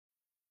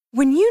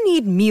When you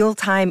need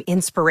mealtime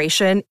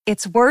inspiration,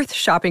 it's worth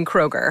shopping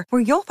Kroger,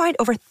 where you'll find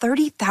over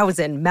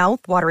 30,000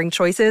 mouth-watering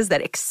choices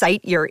that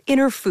excite your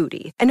inner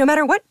foodie. And no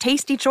matter what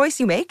tasty choice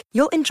you make,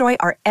 you'll enjoy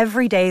our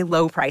everyday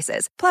low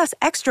prices, plus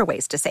extra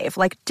ways to save,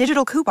 like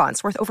digital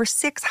coupons worth over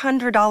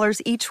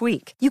 $600 each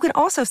week. You can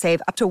also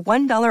save up to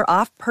 $1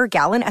 off per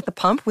gallon at the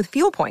pump with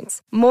fuel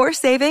points. More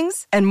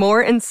savings and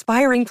more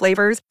inspiring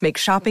flavors make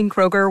shopping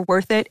Kroger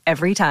worth it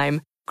every time.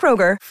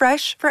 Kroger,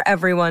 fresh for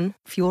everyone.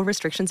 Fuel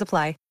restrictions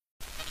apply.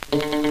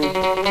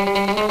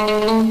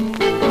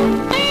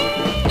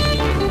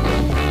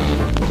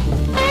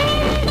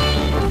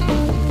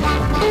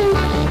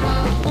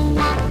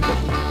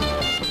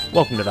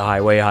 Welcome to the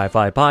Highway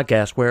Hi-Fi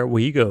Podcast, where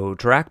we go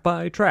track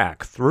by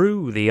track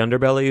through the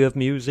underbelly of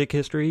music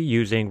history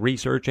using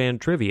research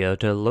and trivia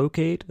to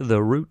locate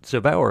the roots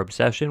of our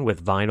obsession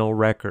with vinyl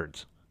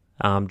records.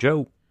 I'm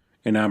Joe.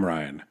 And I'm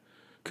Ryan.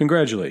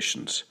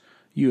 Congratulations.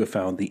 You have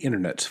found the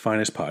internet's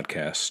finest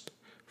podcast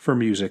for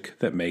music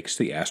that makes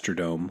the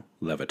Astrodome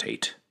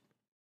levitate.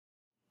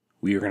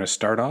 We are going to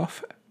start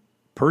off,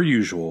 per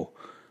usual,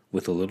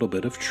 with a little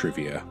bit of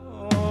trivia.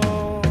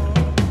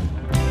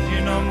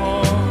 You know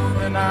more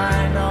than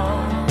I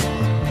know.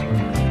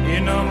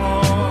 You know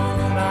more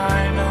than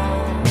I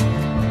know.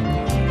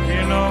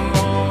 You know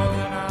more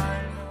than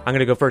I know. I'm going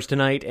to go first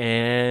tonight,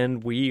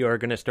 and we are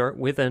going to start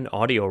with an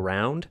audio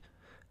round.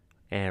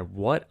 And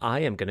what I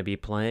am going to be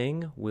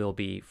playing will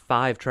be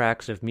 5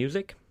 tracks of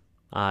music.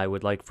 I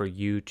would like for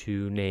you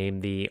to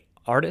name the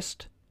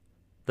artist,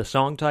 the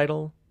song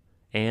title,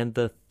 and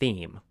the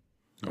theme.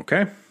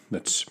 Okay,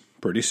 that's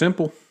pretty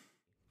simple.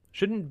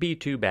 Shouldn't be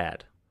too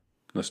bad.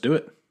 Let's do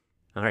it.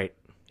 All right,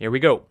 here we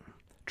go.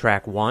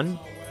 Track 1.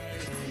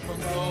 From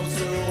those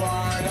who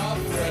aren't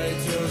afraid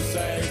to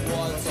say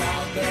what's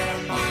on their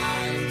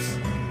minds.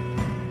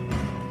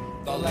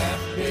 The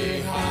left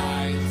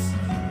behind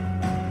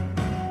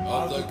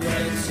of the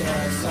great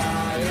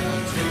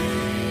society.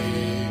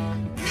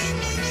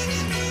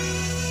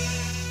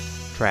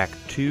 Track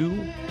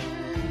 2.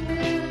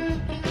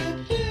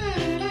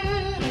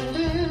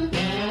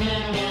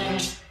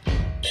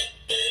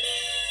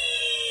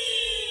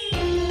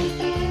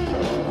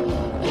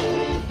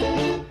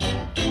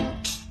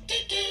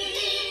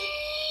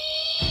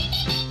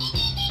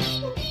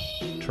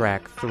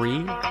 Track 3.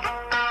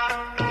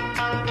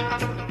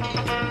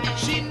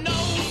 She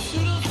knows who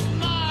to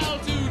smile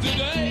to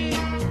today.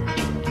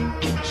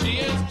 She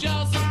has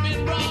just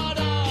been brought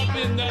up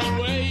in that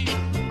way.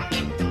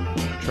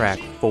 Track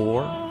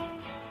 4.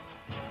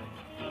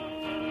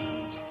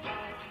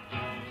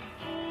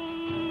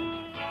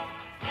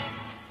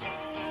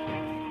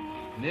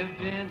 Never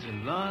been to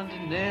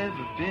London,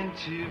 never been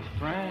to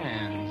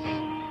France.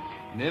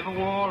 Never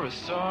wore a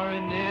sari,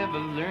 never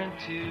learned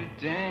to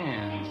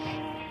dance.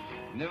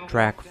 Never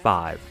Track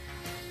 5.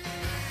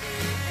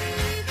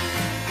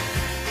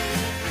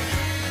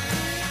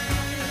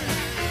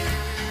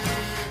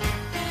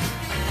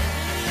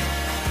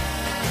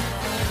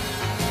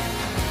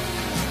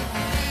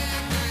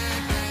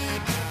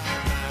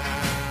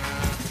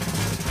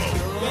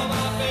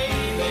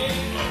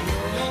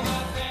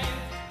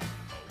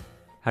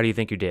 How do you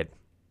think you did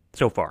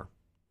so far?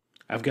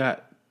 I've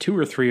got 2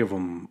 or 3 of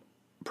them,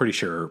 pretty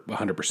sure,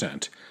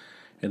 100%.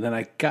 And then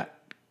I got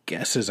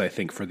guesses, I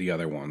think, for the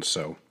other ones.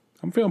 So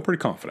I'm feeling pretty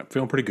confident,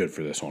 feeling pretty good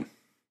for this one.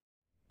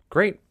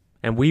 Great.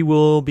 And we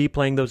will be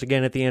playing those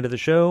again at the end of the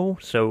show,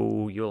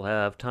 so you'll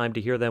have time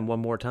to hear them one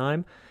more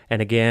time.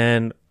 And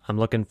again, I'm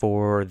looking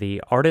for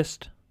the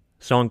artist,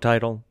 song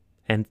title,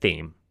 and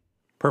theme.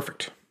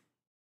 Perfect.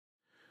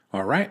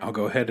 All right, I'll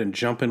go ahead and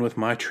jump in with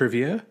my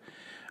trivia.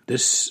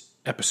 This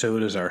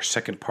episode is our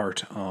second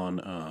part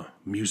on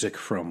music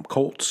from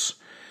cults.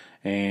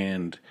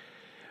 And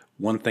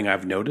one thing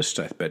I've noticed,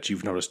 I bet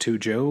you've noticed too,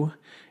 Joe,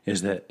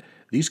 is that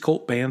these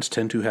cult bands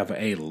tend to have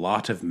a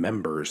lot of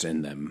members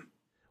in them.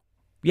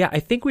 Yeah, I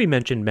think we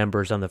mentioned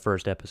members on the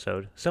first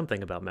episode.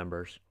 Something about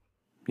members.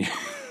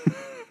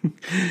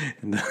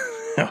 And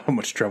how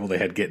much trouble they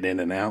had getting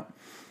in and out.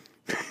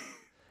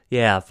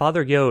 Yeah,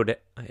 Father Yod,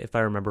 if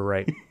I remember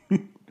right,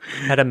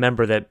 had a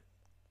member that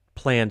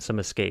planned some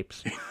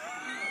escapes.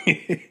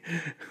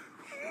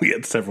 We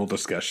had several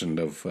discussions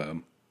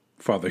of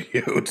Father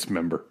Yod's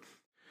member.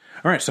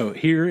 All right, so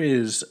here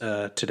is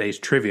today's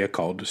trivia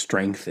called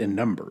Strength in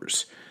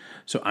Numbers.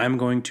 So I'm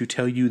going to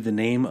tell you the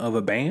name of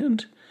a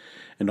band,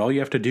 and all you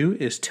have to do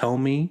is tell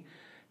me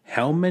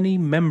how many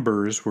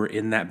members were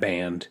in that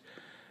band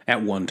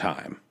at one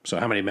time. So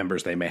how many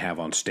members they may have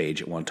on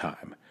stage at one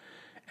time.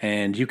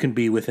 And you can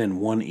be within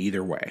one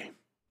either way.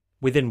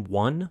 Within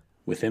one?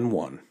 Within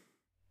one.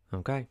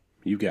 Okay.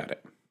 You got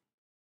it.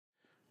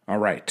 All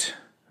right.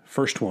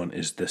 First one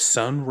is the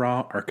Sun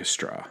Ra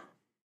Orchestra.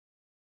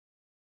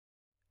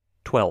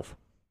 12.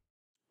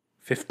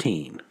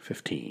 15.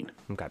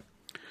 Okay. All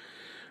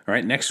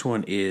right, next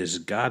one is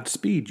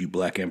Godspeed, You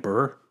Black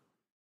Emperor.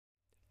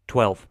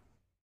 12.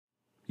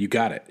 You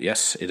got it.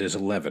 Yes, it is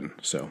 11,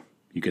 so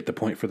you get the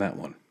point for that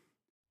one.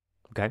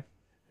 Okay.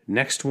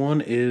 Next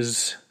one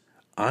is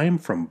I'm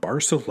from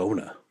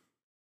Barcelona.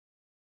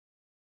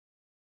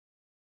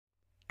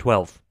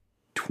 12.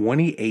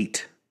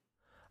 28.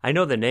 I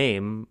know the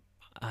name.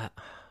 I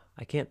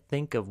can't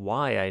think of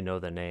why I know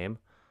the name.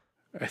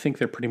 I think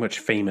they're pretty much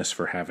famous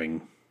for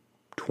having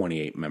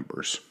 28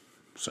 members.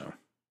 So,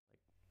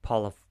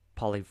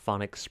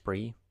 Polyphonic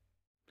Spree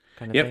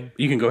kind of yep, thing?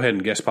 you can go ahead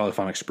and guess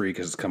Polyphonic Spree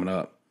because it's coming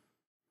up.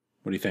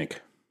 What do you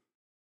think?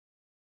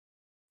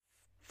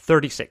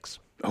 36.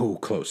 Oh,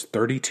 close.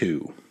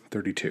 32.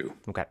 32.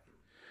 Okay.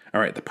 All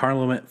right, the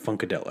Parliament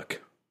Funkadelic.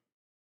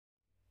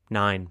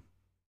 9.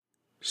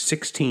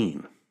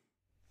 16.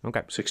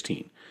 Okay.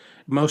 16.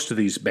 Most of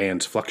these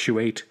bands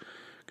fluctuate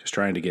because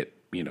trying to get,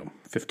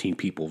 15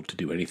 people to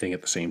do anything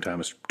at the same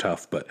time is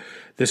tough, but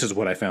this is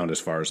what I found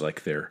as far as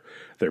like their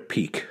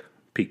peak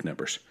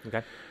numbers.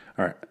 Okay.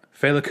 All right.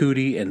 Fela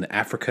Kuti and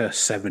Africa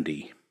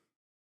 70.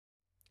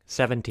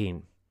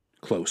 17.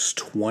 Close.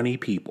 20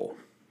 people.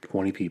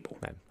 20 people.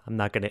 Okay. I'm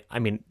not going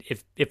to,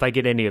 if I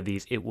get any of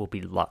these, it will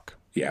be luck.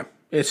 Yeah.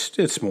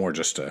 It's more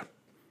just to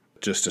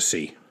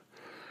see.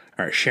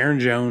 All right. Sharon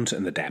Jones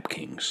and the Dap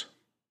Kings.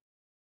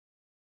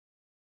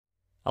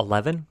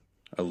 11.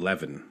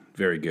 11.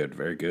 Very good.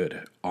 Very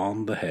good.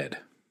 On the head.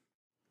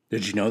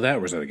 Did you know that, or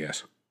was that a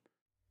guess?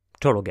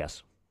 Total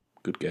guess.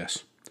 Good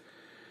guess.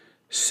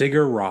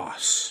 Sigur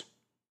Rós.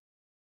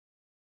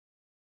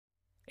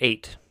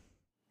 8.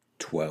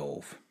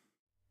 12.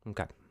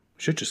 Okay.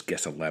 Should just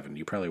guess 11.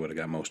 You probably would have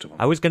got most of them.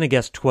 I was going to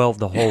guess 12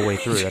 the whole way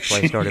through. That's why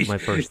I started my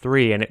first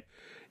 3, and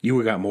you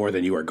would have got more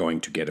than you are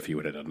going to get if you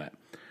would have done that.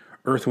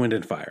 Earth, Wind,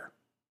 and Fire.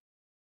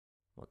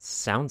 Well, it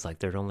sounds like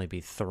there'd only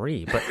be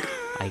 3, but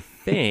I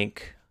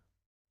think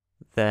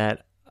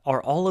that,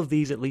 are all of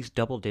these at least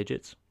double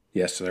digits?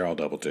 Yes, they're all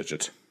double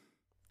digits.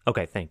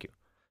 Okay, thank you.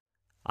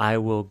 I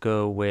will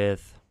go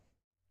with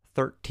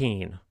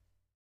 13.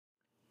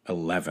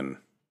 11.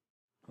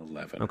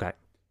 11. Okay.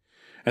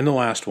 And the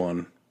last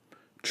one,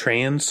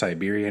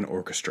 Trans-Siberian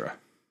Orchestra.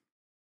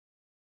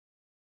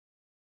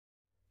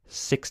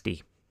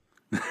 60.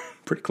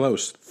 Pretty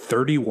close.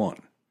 31.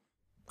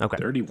 Okay.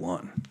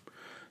 31.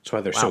 That's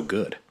why they're so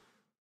good.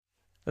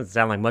 Doesn't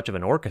sound like much of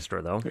an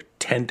orchestra, though. They're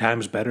 10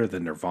 times better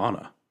than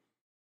Nirvana.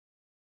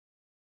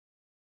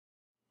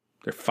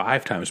 They're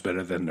 5 times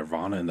better than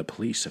Nirvana and the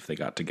Police if they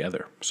got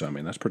together. So,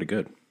 that's pretty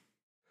good.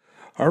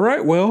 All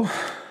right, well,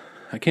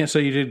 I can't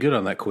say you did good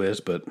on that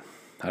quiz, but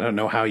I don't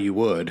know how you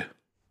would.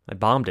 I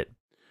bombed it.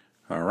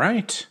 All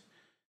right.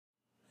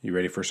 You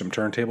ready for some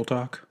turntable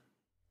talk?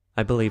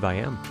 I believe I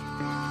am.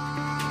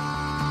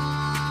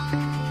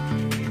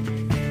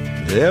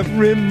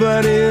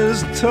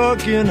 Everybody's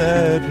talking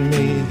at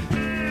me.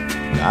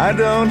 I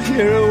don't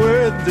hear a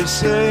word they're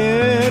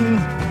saying.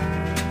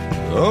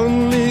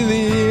 Only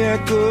the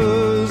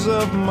echoes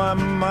of my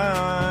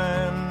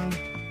mind.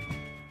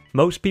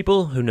 Most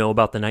people who know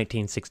about the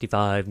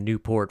 1965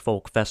 Newport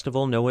Folk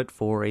Festival know it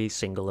for a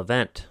single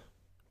event,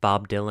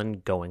 Bob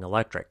Dylan Going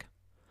Electric.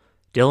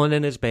 Dylan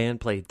and his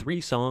band played 3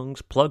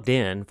 songs plugged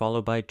in,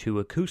 followed by 2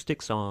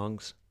 acoustic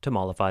songs to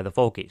mollify the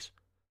folkies.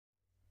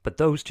 But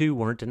those 2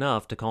 weren't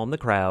enough to calm the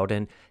crowd,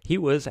 and he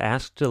was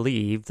asked to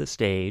leave the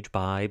stage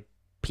by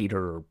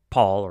Peter or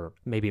Paul or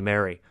maybe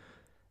Mary.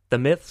 The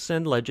myths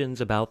and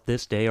legends about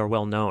this day are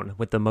well known,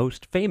 with the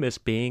most famous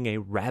being a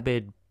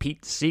rabid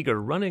Pete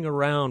Seeger running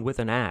around with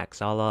an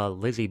axe a la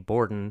Lizzie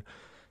Borden,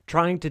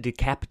 trying to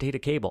decapitate a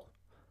cable.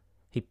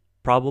 He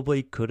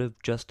probably could have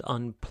just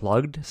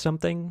unplugged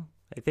something,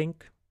 I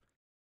think.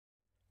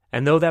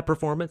 And though that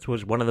performance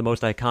was one of the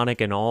most iconic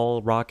in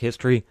all rock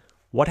history,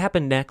 what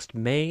happened next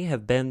may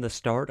have been the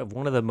start of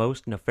one of the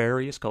most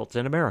nefarious cults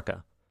in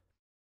America.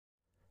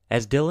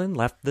 As Dylan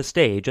left the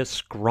stage, a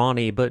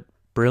scrawny but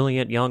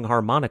brilliant young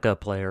harmonica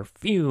player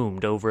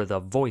fumed over the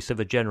voice of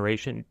a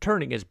generation,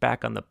 turning his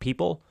back on the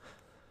people.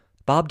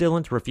 Bob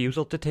Dylan's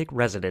refusal to take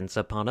residence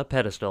upon a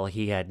pedestal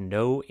he had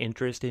no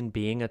interest in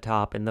being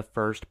atop in the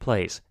first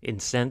place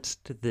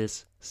incensed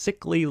this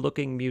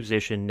sickly-looking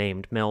musician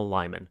named Mel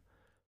Lyman.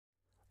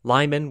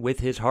 Lyman,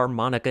 with his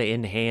harmonica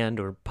in hand,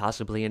 or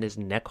possibly in his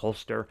neck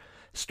holster,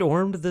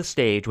 stormed the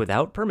stage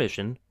without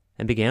permission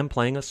and began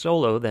playing a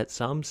solo that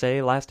some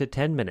say lasted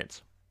 10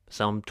 minutes,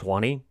 some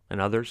 20,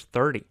 and others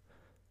 30.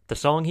 The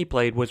song he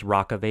played was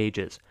Rock of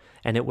Ages,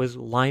 and it was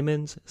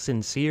Lyman's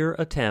sincere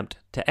attempt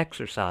to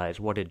exorcise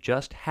what had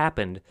just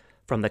happened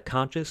from the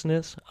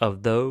consciousness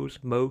of those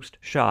most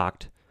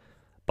shocked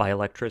by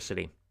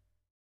electricity.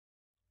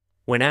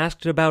 When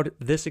asked about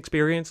this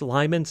experience,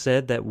 Lyman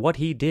said that what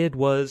he did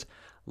was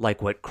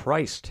like what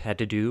Christ had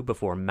to do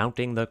before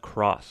mounting the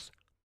cross.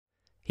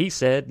 He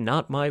said,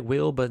 "Not my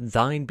will, but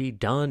thine be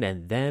done,"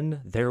 and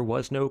then there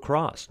was no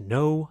cross,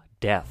 no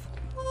death.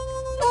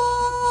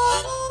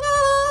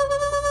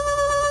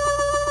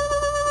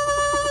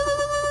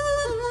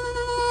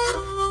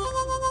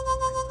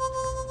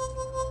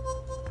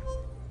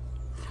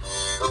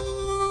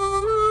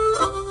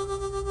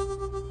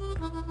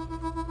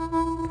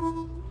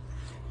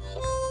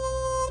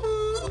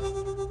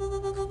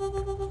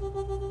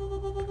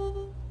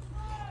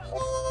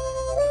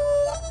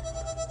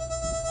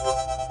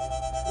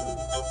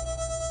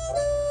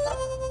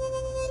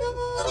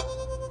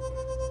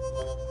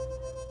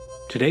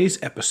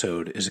 Today's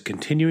episode is a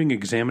continuing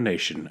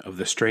examination of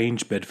the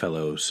strange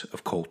bedfellows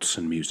of cults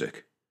and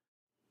music.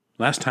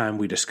 Last time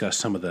we discussed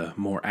some of the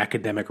more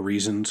academic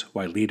reasons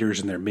why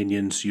leaders and their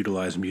minions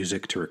utilize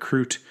music to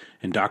recruit,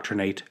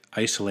 indoctrinate,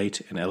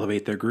 isolate, and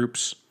elevate their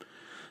groups.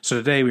 So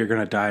today we are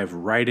going to dive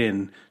right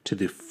in to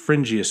the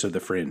fringiest of the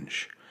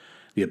fringe,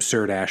 the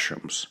absurd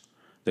ashrams,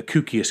 the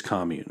kookiest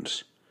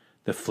communes,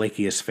 the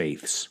flakiest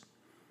faiths,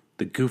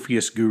 the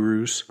goofiest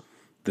gurus,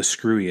 the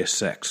screwiest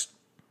sects,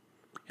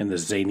 and the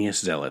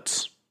zaniest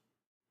zealots.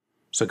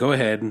 So go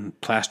ahead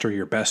and plaster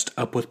your best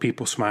up with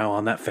people smile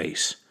on that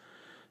face,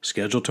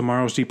 schedule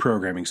tomorrow's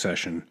deprogramming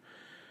session,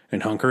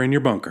 and hunker in your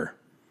bunker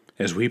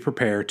as we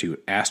prepare to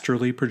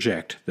astrally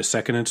project the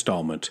second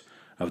installment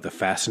of the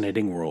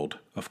fascinating world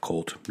of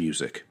cult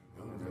music.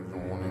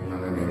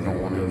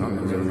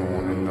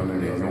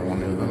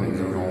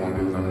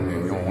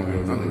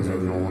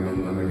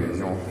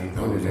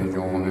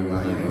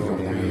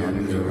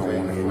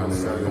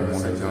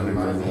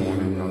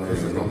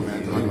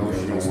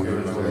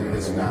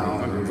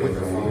 With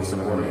the full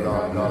support of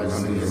God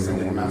is the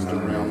ascended master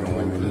realm,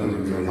 twin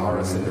king, our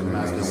ascended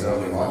master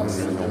self, all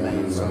ascended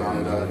domains,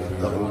 Sananda,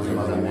 the Holy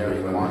Mother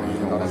Mary, Kuan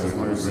Yin, Goddess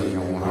Mercy,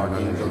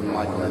 Archangel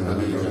Michael and the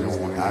legions,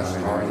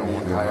 Ashtar and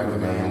the entire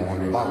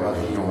command, Baba,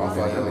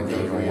 Raphael,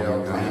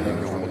 Gabriel,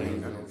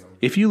 and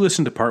If you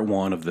listened to part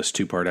one of this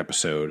two-part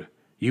episode,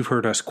 you've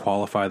heard us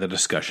qualify the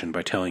discussion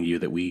by telling you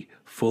that we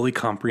fully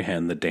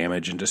comprehend the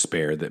damage and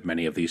despair that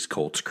many of these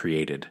cults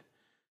created.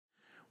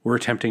 We're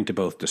attempting to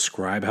both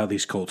describe how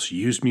these cults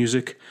use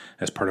music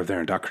as part of their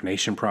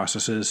indoctrination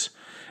processes,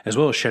 as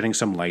well as shedding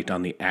some light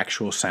on the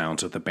actual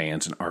sounds of the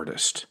bands and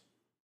artists.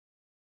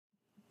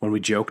 When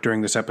we joke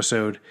during this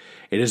episode,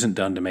 it isn't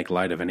done to make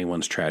light of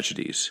anyone's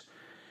tragedies.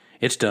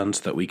 It's done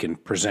so that we can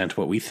present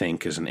what we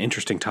think is an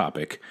interesting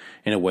topic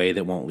in a way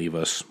that won't leave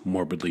us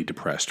morbidly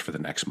depressed for the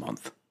next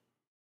month.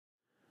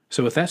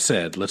 So with that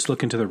said, let's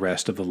look into the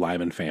rest of the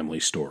Lyman family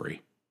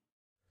story.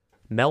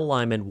 Mel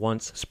Lyman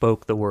once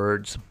spoke the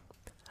words,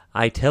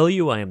 "I tell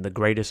you I am the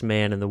greatest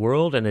man in the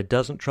world, and it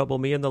doesn't trouble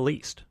me in the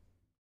least."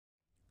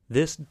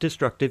 This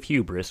destructive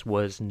hubris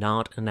was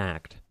not an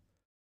act.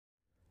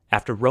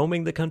 After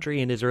roaming the country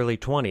in his early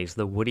 20s,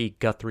 the Woody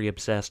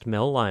Guthrie-obsessed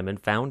Mel Lyman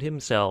found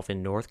himself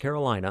in North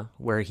Carolina,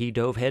 where he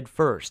dove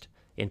headfirst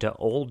into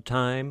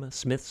old-time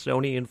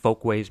Smithsonian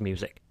folkways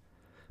music.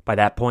 By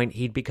that point,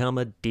 he'd become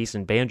a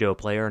decent banjo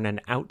player and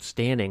an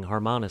outstanding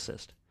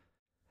harmonicist.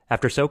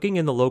 After soaking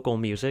in the local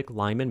music,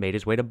 Lyman made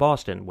his way to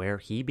Boston, where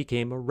he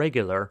became a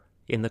regular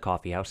in the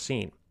coffeehouse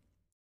scene.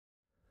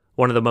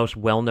 One of the most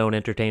well-known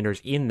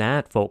entertainers in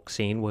that folk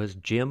scene was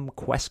Jim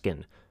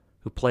Kweskin,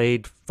 who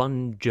played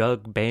fun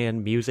jug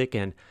band music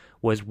and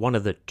was one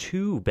of the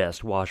two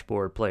best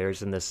washboard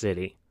players in the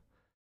city.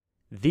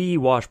 The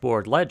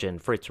washboard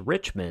legend, Fritz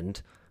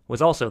Richmond,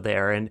 was also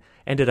there and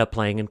ended up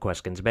playing in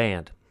Kweskin's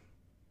band.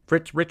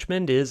 Fritz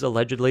Richmond is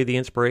allegedly the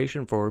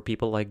inspiration for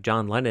people like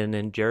John Lennon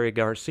and Jerry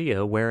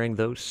Garcia wearing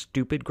those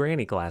stupid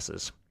granny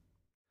glasses.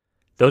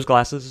 Those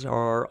glasses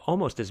are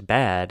almost as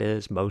bad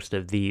as most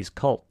of these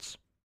cults.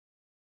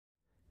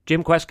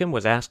 Jim Kweskin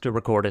was asked to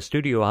record a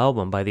studio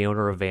album by the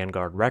owner of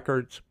Vanguard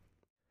Records.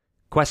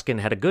 Kweskin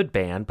had a good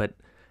band, but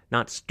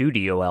not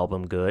studio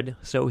album good,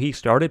 so he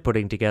started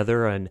putting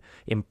together an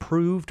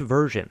improved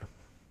version.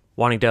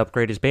 Wanting to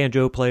upgrade his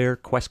banjo player,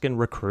 Kweskin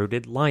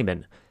recruited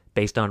Lyman,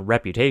 based on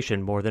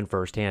reputation more than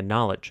first-hand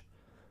knowledge.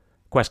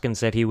 Kweskin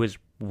said he was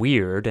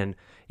weird and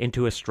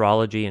into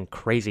astrology and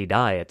crazy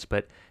diets,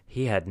 but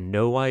he had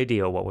no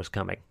idea what was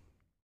coming.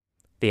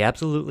 The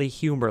absolutely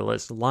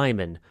humorless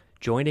Lyman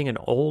joining an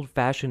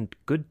old-fashioned,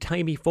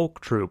 good-timey folk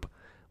troupe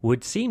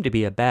would seem to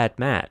be a bad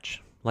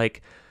match,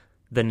 like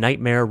the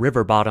Nightmare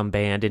River Bottom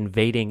Band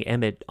invading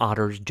Emmett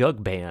Otter's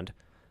jug band.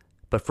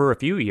 But for a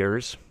few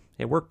years,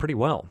 it worked pretty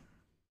well.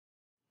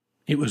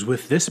 It was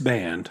with this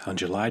band, on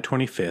July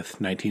 25th,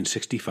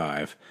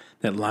 1965,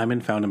 that Lyman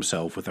found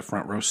himself with a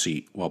front row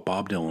seat while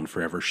Bob Dylan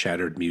forever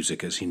shattered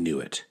music as he knew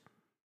it.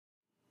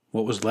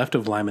 What was left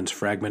of Lyman's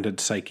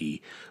fragmented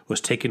psyche was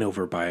taken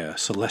over by a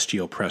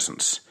celestial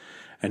presence,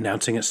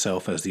 announcing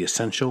itself as the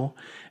essential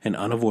and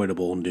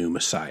unavoidable new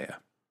Messiah.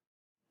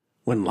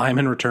 When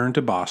Lyman returned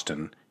to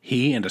Boston,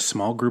 he and a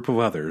small group of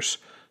others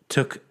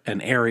took an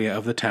area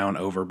of the town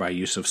over by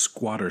use of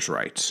squatters'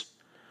 rights.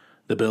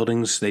 The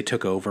buildings they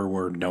took over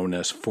were known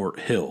as Fort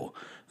Hill,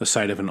 the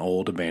site of an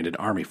old abandoned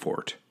army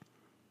fort.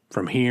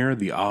 From here,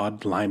 the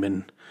odd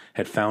Lyman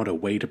had found a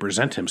way to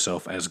present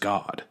himself as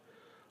God.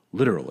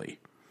 Literally.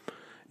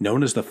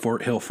 Known as the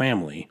Fort Hill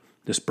family,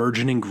 this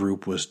burgeoning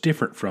group was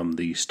different from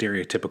the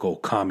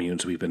stereotypical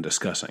communes we've been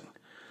discussing.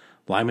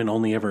 Lyman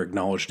only ever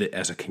acknowledged it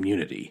as a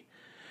community.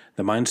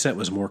 The mindset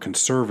was more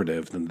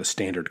conservative than the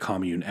standard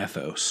commune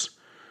ethos.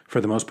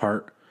 For the most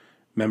part,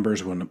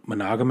 members were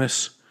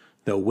monogamous,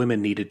 though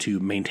women needed to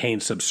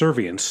maintain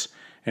subservience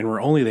and were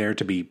only there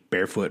to be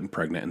barefoot and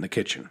pregnant in the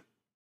kitchen.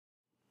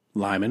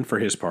 Lyman, for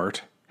his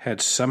part,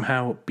 had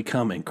somehow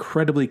become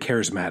incredibly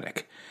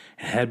charismatic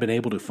and had been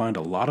able to find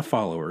a lot of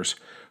followers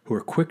who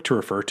were quick to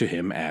refer to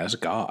him as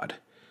God.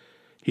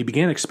 He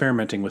began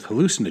experimenting with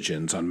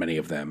hallucinogens on many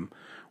of them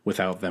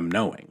without them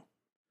knowing.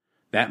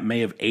 That may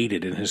have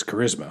aided in his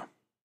charisma.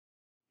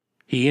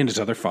 He and his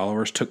other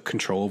followers took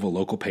control of a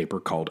local paper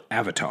called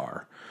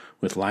Avatar,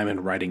 with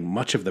Lyman writing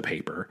much of the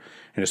paper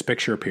and his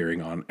picture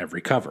appearing on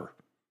every cover,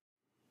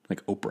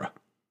 like Oprah.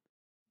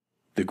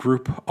 The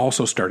group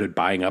also started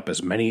buying up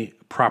as many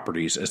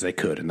properties as they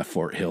could in the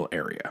Fort Hill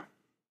area.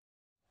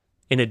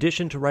 In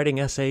addition to writing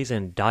essays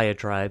and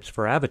diatribes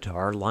for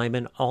Avatar,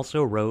 Lyman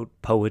also wrote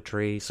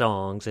poetry,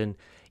 songs, and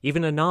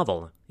even a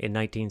novel in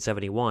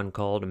 1971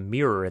 called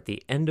Mirror at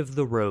the End of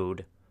the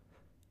Road.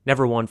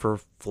 Never one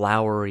for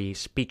flowery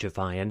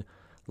speechifying,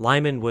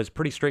 Lyman was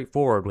pretty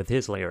straightforward with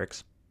his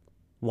lyrics.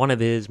 One of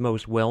his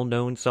most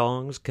well-known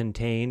songs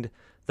contained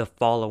the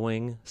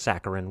following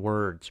saccharine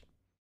words.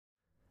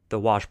 The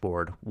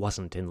washboard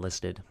wasn't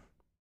enlisted.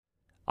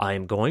 I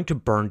am going to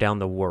burn down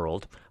the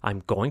world.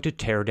 I'm going to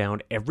tear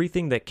down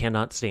everything that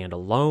cannot stand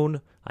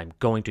alone. I'm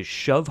going to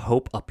shove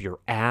hope up your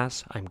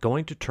ass. I'm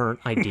going to turn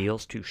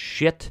ideals to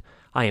shit.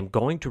 I am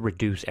going to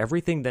reduce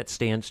everything that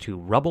stands to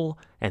rubble,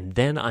 and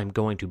then I'm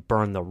going to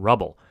burn the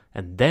rubble,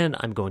 and then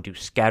I'm going to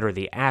scatter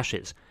the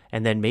ashes,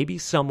 and then maybe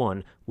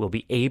someone will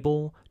be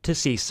able to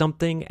see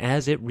something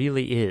as it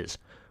really is.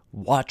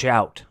 Watch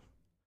out.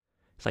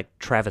 It's like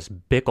Travis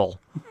Bickle.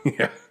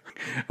 Yeah.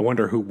 I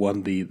wonder who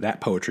won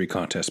that poetry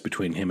contest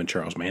between him and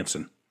Charles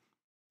Manson.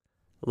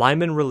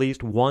 Lyman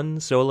released one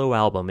solo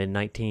album in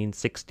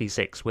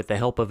 1966 with the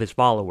help of his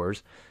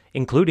followers,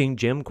 including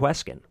Jim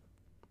Kweskin.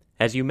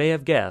 As you may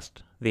have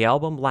guessed, the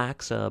album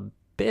lacks a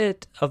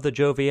bit of the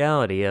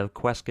joviality of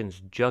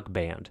Kweskin's jug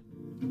band.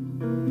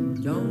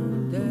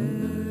 Don't dare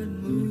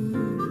move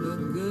a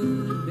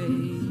good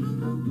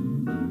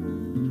babe,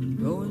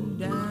 going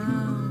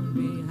down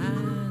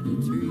behind the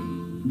tree.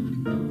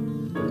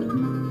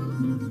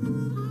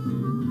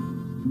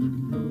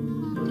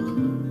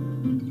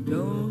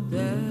 Don't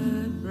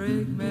that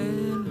break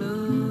man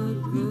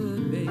look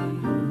good, babe,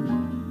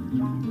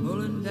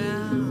 pulling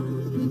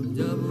down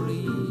the double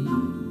E.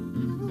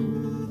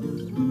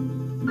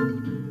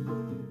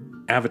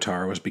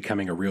 Avatar was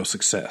becoming a real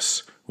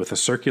success, with a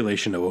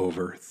circulation of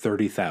over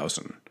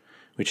 30,000,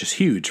 which is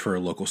huge for a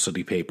local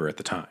city paper at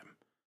the time.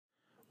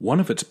 One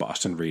of its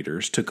Boston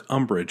readers took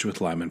umbrage with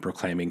Lyman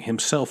proclaiming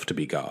himself to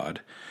be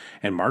God,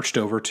 and marched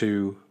over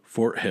to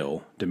Fort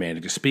Hill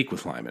demanding to speak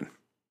with Lyman.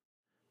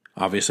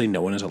 Obviously,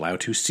 no one is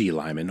allowed to see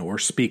Lyman or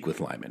speak with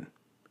Lyman.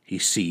 He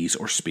sees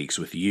or speaks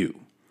with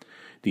you.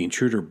 The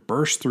intruder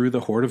burst through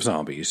the horde of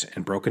zombies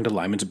and broke into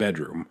Lyman's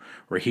bedroom,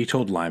 where he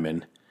told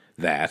Lyman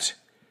that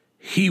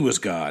he was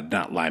God,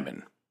 not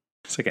Lyman.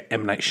 It's like an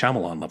M. Night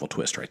Shyamalan level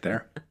twist right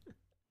there.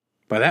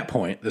 By that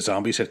point, the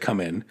zombies had come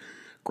in,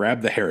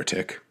 grabbed the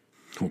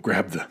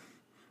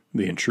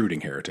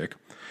intruding heretic,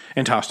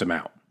 and tossed him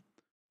out.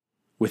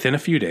 Within a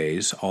few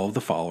days, all of the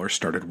followers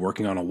started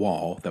working on a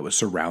wall that would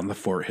surround the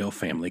Fort Hill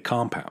family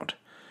compound.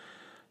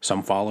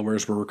 Some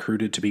followers were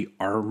recruited to be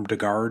armed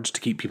guards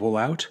to keep people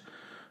out.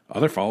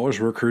 Other followers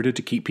were recruited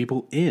to keep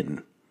people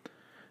in.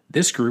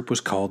 This group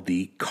was called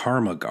the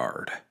Karma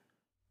Guard.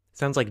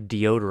 Sounds like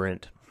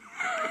deodorant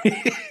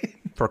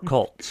for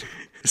cults.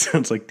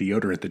 Sounds like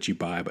deodorant that you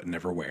buy but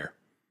never wear.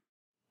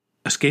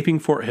 Escaping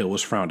Fort Hill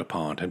was frowned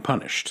upon and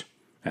punished,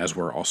 as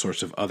were all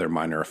sorts of other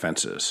minor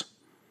offenses.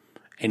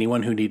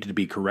 Anyone who needed to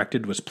be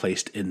corrected was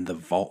placed in the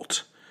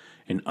vault,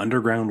 an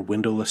underground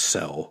windowless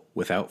cell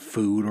without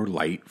food or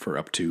light for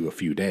up to a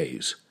few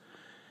days.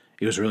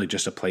 It was really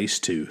just a place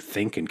to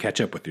think and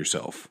catch up with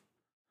yourself.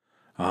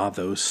 Ah,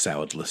 those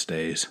saladless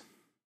days.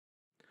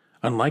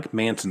 Unlike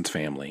Manson's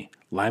family,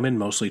 Lyman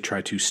mostly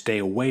tried to stay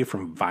away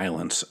from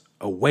violence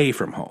away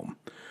from home,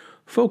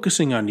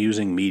 focusing on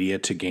using media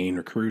to gain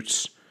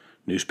recruits,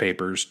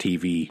 newspapers,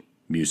 TV,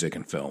 music,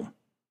 and film.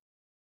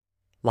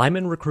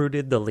 Lyman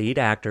recruited the lead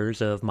actors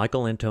of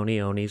Michael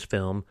Antonione's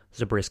film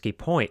Zabriskie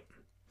Point,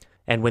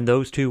 and when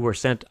those two were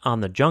sent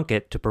on the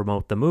junket to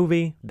promote the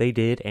movie, they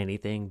did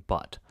anything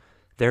but.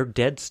 Their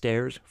dead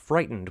stares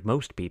frightened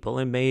most people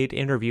and made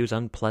interviews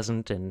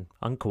unpleasant and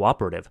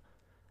uncooperative.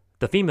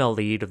 The female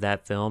lead of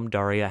that film,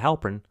 Daria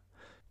Halpern,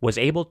 was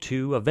able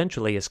to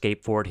eventually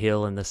escape Fort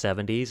Hill in the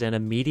 70s and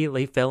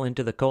immediately fell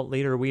into the cult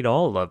leader we'd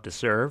all love to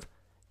serve,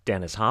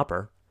 Dennis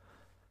Hopper.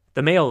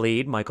 The male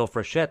lead, Michael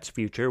Frechette's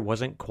future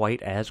wasn't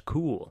quite as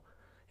cool.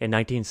 In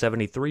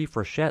 1973,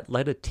 Frechette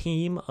led a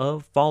team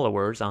of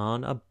followers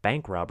on a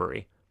bank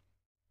robbery.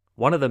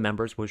 One of the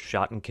members was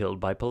shot and killed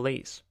by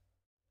police.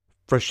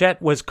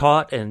 Frechette was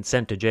caught and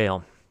sent to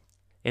jail.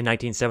 In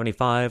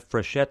 1975,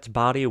 Frechette's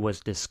body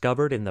was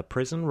discovered in the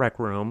prison rec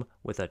room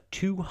with a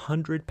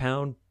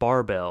 200-pound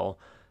barbell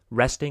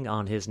resting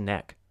on his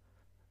neck,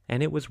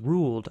 and it was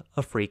ruled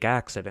a freak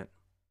accident.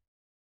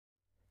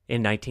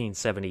 In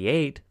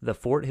 1978, the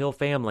Fort Hill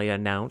family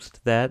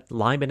announced that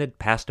Lyman had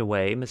passed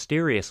away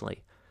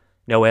mysteriously.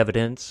 No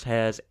evidence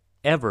has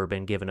ever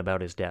been given about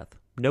his death.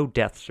 No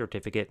death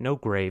certificate, no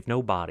grave,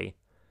 no body.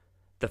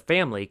 The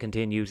family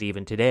continues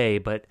even today,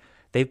 but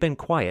they've been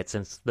quiet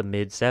since the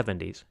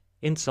mid-70s,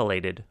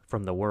 insulated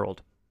from the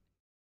world.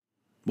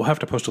 We'll have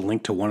to post a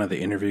link to one of the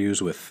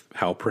interviews with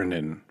Halprin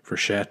and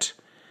Frechette.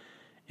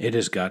 It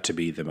has got to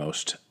be the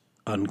most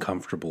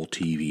uncomfortable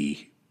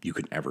TV you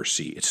can ever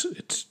see.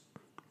 It's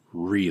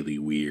really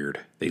weird.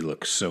 They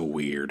look so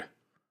weird.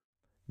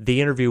 The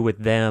interview with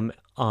them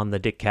on the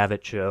Dick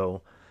Cavett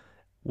show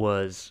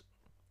was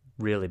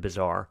really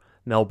bizarre.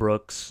 Mel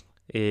Brooks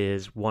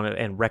is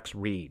and Rex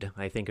Reed,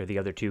 I think, are the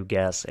other two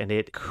guests, and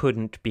it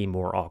couldn't be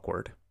more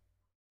awkward.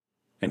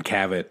 And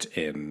Cavett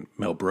and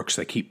Mel Brooks,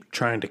 they keep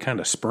trying to kind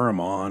of spur them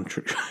on,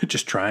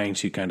 just trying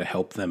to kind of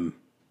help them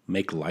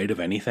make light of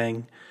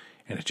anything,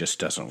 and it just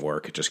doesn't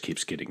work. It just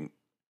keeps getting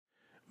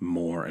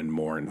more and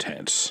more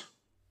intense.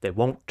 They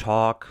won't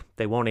talk,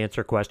 they won't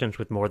answer questions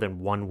with more than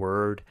one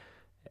word,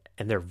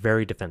 and they're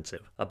very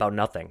defensive about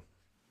nothing.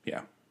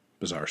 Yeah,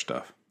 bizarre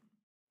stuff.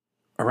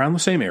 Around the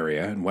same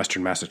area in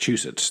western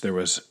Massachusetts, there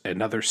was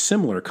another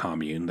similar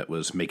commune that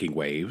was making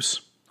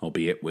waves,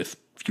 albeit with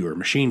fewer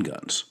machine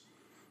guns.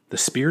 The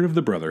Spirit of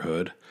the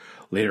Brotherhood,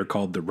 later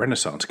called the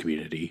Renaissance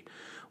Community,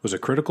 was a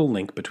critical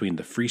link between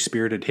the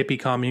free-spirited hippie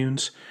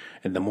communes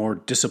and the more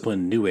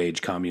disciplined New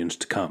Age communes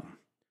to come.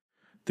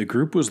 The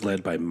group was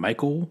led by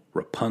Michael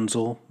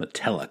Rapunzel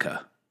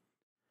Metallica.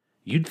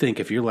 You'd think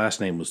if your last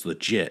name was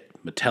legit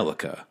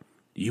Metallica,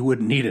 you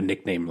wouldn't need a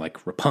nickname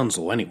like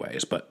Rapunzel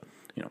anyways, but,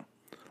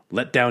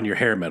 let down your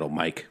hair metal,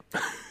 Mike.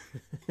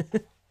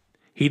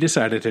 He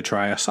decided to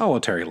try a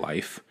solitary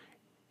life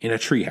in a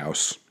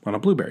treehouse on a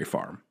blueberry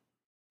farm.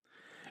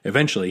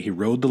 Eventually, he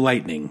rode the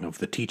lightning of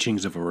the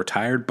teachings of a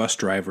retired bus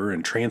driver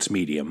and trance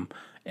medium,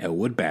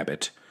 Elwood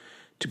Babbitt,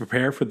 to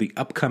prepare for the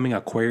upcoming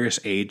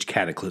Aquarius Age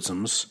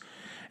cataclysms,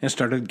 and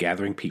started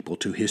gathering people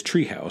to his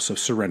treehouse of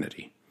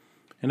serenity,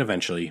 and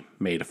eventually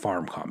made a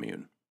farm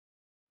commune.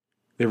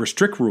 There were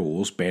strict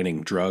rules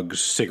banning drugs,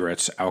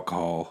 cigarettes,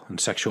 alcohol, and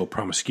sexual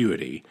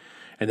promiscuity,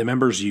 and the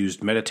members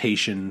used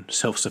meditation,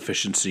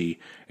 self-sufficiency,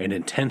 and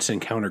intense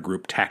encounter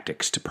group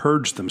tactics to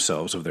purge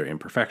themselves of their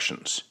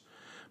imperfections.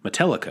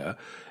 Metallica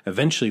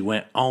eventually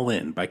went all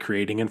in by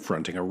creating and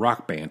fronting a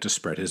rock band to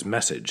spread his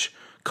message,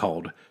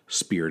 called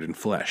Spirit and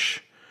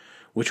Flesh,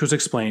 which was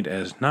explained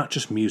as not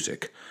just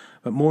music,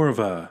 but more of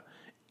a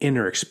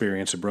inner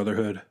experience of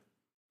brotherhood.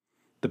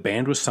 The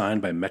band was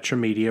signed by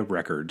Metromedia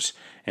Records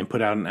and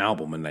put out an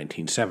album in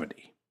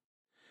 1970.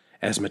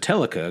 As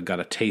Metallica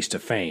got a taste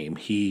of fame,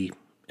 he,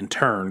 in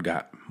turn,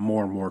 got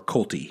more and more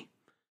culty.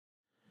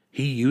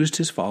 He used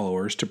his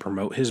followers to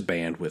promote his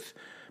band with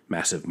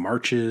massive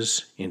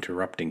marches,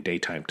 interrupting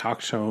daytime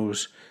talk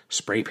shows,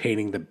 spray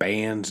painting the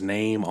band's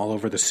name all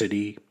over the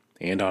city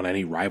and on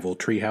any rival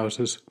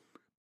treehouses,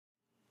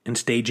 and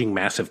staging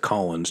massive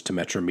call-ins to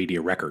Metromedia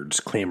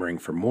Records, clamoring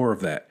for more of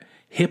that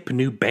hip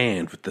new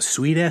band with the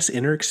sweet-ass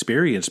inner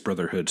experience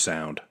brotherhood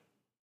sound.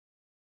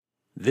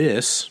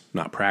 This,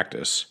 not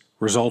practice,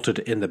 resulted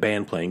in the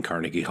band playing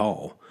Carnegie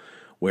Hall,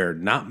 where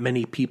not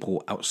many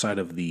people outside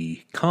of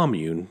the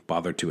commune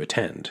bothered to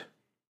attend.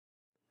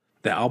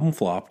 The album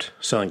flopped,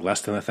 selling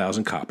less than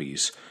 1,000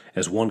 copies,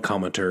 as one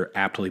commenter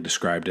aptly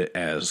described it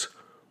as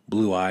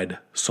blue-eyed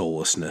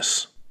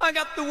soullessness. I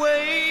got the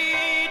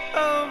weight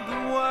of the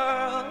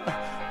world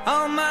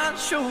on my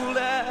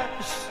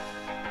shoulders.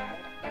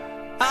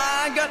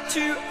 I got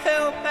to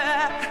help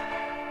it,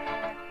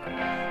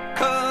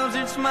 'cause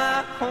it's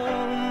my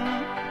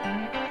home.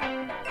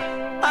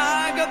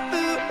 I got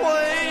the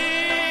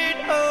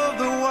weight of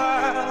the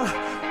world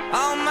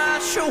on my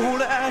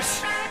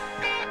shoulders.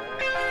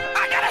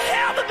 I gotta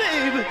help it,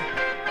 baby,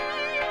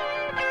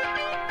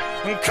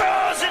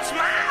 'cause it's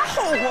my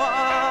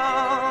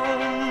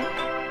home.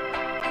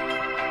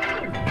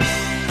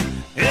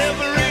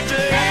 Every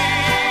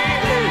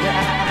day,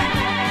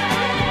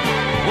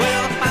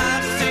 well,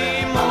 I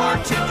see more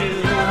to do.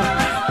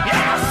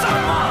 Yeah,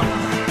 someone,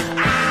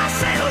 I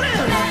say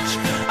lunch,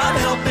 I'm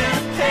helping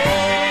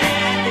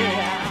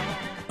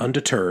pay.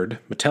 Undeterred,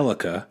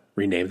 Metallica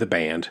renamed the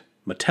band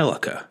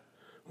Metallica,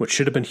 which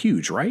should have been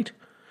huge, right?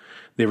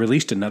 They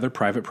released another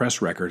private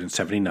press record in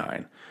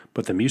 '79,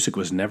 but the music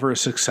was never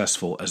as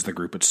successful as the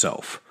group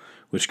itself,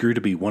 which grew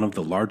to be one of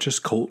the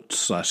largest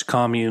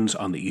cults/communes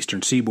on the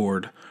eastern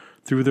seaboard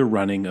through the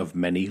running of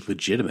many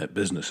legitimate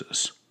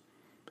businesses.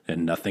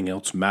 And nothing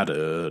else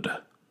mattered.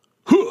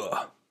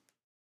 Huh!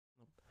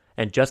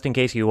 And just in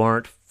case you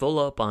aren't full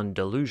up on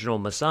delusional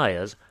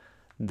messiahs,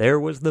 there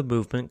was the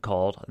movement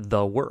called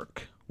The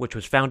Work, which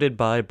was founded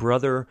by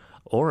Brother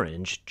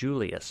Orange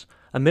Julius,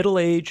 a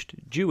middle-aged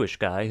Jewish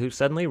guy who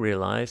suddenly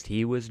realized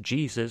he was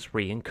Jesus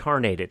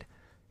reincarnated.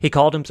 He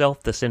called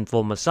himself the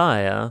Sinful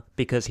Messiah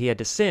because he had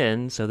to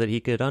sin so that he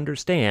could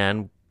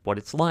understand what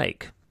it's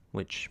like,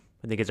 which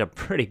I think is a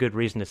pretty good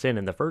reason to sin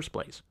in the first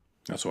place.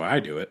 That's why I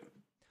do it.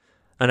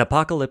 An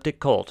apocalyptic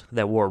cult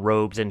that wore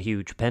robes and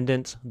huge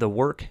pendants, The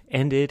Work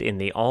ended in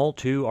the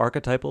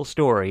all-too-archetypal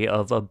story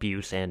of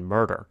abuse and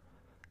murder.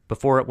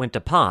 Before it went to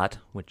pot,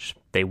 which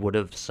they would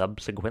have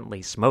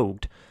subsequently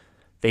smoked,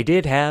 they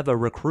did have a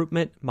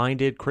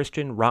recruitment-minded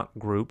Christian rock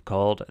group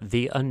called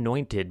The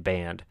Anointed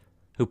Band,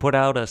 who put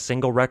out a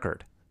single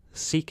record,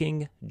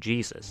 Seeking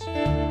Jesus.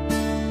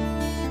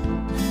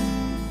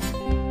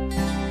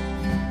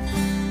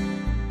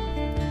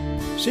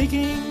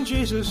 Seeking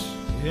Jesus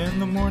in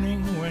the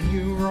morning when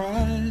you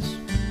rise.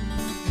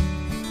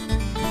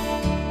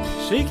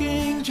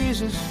 Seeking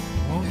Jesus,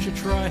 won't you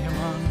try him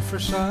on for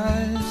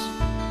size?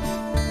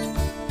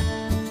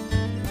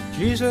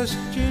 Jesus,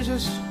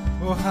 Jesus,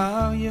 oh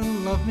how you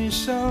love me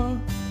so.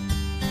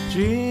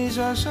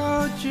 Jesus,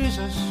 oh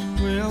Jesus,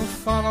 we'll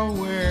follow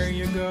where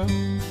you go.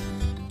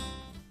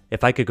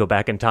 If I could go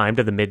back in time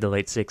to the mid to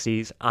late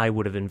 60s, I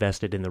would have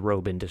invested in the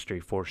robe industry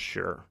for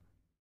sure.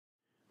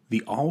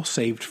 The All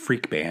Saved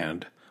Freak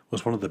Band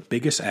was one of the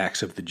biggest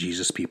acts of the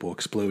Jesus People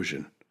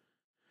explosion.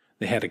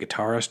 They had a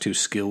guitarist whose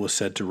skill was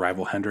said to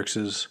rival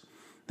Hendrix's.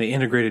 They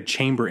integrated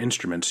chamber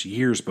instruments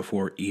years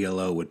before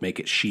ELO would make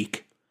it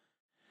chic.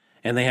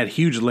 And they had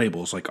huge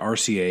labels like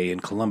RCA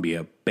and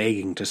Columbia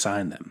begging to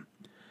sign them.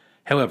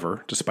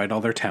 However, despite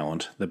all their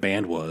talent, the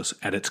band was,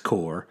 at its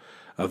core,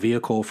 a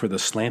vehicle for the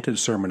slanted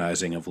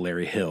sermonizing of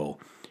Larry Hill,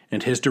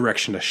 and his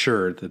direction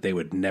assured that they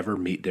would never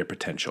meet their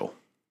potential.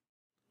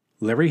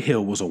 Larry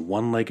Hill was a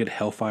one-legged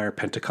hellfire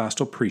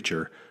Pentecostal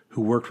preacher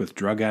who worked with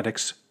drug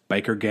addicts,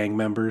 biker gang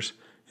members,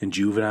 and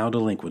juvenile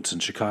delinquents in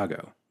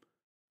Chicago.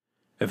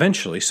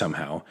 Eventually,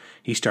 somehow,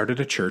 he started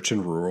a church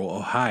in rural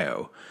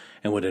Ohio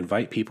and would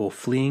invite people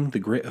fleeing the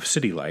grit of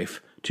city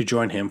life to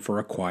join him for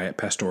a quiet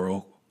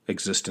pastoral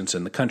existence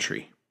in the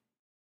country.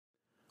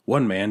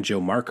 One man, Joe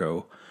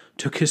Marco,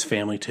 took his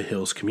family to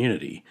Hill's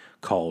community,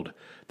 called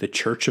the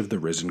Church of the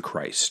Risen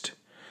Christ,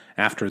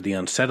 after the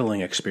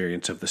unsettling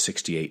experience of the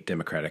 '68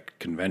 Democratic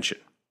Convention.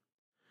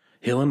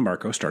 Hill and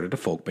Marco started a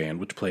folk band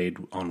which played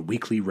on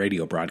weekly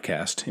radio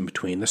broadcasts in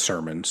between the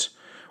sermons,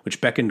 which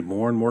beckoned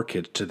more and more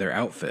kids to their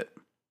outfit.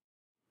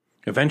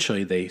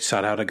 Eventually, they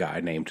sought out a guy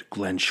named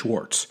Glenn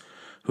Schwartz,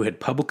 who had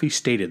publicly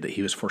stated that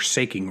he was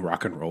forsaking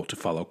rock and roll to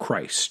follow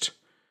Christ.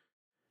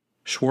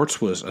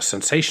 Schwartz was a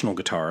sensational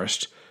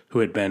guitarist who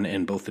had been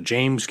in both the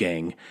James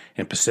Gang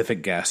and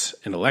Pacific Gas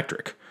and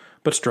Electric,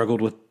 but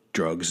struggled with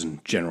drugs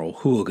and general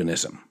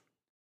hooliganism.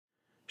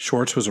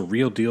 Schwartz was a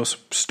real-deal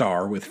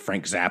star with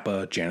Frank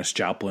Zappa, Janis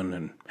Joplin,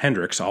 and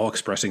Hendrix all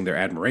expressing their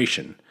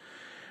admiration,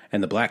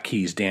 and the Black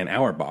Keys' Dan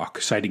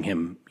Auerbach citing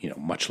him,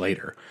 much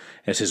later,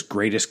 as his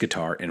greatest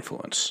guitar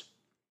influence.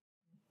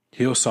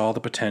 Hill saw the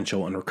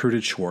potential and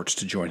recruited Schwartz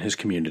to join his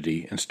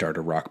community and start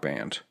a rock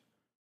band.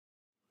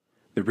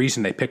 The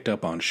reason they picked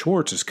up on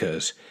Schwartz is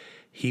because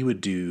he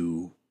would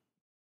do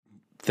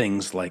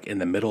things like in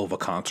the middle of a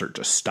concert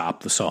just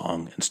stop the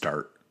song and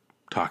start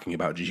talking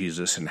about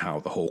Jesus and how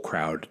the whole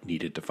crowd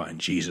needed to find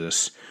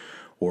Jesus.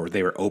 Or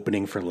they were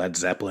opening for Led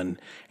Zeppelin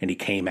and he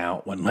came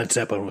out when Led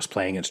Zeppelin was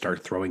playing and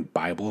started throwing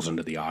Bibles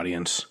into the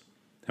audience.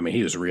 I mean,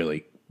 he was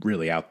really,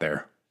 really out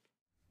there.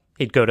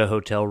 He'd go to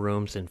hotel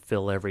rooms and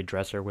fill every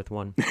dresser with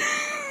one.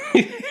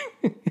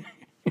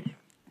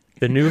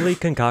 The newly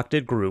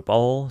concocted group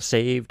All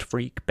Saved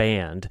Freak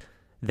Band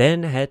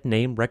then had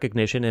name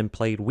recognition and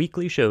played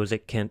weekly shows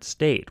at Kent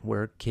State,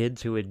 where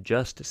kids who had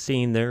just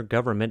seen their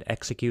government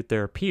execute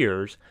their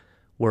peers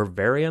were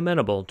very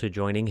amenable to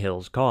joining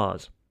Hill's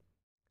cause.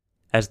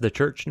 As the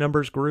church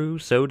numbers grew,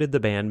 so did the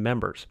band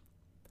members,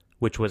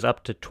 which was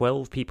up to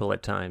 12 people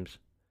at times.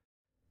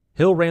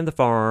 Hill ran the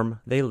farm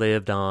they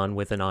lived on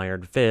with an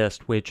iron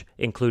fist, which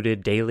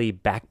included daily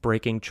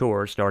back-breaking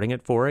chores starting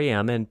at 4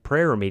 a.m. and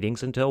prayer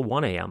meetings until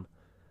 1 a.m.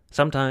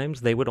 Sometimes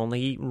they would only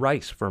eat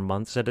rice for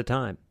months at a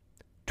time.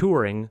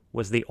 Touring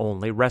was the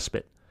only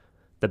respite.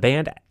 The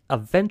band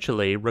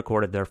eventually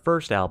recorded their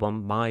first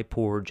album, My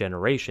Poor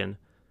Generation,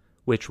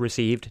 which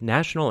received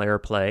national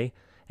airplay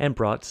and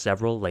brought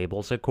several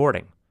labels a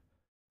courting.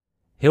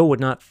 Hill would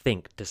not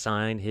think to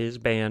sign his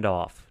band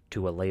off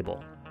to a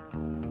label.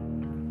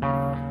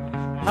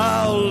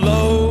 How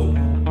low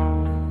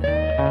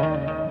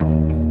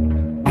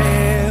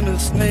can a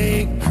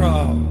snake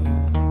crawl?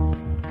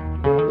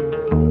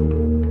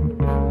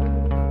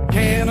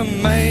 Can a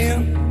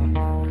man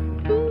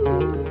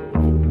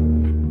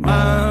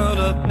mount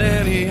up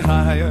any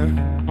higher?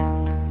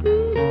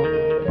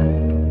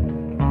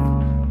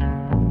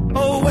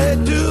 Oh, way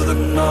to the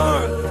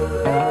north,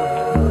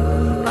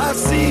 I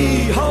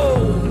see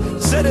whole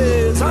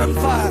cities on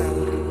fire.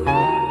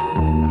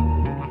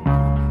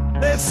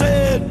 They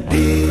said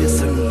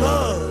peace and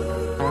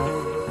love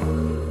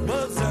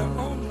was their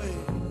only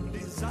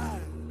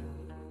desire.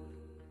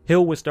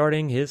 Hill was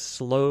starting his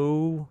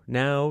slow,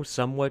 now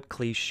somewhat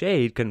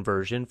cliched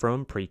conversion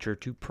from preacher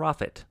to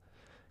prophet.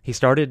 He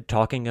started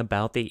talking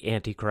about the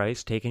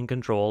Antichrist taking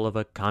control of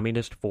a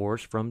communist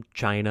force from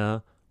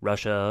China,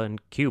 Russia,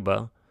 and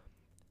Cuba.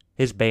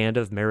 His band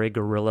of merry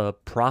guerrilla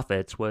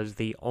prophets was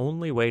the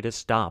only way to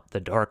stop the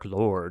Dark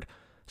Lord,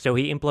 so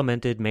he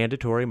implemented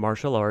mandatory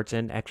martial arts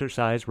and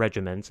exercise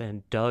regimens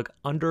and dug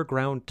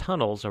underground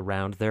tunnels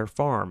around their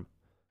farm.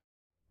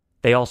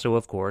 They also,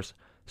 of course,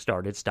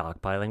 started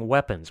stockpiling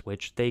weapons,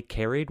 which they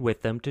carried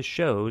with them to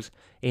shows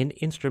in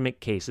instrument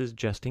cases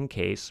just in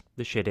case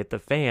the shit hit the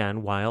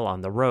fan while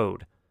on the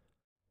road.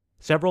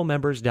 Several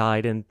members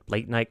died in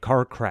late-night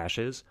car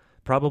crashes,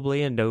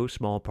 probably in no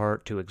small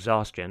part to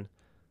exhaustion,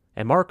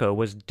 and Marco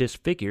was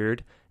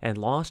disfigured and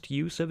lost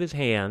use of his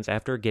hands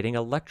after getting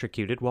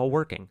electrocuted while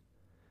working.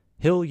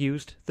 Hill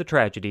used the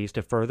tragedies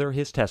to further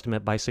his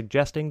testament by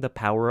suggesting the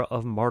power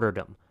of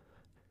martyrdom.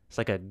 It's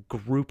like a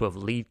group of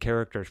lead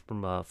characters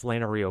from a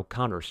Flannery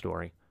O'Connor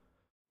story.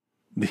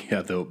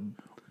 Yeah, the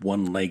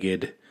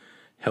one-legged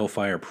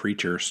hellfire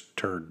preacher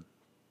turned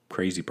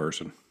crazy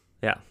person.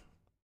 Yeah.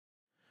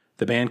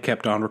 The band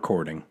kept on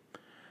recording.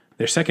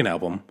 Their second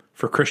album,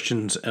 For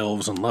Christians,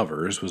 Elves, and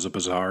Lovers, was a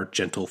bizarre,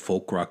 gentle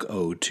folk rock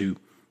ode to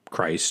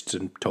Christ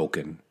and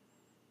Tolkien.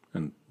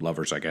 And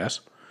lovers, I guess.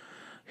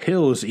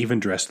 Hill is even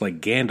dressed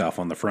like Gandalf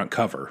on the front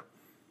cover.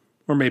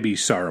 Or maybe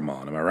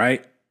Saruman, am I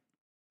right?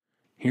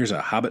 Here's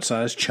a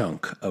hobbit-sized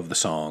chunk of the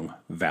song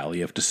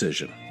Valley of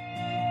Decision.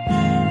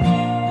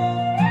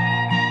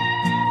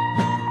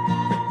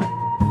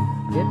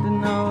 Get to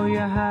know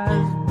your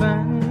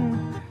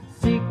husband,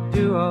 seek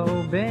to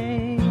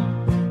obey.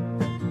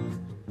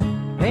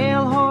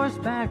 Pale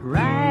horseback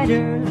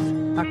riders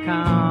are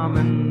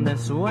common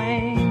this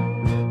way.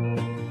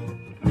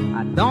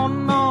 I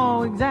don't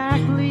know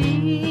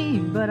exactly,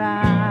 but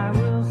I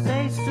will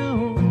say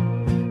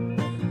soon.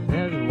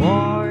 There's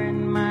war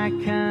in my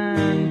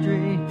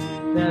country,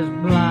 there's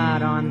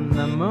blood on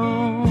the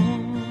moon.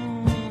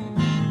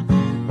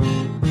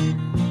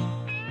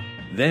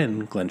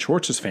 Then Glenn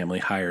Schwartz's family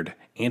hired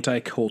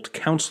anti-cult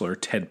counselor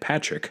Ted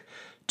Patrick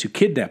to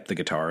kidnap the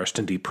guitarist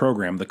and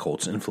deprogram the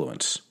cult's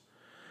influence.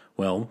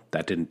 Well,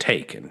 that didn't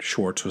take, and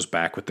Schwartz was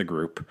back with the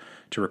group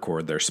to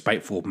record their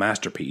spiteful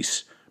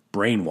masterpiece,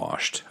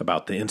 Brainwashed,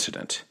 about the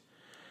incident.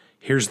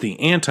 Here's the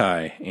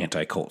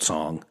anti-cult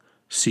song,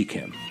 Seek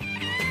Him.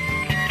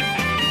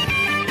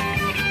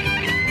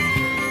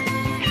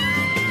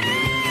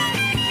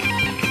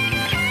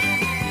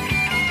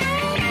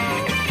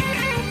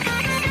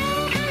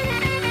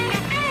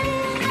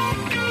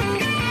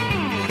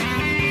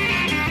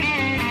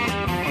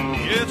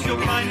 Yes, you'll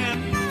find him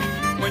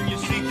when you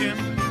seek him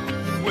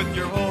with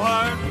your whole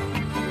heart.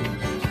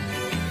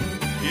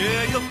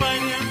 Yeah, you'll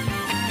find him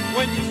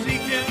when you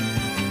seek him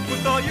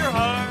with all your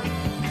heart.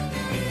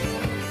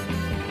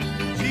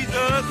 Jesus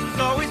has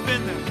always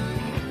been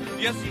there.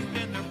 Yes, he's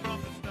been there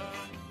from the start.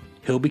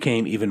 Hill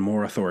became even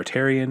more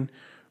authoritarian,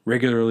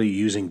 regularly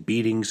using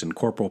beatings and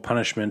corporal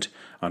punishment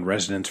on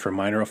residents for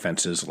minor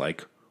offenses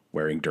like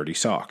wearing dirty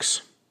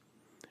socks.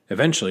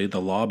 Eventually,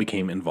 the law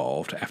became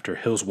involved after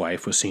Hill's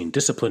wife was seen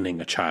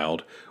disciplining a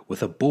child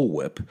with a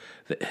bullwhip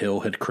that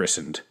Hill had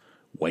christened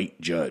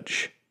White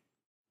Judge.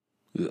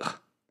 Ugh.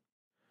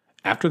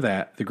 After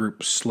that, the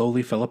group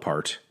slowly fell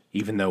apart,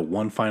 even though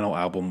one final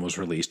album was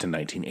released in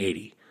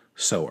 1980,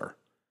 Sower.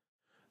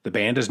 The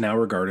band is now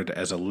regarded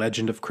as a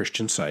legend of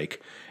Christian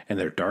psych, and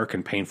their dark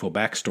and painful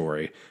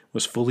backstory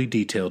was fully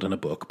detailed in a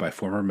book by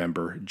former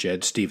member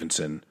Jed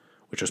Stevenson,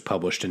 which was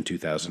published in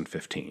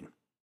 2015.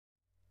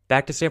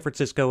 Back to San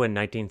Francisco in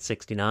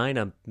 1969,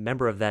 a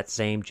member of that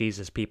same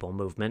Jesus People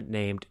movement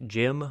named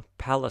Jim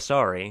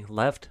Palisari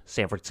left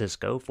San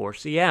Francisco for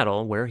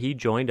Seattle, where he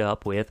joined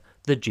up with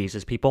the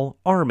Jesus People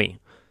Army.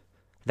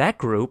 That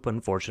group,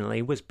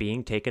 unfortunately, was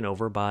being taken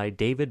over by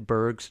David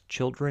Berg's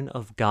Children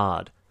of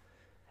God.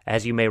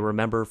 As you may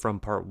remember from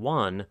Part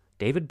 1,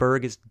 David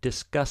Berg is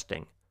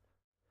disgusting.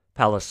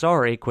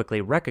 Palisari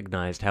quickly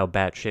recognized how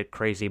batshit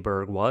crazy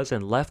Berg was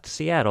and left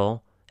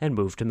Seattle and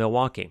moved to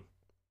Milwaukee.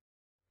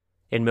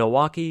 In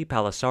Milwaukee,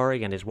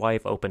 Palisari and his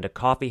wife opened a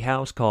coffee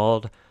house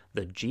called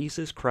the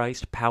Jesus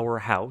Christ Power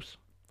House,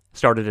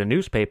 started a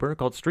newspaper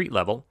called Street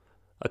Level,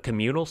 a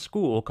communal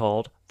school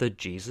called the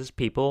Jesus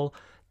People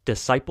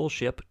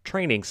Discipleship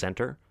Training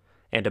Center,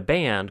 and a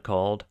band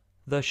called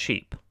The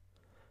Sheep.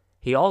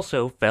 He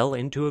also fell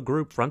into a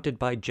group fronted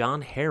by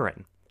John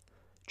Herron.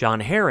 John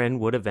Herron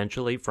would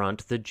eventually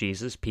front the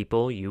Jesus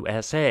People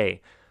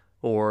USA,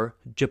 or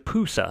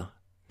JAPUSA.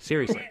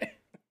 Seriously.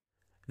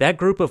 That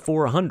group of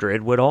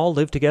 400 would all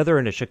live together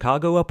in a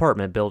Chicago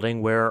apartment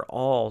building where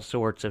all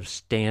sorts of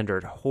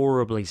standard,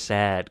 horribly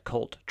sad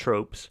cult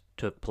tropes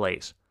took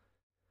place.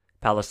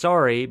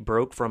 Palisari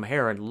broke from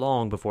Herron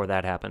long before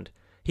that happened.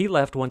 He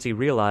left once he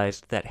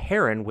realized that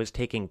Herron was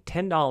taking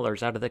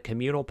 $10 out of the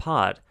communal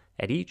pot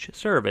at each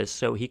service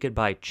so he could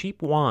buy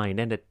cheap wine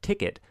and a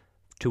ticket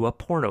to a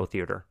porno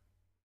theater.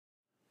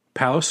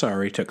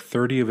 Palisari took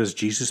 30 of his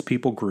Jesus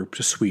People group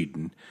to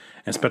Sweden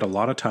and spent a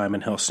lot of time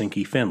in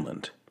Helsinki,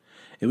 Finland.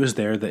 It was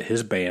there that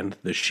his band,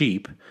 The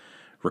Sheep,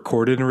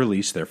 recorded and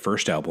released their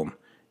first album,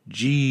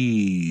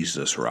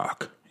 Jesus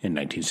Rock, in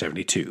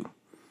 1972.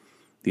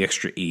 The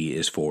extra E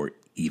is for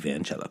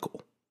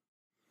evangelical.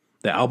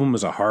 The album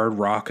is a hard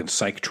rock and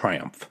psych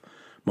triumph.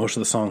 Most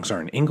of the songs are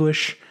in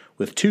English,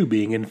 with 2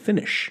 being in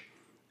Finnish.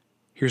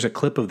 Here's a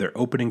clip of their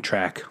opening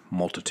track,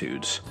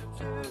 Multitudes.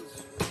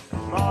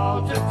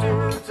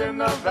 Multitudes in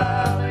the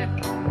valley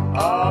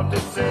of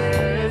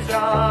decision,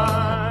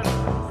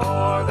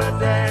 for the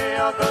day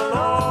of the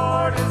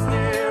Lord is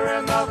near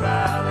in the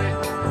valley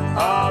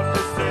of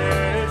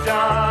decision.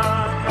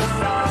 The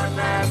sun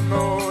and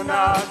moon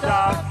are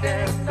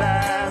darkened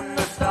and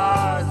the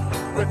stars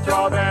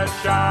withdraw their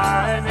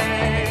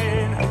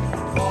shining,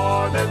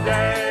 for the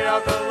day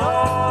of the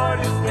Lord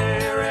is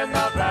near in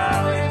the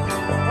valley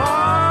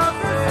of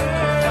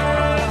decision.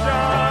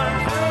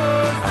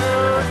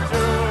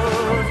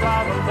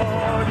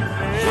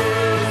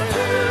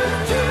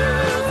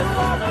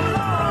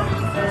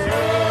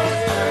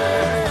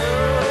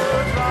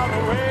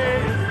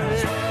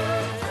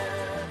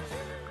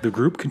 The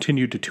group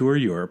continued to tour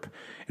Europe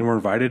and were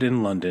invited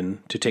in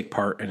London to take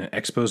part in an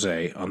expose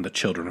on the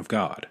children of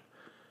God.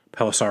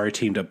 Pellissari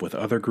teamed up with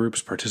other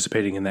groups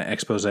participating in that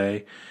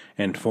expose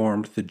and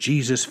formed the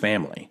Jesus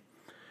Family.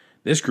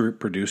 This group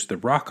produced the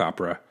rock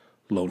opera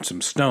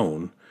Lonesome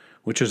Stone,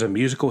 which is a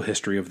musical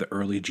history of the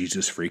early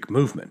Jesus Freak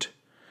movement.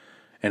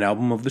 An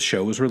album of the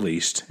show was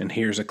released, and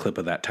here's a clip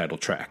of that title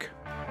track.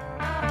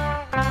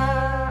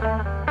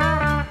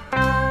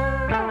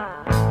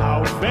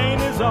 How vain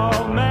is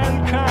all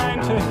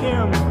mankind to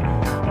him,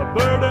 a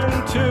burden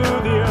to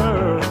the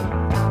earth.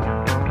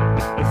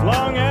 As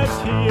long as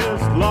he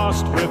is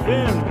lost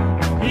within,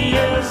 he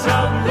is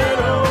of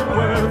little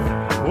worth.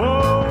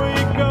 Oh, we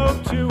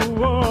go to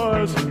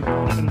wars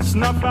and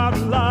snuff out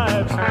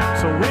lives,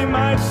 so we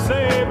might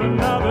save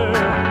another.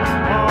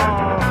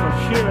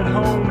 Oh, here at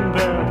home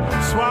they're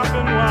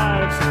swapping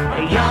wives.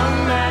 A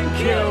young man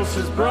kills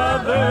his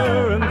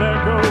brother, and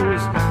there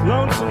goes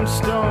Lonesome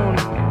Stone.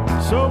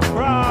 So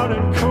proud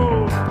and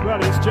cold,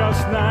 but he's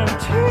just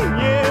 19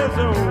 years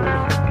old.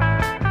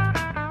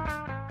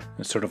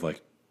 It's sort of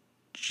like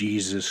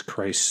Jesus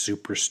Christ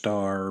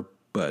Superstar,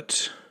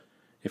 but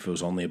if it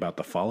was only about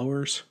the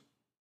followers.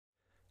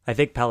 I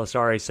think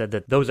Pellissari said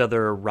that those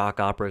other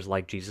rock operas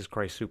like Jesus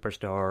Christ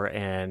Superstar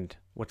and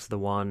what's the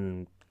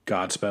one?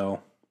 Godspell.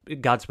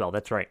 Godspell,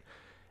 that's right.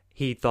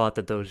 He thought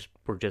that those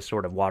were just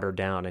sort of watered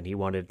down and he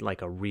wanted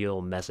like a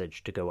real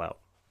message to go out.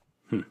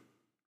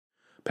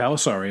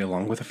 Pellissari,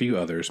 along with a few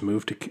others,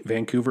 moved to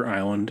Vancouver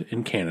Island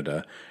in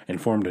Canada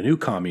and formed a new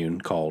commune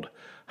called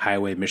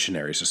Highway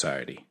Missionary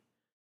Society.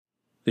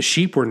 The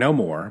Sheep were no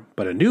more,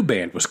 but a new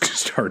band was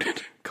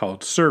started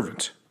called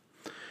Servant.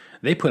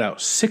 They put out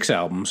 6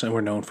 albums and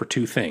were known for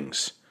 2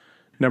 things.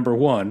 Number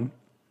 1,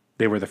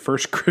 they were the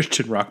first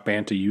Christian rock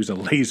band to use a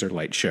laser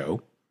light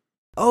show.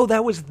 Oh,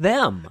 that was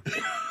them!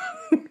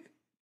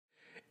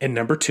 And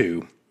number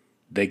 2,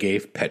 they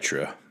gave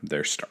Petra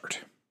their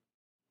start.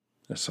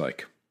 That's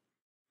like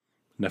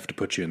enough to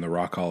put you in the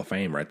Rock Hall of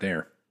Fame right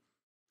there.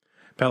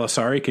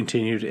 Pellissari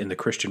continued in the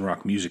Christian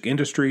rock music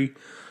industry,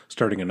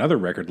 starting another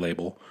record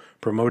label,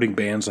 promoting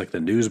bands like the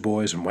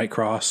Newsboys and White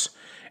Cross,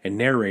 and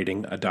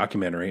narrating a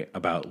documentary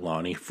about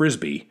Lonnie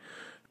Frisbee,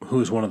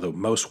 who is one of the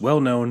most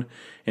well-known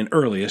and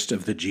earliest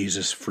of the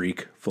Jesus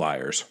Freak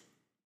flyers.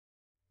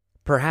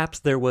 Perhaps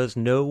there was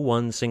no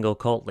one single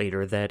cult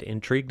leader that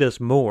intrigued us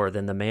more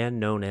than the man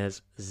known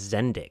as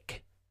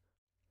Zendik.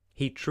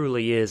 He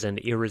truly is an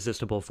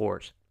irresistible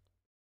force.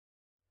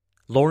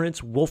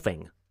 Lawrence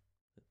Wolfing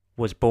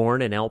was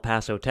born in El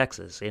Paso,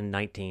 Texas in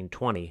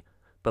 1920,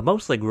 but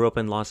mostly grew up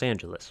in Los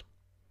Angeles.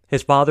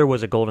 His father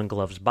was a Golden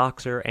Gloves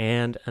boxer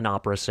and an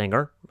opera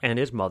singer, and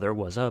his mother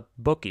was a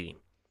bookie.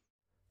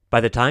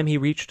 By the time he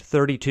reached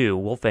 32,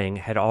 Wolfing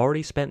had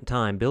already spent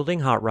time building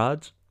hot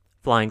rods,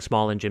 flying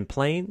small-engine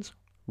planes,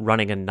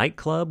 running a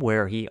nightclub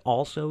where he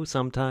also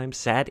sometimes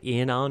sat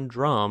in on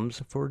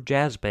drums for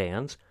jazz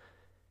bands,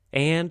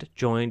 and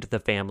joined the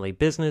family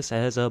business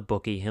as a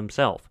bookie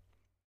himself.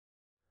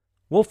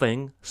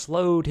 Wolfing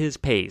slowed his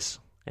pace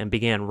and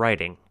began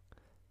writing.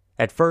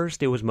 At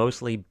first, it was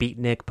mostly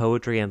beatnik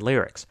poetry and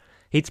lyrics.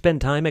 He'd spend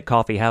time at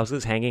coffee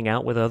houses hanging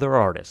out with other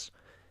artists.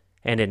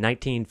 And in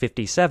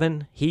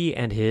 1957, he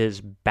and his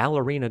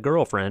ballerina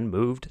girlfriend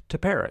moved to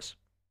Paris.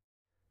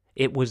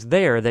 It was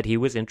there that he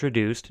was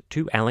introduced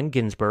to Allen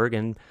Ginsberg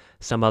and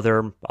some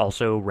other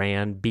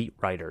also-ran beat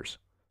writers.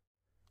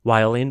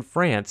 While in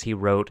France, he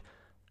wrote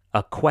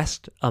A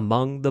Quest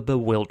Among the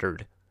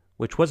Bewildered,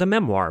 which was a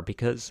memoir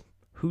because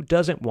who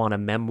doesn't want a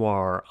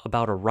memoir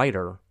about a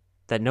writer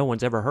that no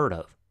one's ever heard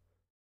of?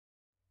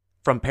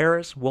 From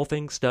Paris,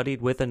 Wolfing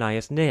studied with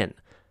Anais Nin,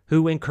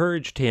 who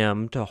encouraged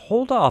him to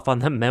hold off on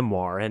the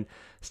memoir and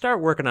start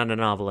working on a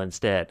novel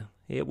instead.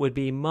 It would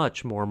be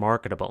much more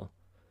marketable.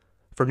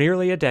 For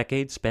nearly a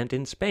decade spent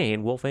in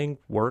Spain, Wolfing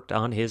worked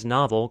on his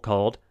novel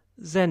called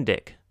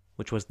Zendik,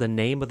 which was the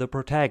name of the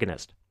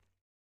protagonist.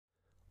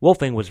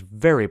 Wolfing was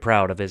very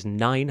proud of his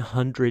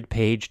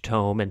 900-page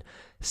tome and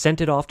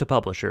sent it off to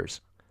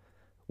publishers.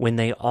 When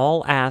they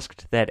all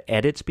asked that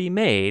edits be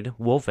made,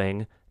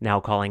 Wolfing, now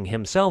calling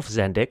himself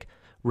Zendik,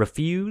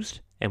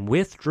 refused and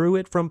withdrew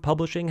it from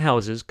publishing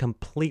houses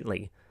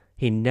completely.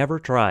 He never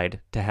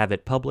tried to have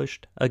it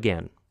published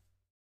again.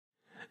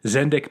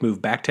 Zendik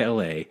moved back to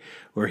L.A.,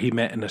 where he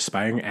met an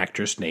aspiring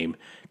actress named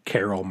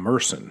Carol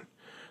Merson.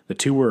 The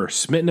two were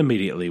smitten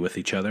immediately with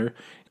each other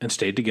and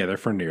stayed together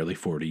for nearly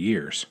 40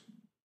 years.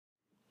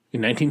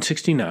 In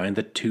 1969,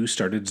 the two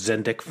started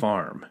Zendik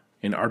Farm,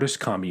 an artist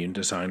commune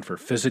designed for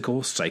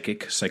physical,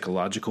 psychic,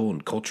 psychological,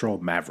 and cultural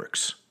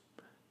mavericks.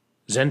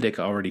 Zendik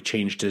already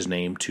changed his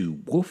name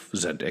to Wolf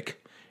Zendik,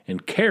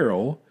 and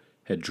Carol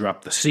had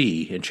dropped the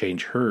C and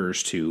changed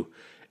hers to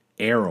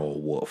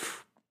Errol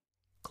Wolf.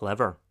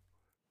 Clever.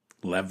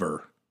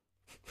 Lever.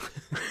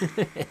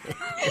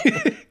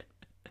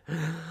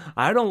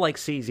 I don't like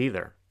C's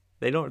either.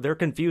 They're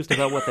confused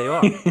about what they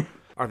are.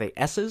 Are they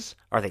S's?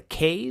 Are they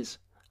K's?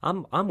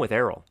 I'm with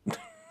Errol.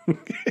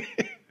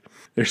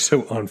 They're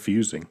so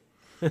unfusing.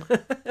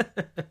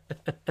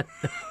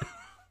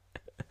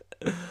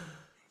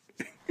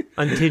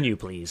 Continue,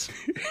 please.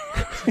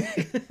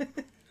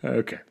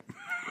 Okay.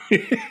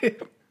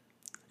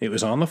 It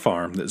was on the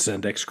farm that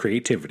Zendek's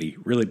creativity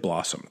really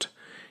blossomed.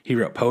 He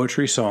wrote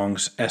poetry,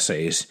 songs,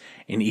 essays,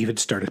 and even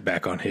started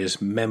back on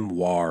his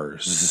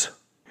memoirs.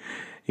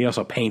 He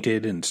also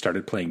painted and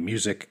started playing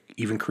music,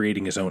 even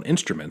creating his own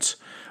instruments,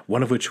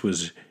 one of which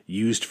was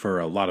used for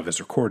a lot of his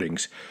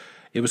recordings.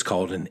 It was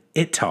called an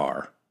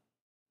itar.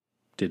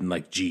 Didn't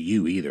like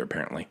GU either,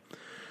 apparently.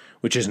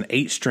 Which is an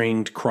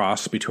 8-stringed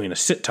cross between a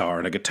sitar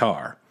and a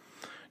guitar.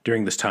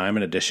 During this time,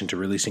 in addition to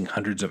releasing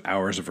hundreds of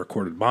hours of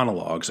recorded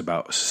monologues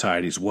about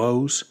society's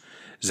woes,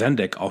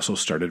 Zendek also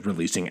started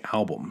releasing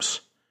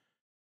albums.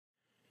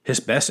 His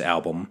best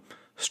album,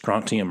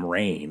 Strontium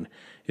Rain,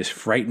 is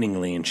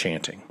frighteningly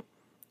enchanting.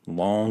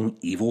 Long,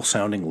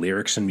 evil-sounding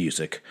lyrics and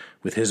music,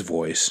 with his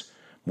voice,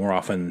 more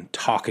often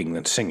talking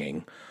than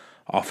singing,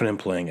 often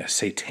employing a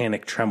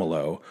satanic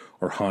tremolo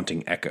or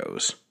haunting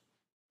echoes.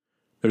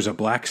 There's a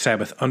Black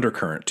Sabbath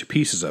undercurrent to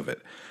pieces of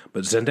it,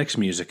 but Zendek's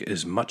music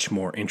is much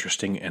more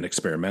interesting and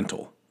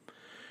experimental.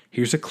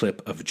 Here's a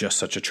clip of just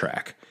such a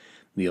track,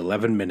 the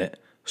 11-minute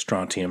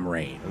Strontium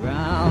Rain.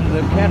 Around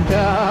the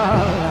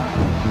kettle,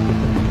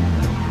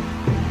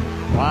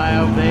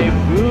 while they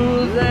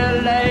brew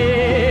their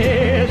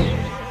lace,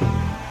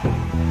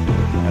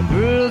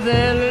 brew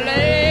their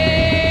lace,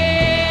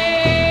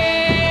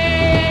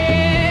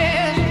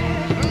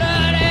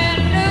 blood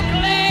and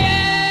nucleus,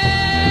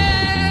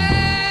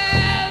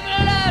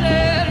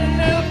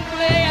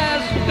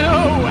 no,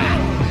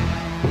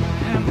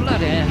 and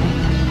blood and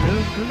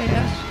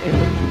nucleus,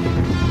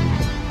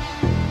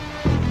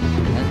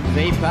 and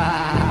vapor,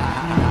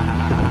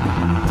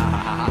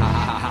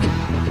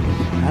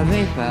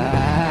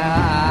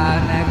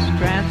 next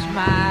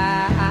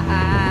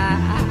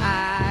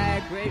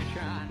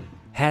transmigration.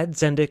 Had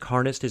Zendek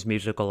harnessed his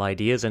musical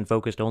ideas and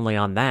focused only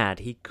on that,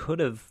 he could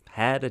have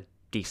had a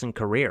decent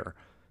career.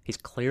 He's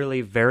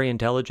clearly very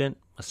intelligent,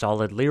 a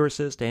solid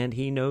lyricist, and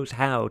he knows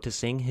how to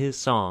sing his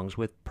songs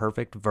with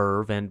perfect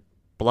verve and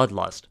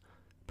bloodlust.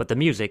 But the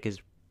music is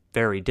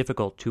very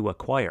difficult to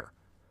acquire.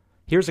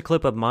 Here's a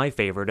clip of my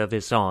favorite of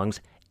his songs,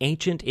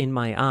 Ancient in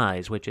My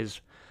Eyes, which is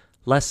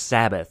less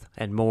Sabbath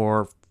and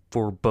more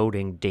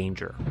foreboding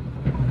danger.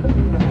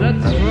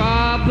 Let's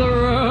rob the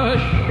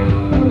rush,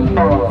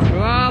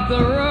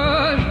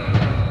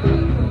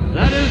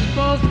 that is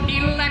both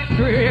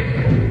electric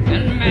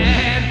and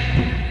mad,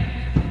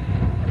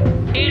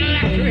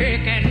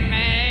 electric and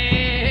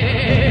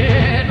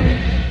mad,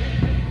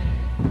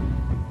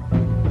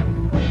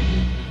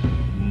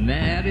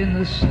 mad in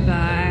the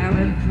style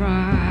and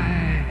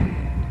pride,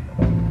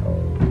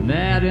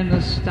 mad in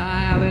the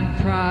style and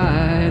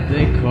pride,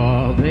 they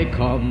call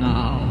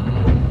now.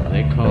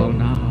 They call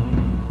now,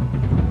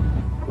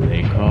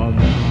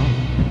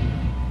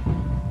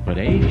 but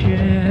ancient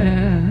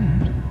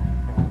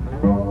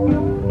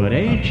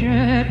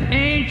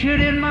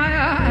in my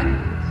eyes,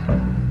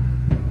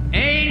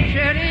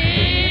 ancient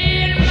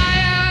in my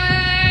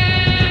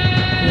eyes,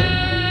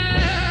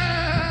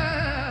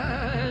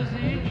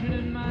 ancient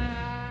in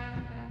my eyes.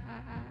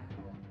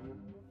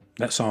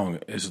 That song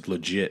is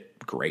legit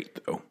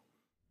great, though.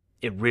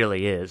 It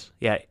really is.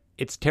 Yeah,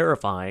 it's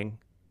terrifying,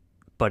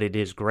 but it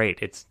is great.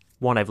 It's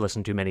one I've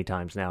listened to many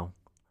times now.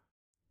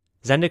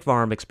 Zendek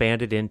Farm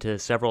expanded into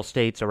several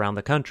states around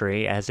the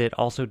country as it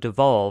also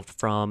devolved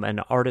from an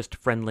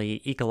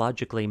artist-friendly,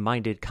 ecologically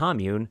minded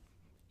commune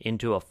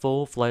into a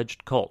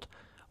full-fledged cult,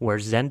 where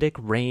Zendek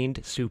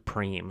reigned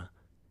supreme.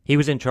 He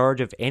was in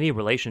charge of any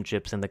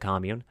relationships in the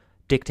commune,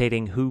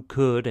 dictating who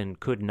could and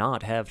could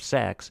not have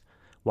sex,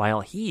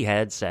 while he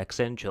had sex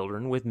and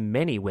children with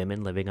many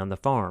women living on the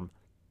farm.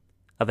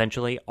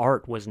 Eventually,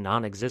 art was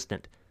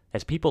non-existent,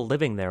 as people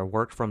living there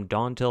worked from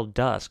dawn till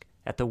dusk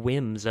at the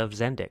whims of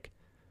Zendek.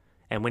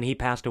 And when he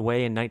passed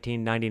away in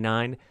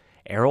 1999,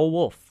 Errol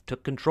Wolf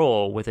took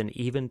control with an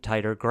even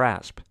tighter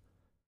grasp.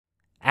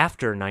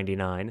 After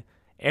 99,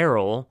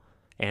 Errol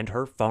and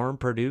her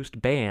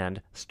farm-produced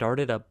band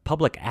started a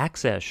public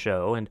access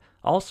show and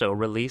also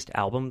released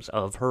albums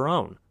of her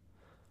own.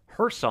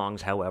 Her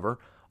songs, however,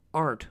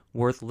 aren't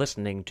worth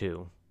listening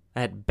to.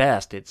 At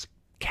best, it's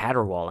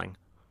caterwauling.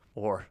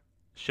 Or,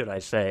 should I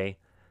say,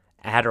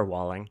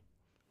 adderwalling.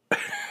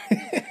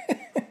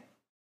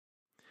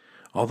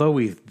 Although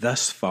we've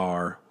thus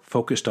far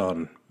focused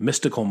on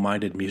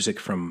mystical-minded music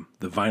from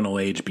the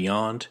vinyl age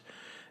beyond,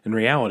 in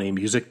reality,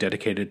 music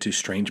dedicated to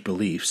strange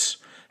beliefs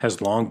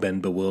has long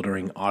been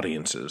bewildering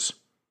audiences.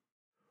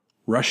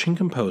 Russian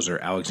composer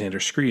Alexander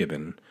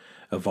Scriabin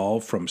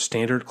evolved from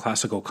standard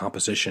classical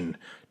composition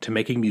to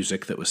making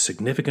music that was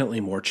significantly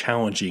more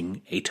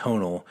challenging,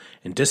 atonal,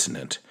 and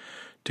dissonant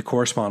to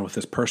correspond with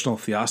his personal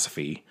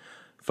theosophy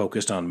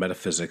focused on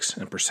metaphysics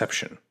and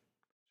perception.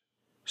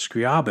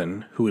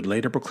 Scriabin, who would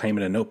later proclaim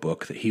in a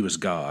notebook that he was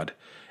God,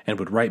 and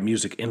would write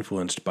music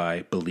influenced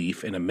by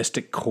belief in a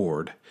mystic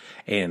chord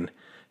and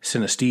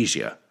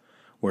synesthesia,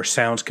 where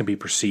sounds can be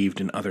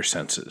perceived in other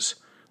senses,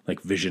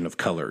 like vision of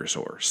colors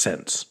or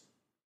sense.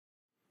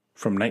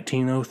 From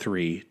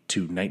 1903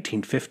 to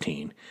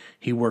 1915,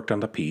 he worked on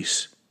the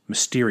piece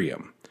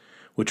Mysterium,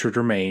 which would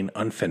remain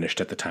unfinished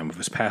at the time of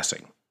his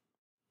passing.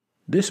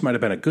 This might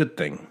have been a good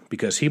thing,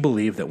 because he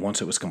believed that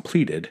once it was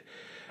completed,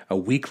 a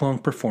week-long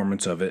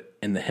performance of it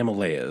in the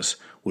Himalayas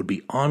would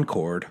be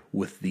encored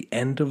with the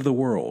end of the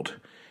world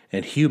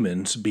and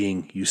humans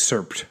being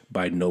usurped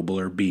by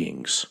nobler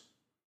beings.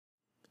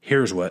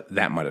 Here's what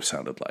that might have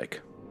sounded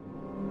like.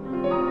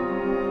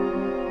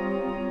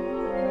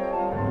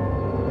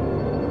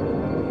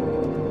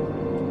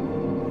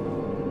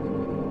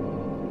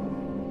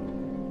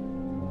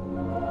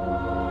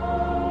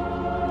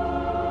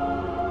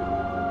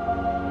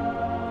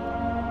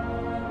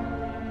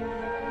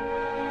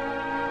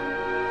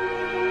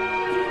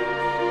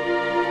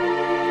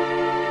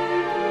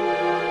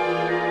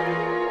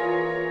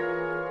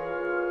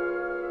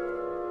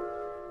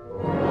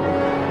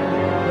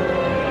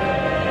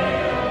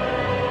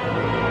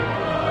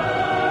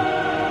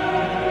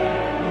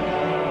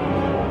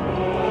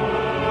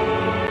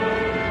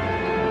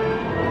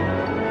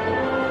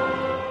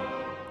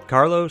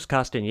 Carlos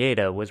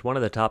Castaneda was one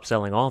of the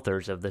top-selling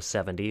authors of the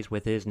 70s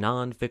with his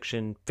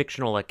non-fiction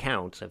fictional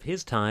accounts of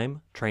his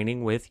time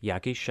training with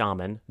Yaqui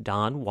shaman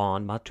Don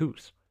Juan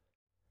Matus.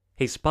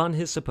 He spun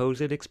his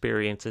supposed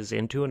experiences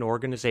into an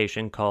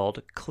organization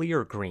called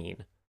Clear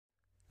Green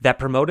that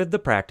promoted the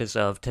practice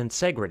of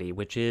tensegrity,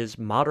 which is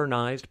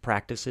modernized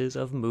practices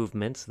of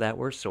movements that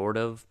were sort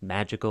of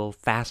magical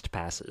fast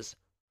passes.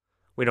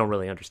 We don't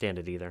really understand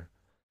it either.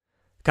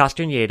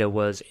 Castaneda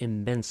was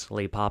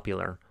immensely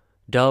popular,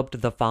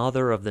 dubbed the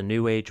father of the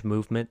New Age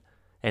movement,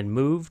 and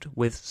moved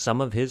with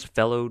some of his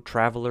fellow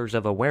travelers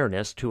of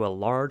awareness to a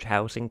large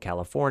house in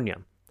California,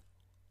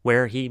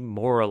 where he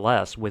more or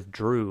less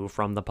withdrew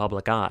from the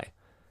public eye,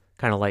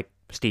 kind of like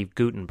Steve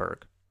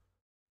Gutenberg.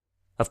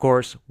 Of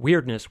course,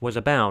 weirdness was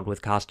abound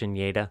with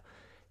Castaneda.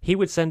 He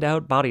would send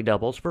out body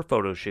doubles for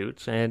photo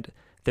shoots, and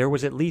there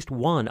was at least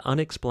one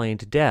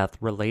unexplained death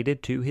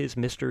related to his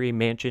Mystery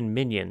Mansion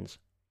minions.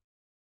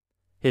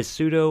 His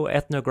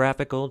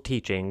pseudo-ethnographical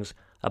teachings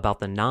about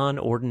the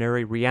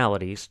non-ordinary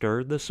reality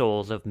stirred the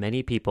souls of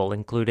many people,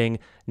 including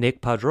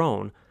Nick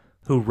Padron,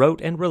 who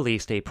wrote and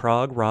released a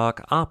prog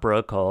rock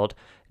opera called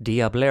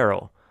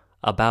Diablero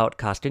about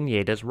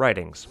Castaneda's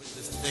writings. With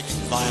the thick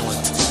and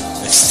violent,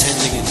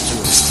 extending into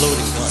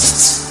exploding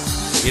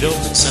busts. It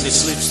opens and it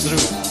slips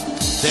through.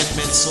 Dead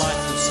men slide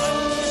through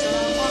silence.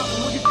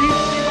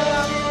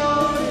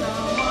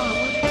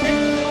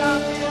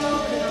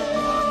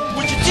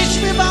 Would you teach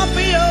me about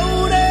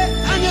peyote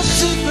and your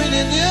secret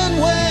Indian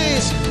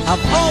ways?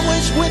 I've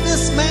always with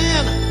this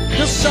man,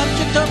 the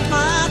subject of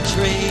my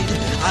trade.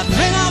 I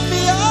may not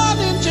be a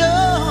ninja,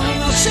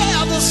 I'll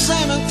share the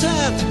same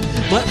intent,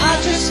 but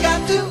I just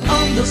got to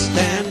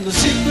understand the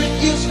secret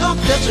use of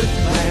desert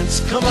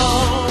plants. Come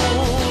on.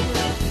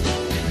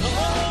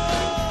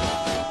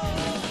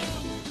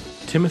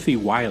 Timothy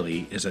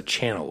Wiley is a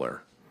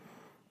channeler.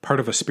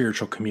 Part of a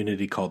spiritual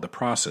community called The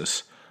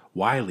Process,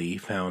 Wiley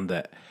found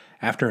that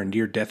after a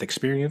near-death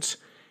experience,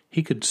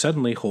 he could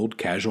suddenly hold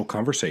casual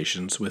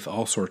conversations with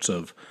all sorts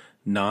of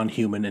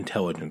non-human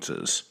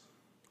intelligences,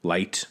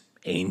 light,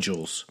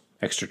 angels,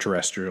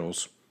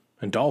 extraterrestrials,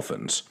 and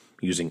dolphins,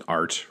 using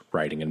art,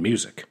 writing, and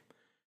music.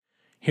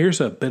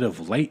 Here's a bit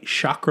of light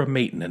chakra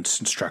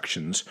maintenance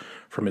instructions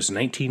from his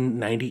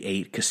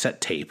 1998 cassette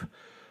tape,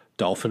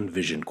 Dolphin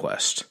Vision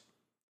Quest.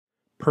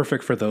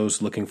 Perfect for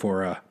those looking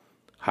for a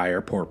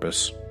higher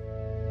purpose.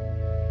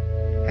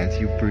 As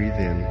you breathe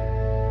in,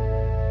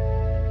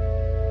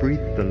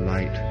 breathe the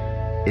light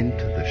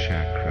into the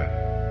chakra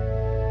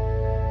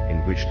in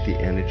which the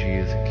energy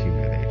is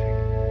accumulating.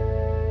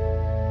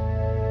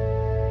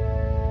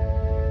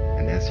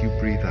 And as you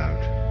breathe out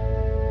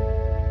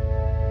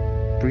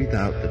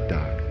the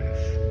darkness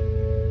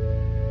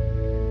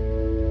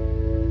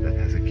that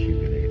has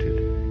accumulated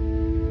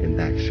in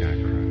that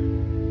chakra.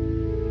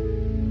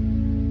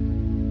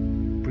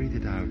 Breathe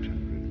it out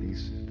and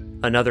release it.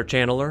 Another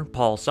channeler,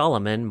 Paul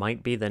Solomon,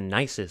 might be the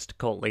nicest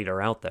cult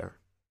leader out there.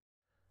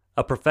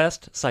 A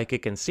professed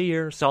psychic and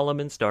seer,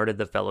 Solomon started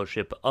the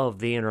Fellowship of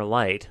the Inner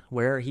Light,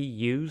 where he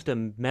used a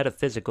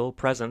metaphysical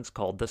presence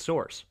called the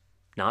Source,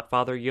 not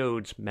Father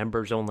Yode's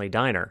members-only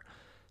diner,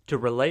 to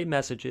relay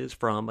messages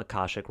from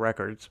Akashic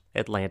Records,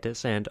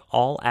 Atlantis, and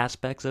all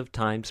aspects of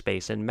time,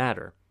 space, and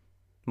matter.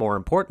 More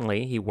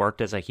importantly, he worked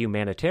as a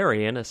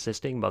humanitarian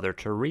assisting Mother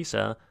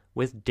Teresa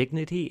with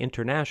Dignity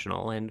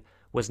International and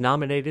was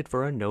nominated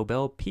for a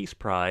Nobel Peace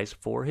Prize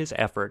for his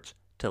efforts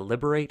to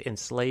liberate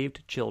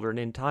enslaved children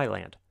in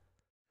Thailand.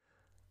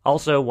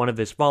 Also, one of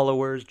his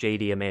followers,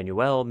 J.D.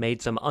 Emmanuel,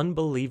 made some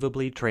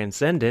unbelievably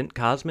transcendent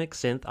cosmic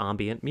synth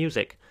ambient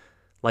music,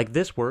 like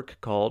this work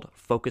called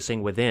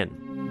Focusing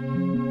Within.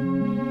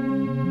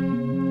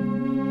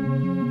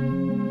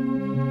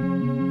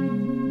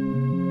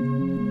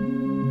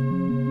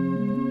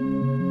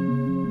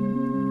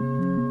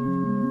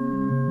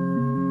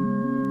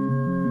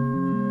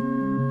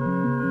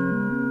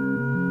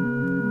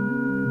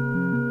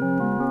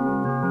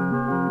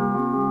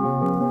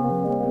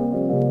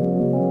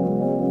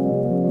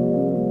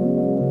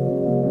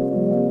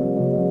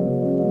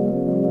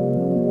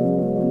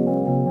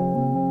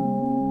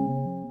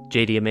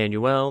 J.D.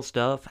 Emmanuel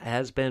stuff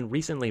has been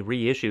recently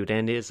reissued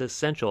and is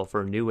essential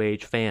for New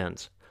Age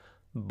fans.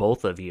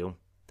 Both of you.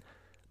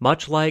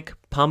 Much like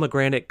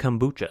pomegranate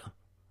kombucha,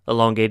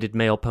 elongated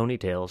male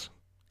ponytails,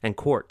 and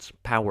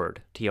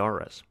quartz-powered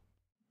tiaras.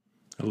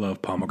 I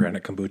love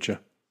pomegranate kombucha.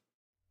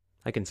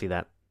 I can see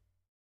that.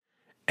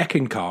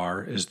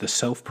 Eckankar is the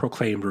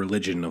self-proclaimed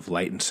religion of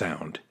light and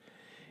sound.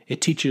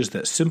 It teaches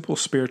that simple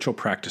spiritual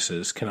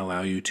practices can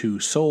allow you to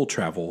soul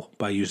travel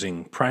by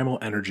using primal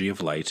energy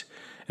of light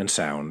and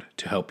sound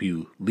to help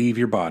you leave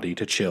your body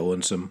to chill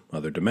in some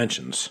other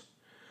dimensions.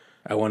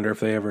 I wonder if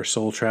they ever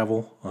soul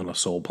travel on a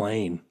soul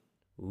plane.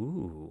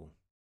 Ooh.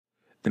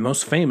 The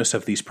most famous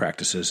of these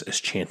practices is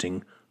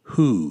chanting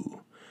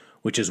Hu,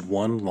 which is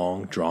one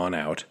long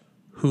drawn-out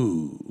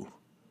Hu,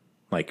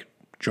 like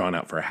drawn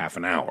out for a half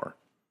an hour.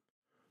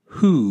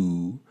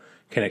 Hu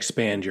can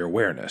expand your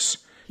awareness,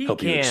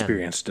 help you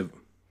experience...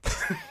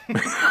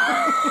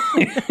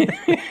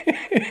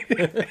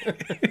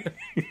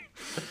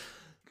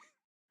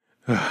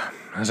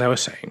 As I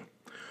was saying,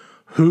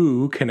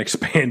 Hu can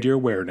expand your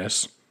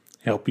awareness,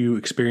 help you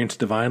experience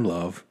divine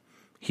love,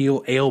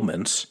 heal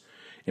ailments,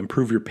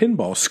 improve your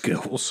pinball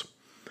skills,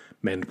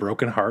 mend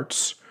broken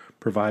hearts,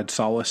 provide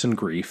solace in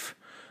grief,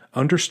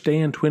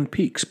 understand Twin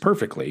Peaks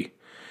perfectly,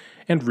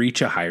 and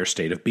reach a higher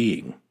state of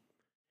being.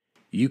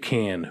 You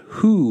can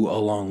Hu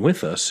along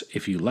with us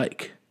if you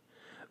like.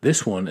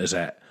 This one is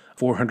at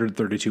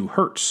 432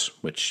 hertz,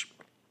 which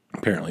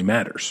apparently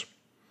matters.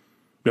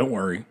 Don't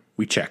worry,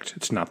 we checked.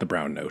 It's not the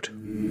brown note.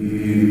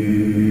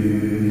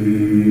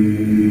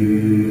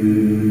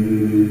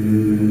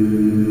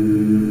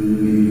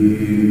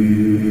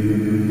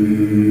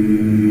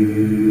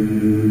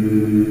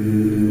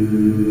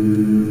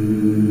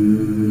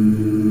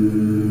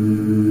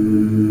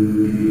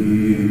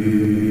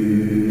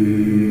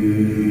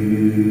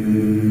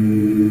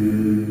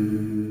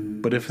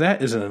 But if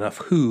that isn't enough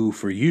Hu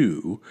for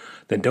you,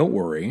 then don't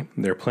worry.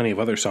 There are plenty of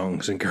other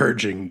songs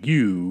encouraging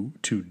you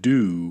to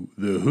do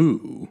the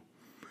Hu.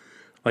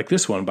 Like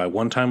this one by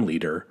one-time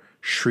leader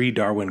Sri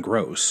Darwin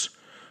Gross,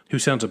 who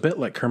sounds a bit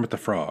like Kermit the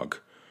Frog,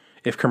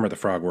 if Kermit the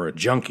Frog were a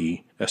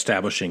junkie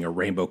establishing a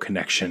rainbow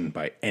connection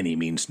by any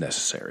means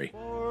necessary.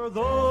 For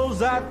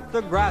those at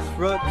the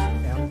grassroots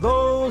and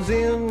those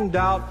in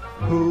doubt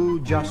who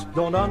just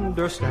don't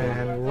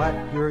understand,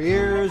 let your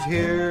ears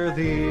hear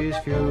these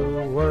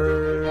few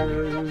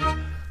words.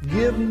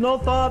 Give no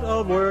thought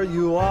of where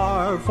you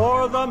are,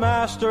 for the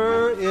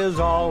Master is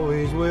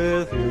always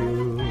with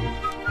you.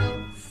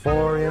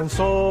 For in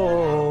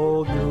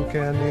soul you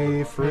can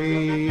be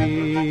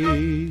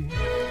free.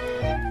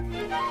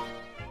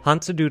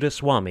 Hansaduta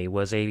Swami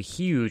was a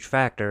huge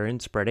factor in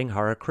spreading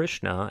Hare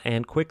Krishna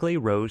and quickly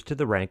rose to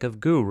the rank of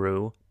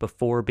guru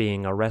before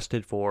being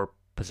arrested for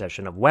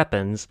possession of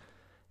weapons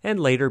and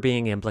later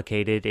being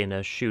implicated in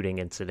a shooting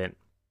incident.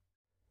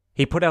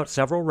 He put out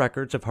several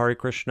records of Hare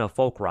Krishna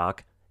folk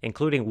rock,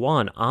 including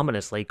one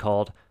ominously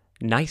called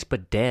Nice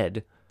But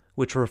Dead,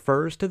 which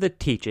refers to the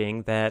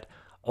teaching that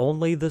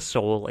only the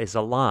soul is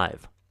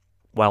alive,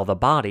 while the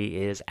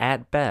body is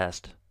at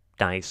best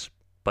nice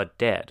but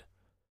dead.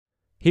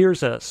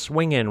 Here's a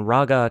swingin'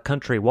 raga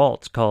country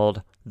waltz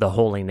called The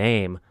Holy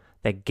Name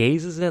that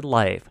gazes at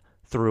life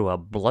through a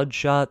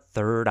bloodshot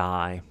third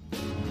eye.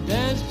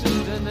 Dance to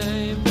the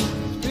name,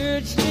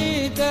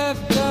 spiritually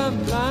deaf,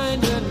 dumb,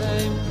 blind, and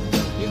lame.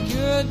 You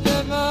cured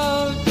the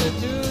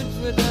multitudes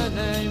with the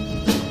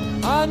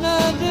name.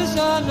 Honor,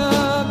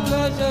 dishonor,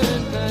 pleasure,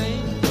 and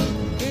pain.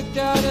 Kicked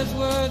out as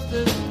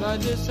worthless by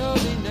this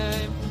holy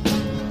name.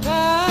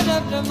 Tired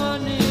of the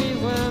money,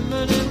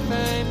 women, and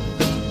fame.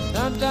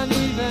 Sometimes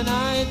even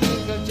I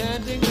think of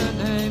chanting the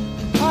name.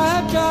 I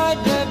have tried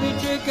every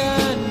trick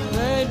and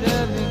played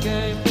every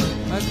game.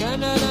 I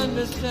cannot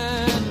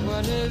understand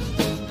what is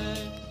his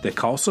name. The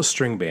Khalsa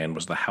String Band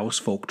was the house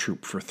folk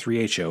troupe for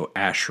 3HO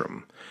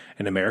Ashram,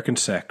 an American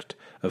sect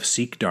of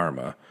Sikh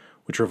Dharma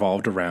which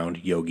revolved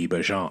around Yogi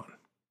Bhajan.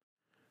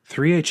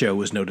 3HO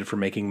was noted for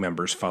making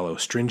members follow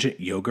stringent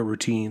yoga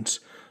routines,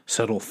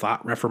 subtle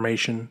thought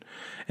reformation,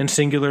 and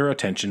singular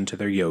attention to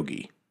their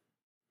yogi.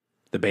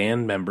 The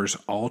band members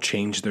all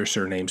changed their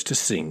surnames to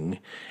Singh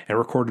and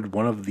recorded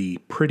one of the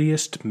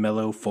prettiest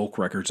mellow folk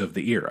records of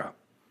the era.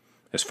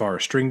 As far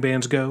as string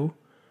bands go,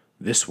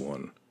 this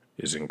one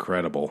is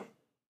incredible.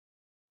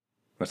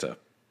 That's a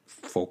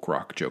folk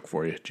rock joke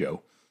for you,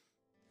 Joe.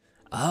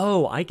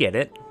 Oh, I get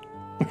it.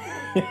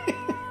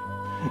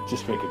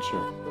 Just making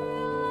sure.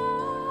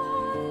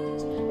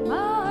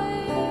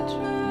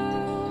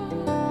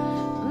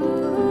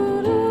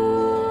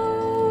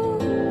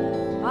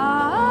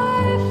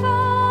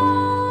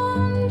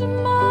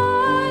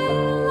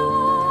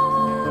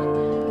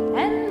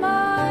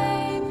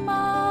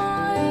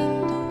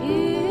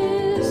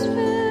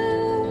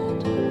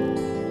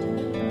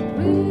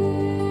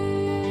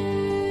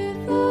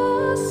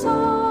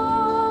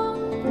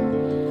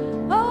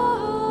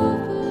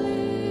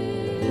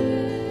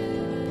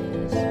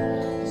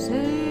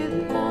 Say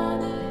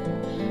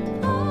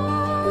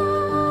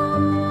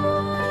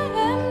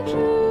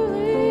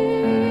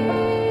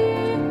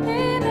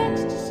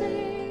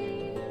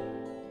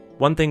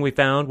One thing we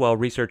found while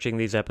researching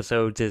these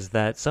episodes is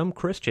that some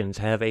Christians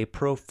have a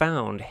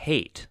profound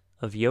hate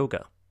of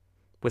yoga,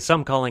 with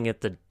some calling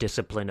it the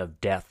discipline of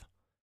death.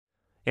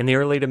 In the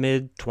early to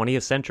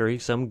mid-20th century,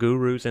 some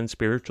gurus and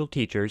spiritual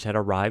teachers had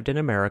arrived in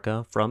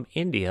America from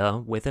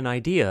India with an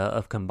idea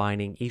of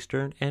combining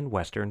Eastern and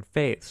Western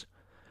faiths,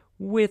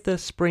 with a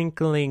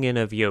sprinkling in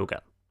of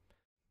yoga.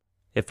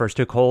 It first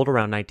took hold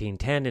around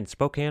 1910 in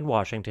Spokane,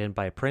 Washington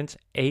by Prince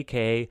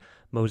A.K.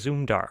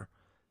 Mazumdar.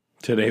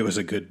 Today was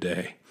a good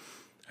day.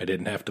 I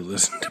didn't have to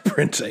listen to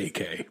Prince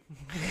A.K.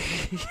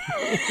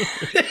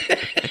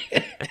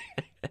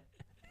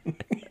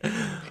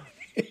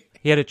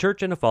 He had a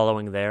church and a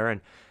following there,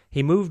 and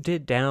he moved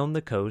it down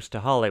the coast to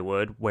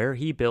Hollywood, where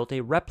he built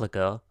a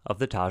replica of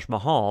the Taj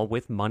Mahal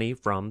with money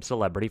from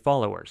celebrity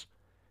followers.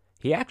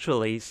 He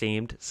actually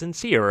seemed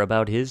sincere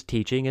about his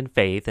teaching and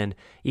faith, and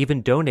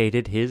even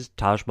donated his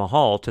Taj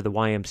Mahal to the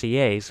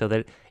YMCA so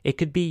that it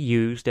could be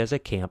used as a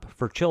camp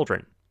for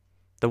children.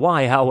 The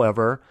Y,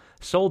 however,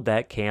 sold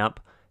that camp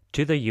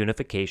to the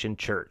Unification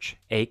Church,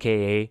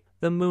 a.k.a.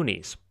 the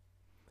Moonies.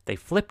 They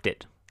flipped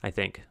it, I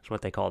think, is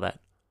what they call that.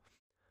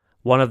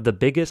 One of the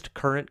biggest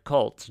current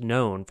cults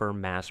known for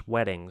mass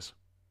weddings.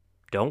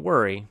 Don't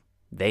worry,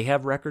 they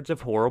have records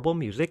of horrible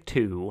music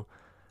too,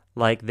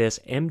 like this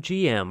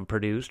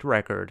MGM-produced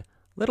record,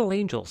 Little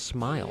Angel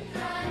Smile.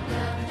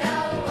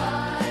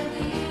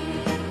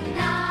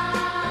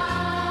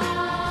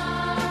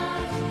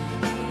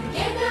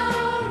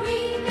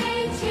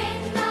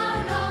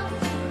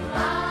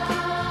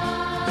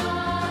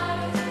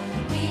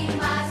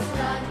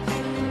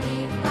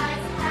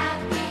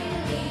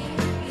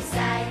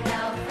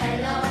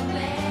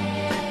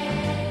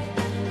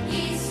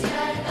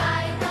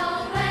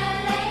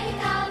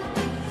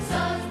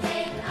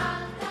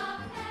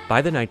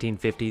 By the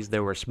 1950s,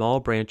 there were small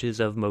branches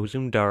of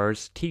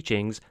Mazumdar's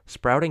teachings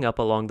sprouting up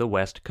along the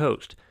West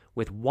Coast,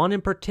 with one in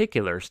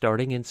particular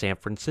starting in San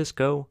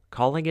Francisco,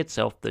 calling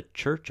itself the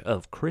Church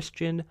of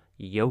Christian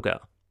Yoga.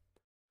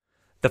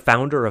 The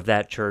founder of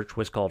that church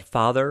was called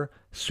Father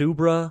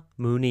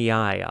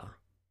Subramaniaya,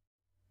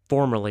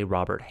 formerly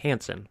Robert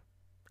Hansen.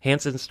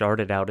 Hansen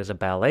started out as a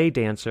ballet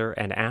dancer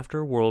and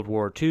after World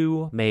War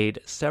II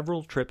made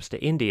several trips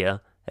to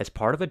India as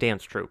part of a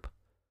dance troupe.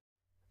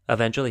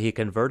 Eventually he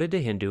converted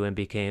to Hindu and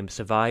became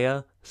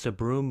Sivaya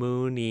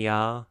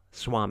Subramaniya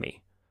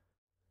Swami.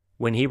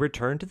 When he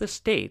returned to the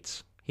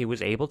States, he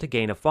was able to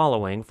gain a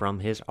following from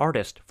his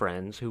artist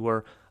friends who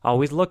were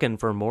always looking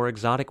for more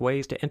exotic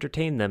ways to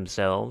entertain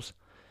themselves.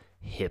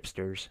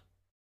 Hipsters.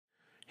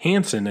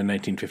 Hansen in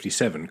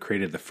 1957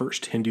 created the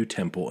first Hindu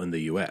temple in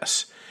the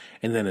U.S.,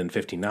 and then in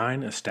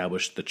 1959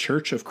 established the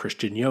Church of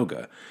Christian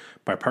Yoga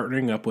by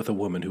partnering up with a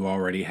woman who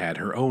already had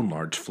her own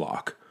large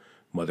flock,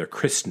 Mother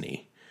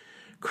Kristni.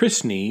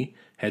 Kristni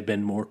had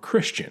been more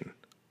Christian,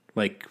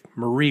 like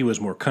Marie was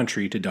more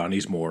country to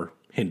Donnie's more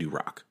Hindu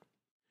rock.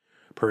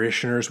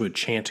 Parishioners would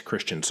chant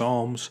Christian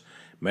psalms,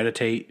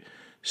 meditate,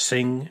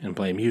 sing, and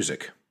play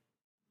music.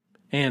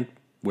 And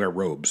wear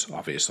robes,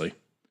 obviously.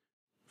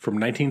 From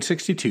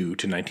 1962 to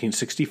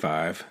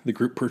 1965, the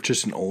group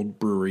purchased an old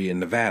brewery in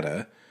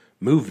Nevada,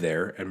 moved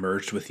there, and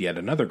merged with yet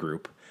another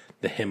group,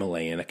 the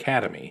Himalayan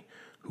Academy,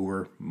 who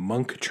were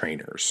monk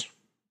trainers.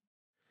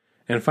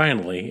 And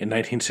finally, in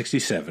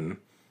 1967,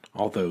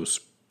 all those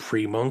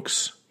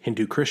pre-monks,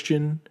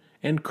 Hindu-Christian,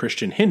 and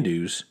Christian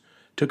Hindus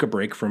took a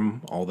break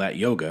from all that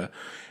yoga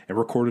and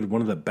recorded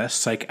one of the best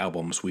psych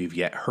albums we've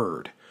yet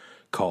heard,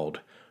 called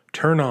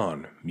Turn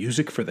On,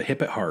 Music for the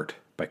Hip at Heart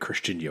by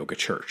Christian Yoga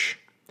Church.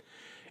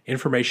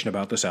 Information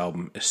about this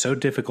album is so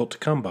difficult to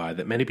come by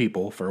that many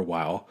people, for a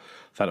while,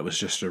 thought it was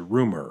just a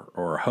rumor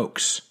or a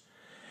hoax.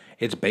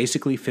 It's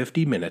basically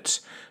 50 minutes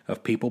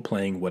of people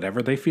playing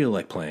whatever they feel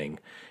like playing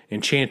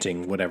and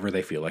chanting whatever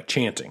they feel like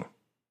chanting.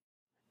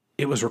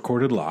 It was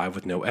recorded live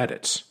with no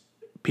edits.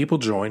 People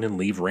join and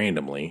leave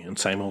randomly and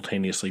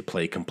simultaneously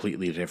play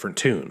completely different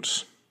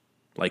tunes,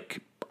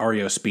 like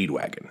REO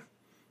Speedwagon.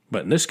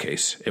 But in this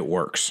case, it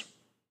works.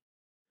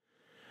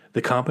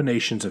 The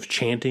combinations of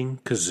chanting,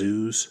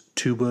 kazoos,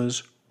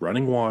 tubas,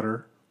 running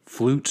water,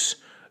 flutes,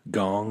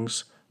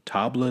 gongs,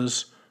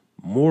 tablas,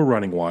 more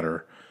running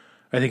water,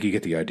 I think you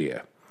get the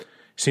idea.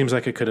 Seems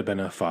like it could have been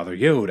a Father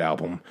Yod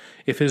album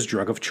if his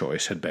drug of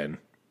choice had been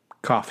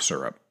cough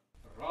syrup.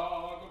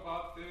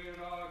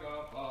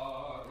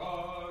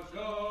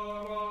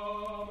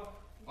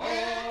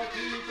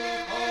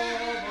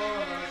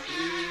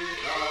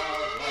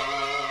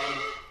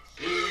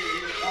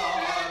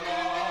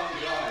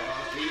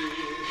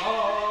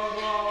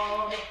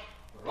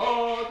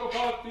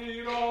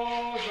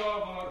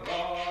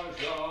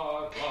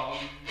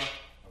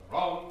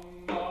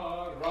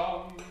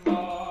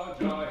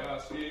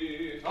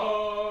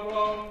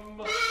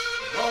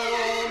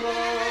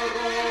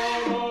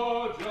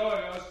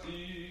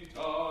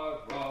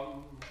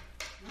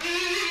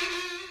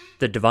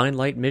 The Divine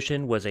Light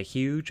Mission was a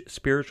huge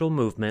spiritual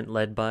movement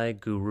led by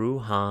Guru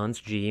Hans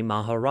Ji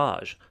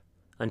Maharaj,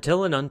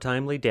 until an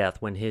untimely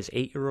death when his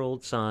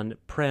 8-year-old son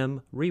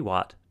Prem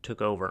Rawat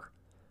took over.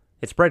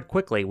 It spread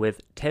quickly,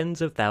 with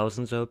tens of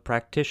thousands of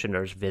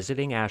practitioners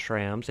visiting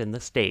ashrams in the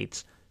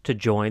States to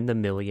join the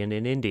million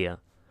in India.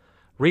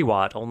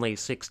 Rewat, only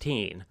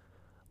 16,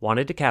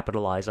 wanted to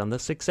capitalize on the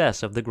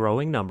success of the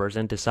growing numbers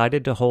and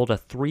decided to hold a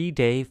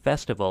 3-day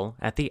festival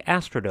at the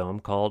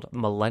Astrodome called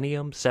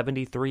Millennium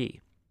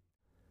 73,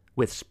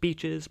 with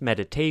speeches,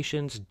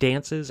 meditations,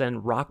 dances,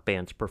 and rock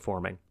bands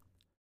performing.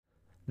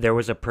 There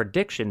was a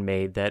prediction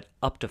made that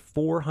up to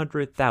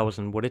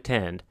 400,000 would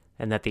attend,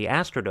 and that the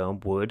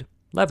Astrodome would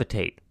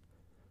levitate.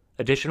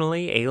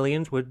 Additionally,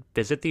 aliens would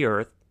visit the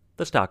Earth,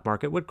 the stock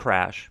market would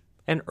crash,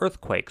 and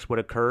earthquakes would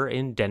occur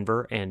in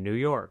Denver and New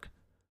York.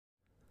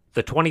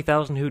 The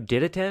 20,000 who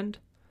did attend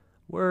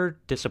were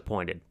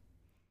disappointed.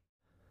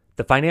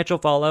 The financial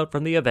fallout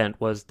from the event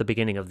was the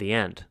beginning of the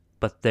end,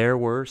 but there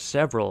were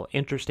several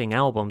interesting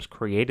albums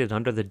created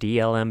under the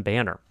DLM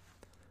banner.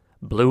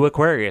 Blue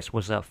Aquarius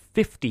was a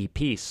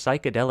 50-piece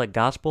psychedelic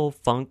gospel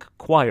funk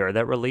choir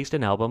that released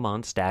an album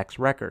on Stax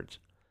Records,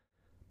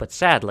 but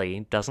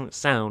sadly doesn't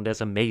sound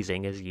as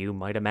amazing as you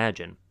might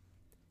imagine.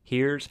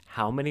 Here's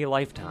How Many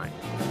Lifetimes.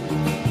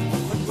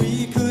 But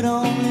we could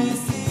only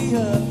see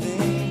a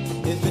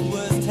thing if it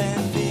was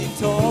 10 feet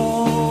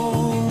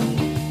tall.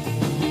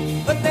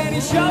 But then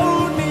he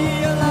showed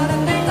me a lot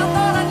of things I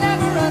thought I'd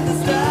never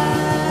understand.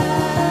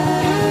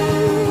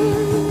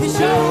 He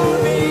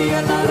showed me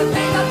a lot of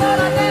things I thought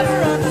I'd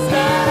never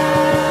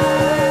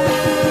understand.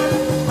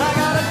 I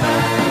gotta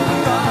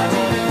thank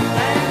Roger,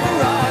 thank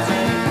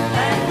Roger,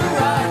 thank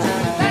Roger,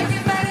 thank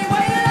him any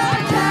way that I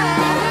can.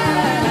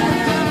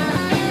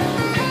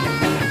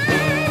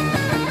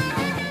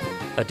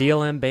 A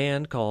DLM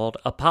band called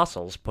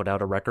Apostles put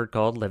out a record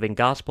called Living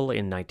Gospel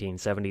in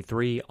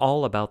 1973,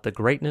 all about the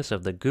greatness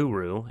of the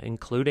Guru,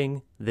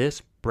 including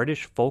this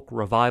British folk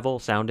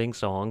revival-sounding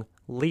song,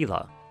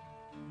 Leela.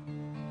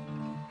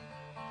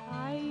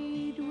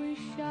 I'd wish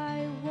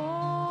I was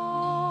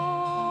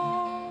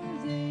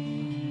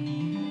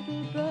a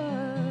little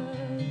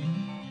bird,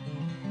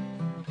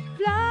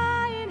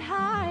 flying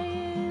high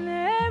in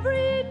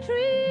every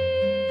tree,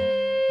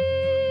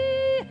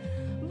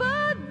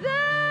 but then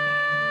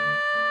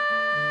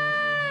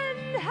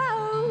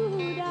how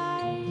would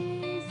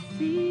I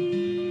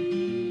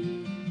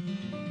see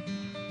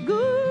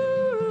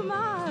Guru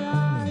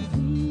Maharaj?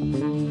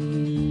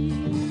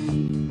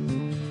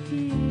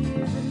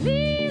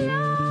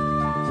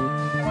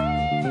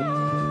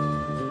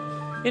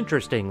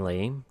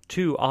 Interestingly,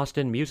 two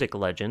Austin music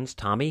legends,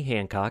 Tommy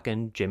Hancock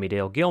and Jimmie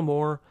Dale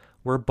Gilmore,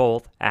 were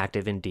both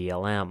active in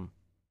DLM.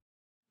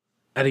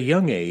 At a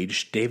young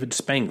age, David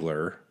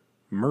Spangler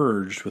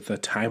merged with a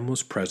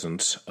timeless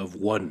presence of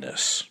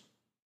oneness,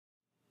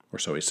 or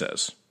so he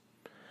says.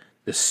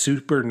 This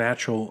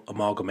supernatural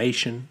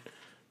amalgamation,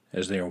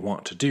 as they are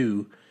wont to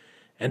do,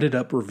 ended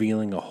up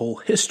revealing a whole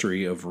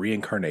history of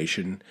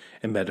reincarnation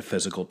and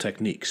metaphysical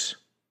techniques.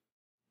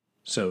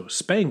 So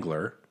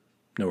Spangler,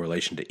 no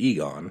relation to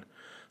Egon,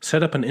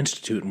 set up an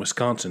institute in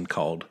Wisconsin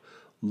called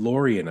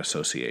Lorien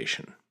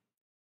Association.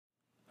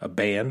 A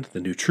band, the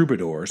New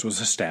Troubadours,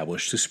 was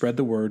established to spread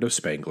the word of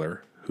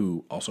Spangler,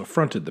 who also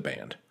fronted the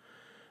band.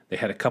 They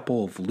had a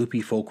couple of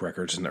loopy folk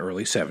records in the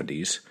early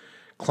 70s,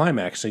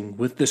 climaxing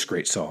with this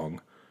great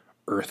song,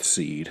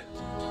 Earthseed.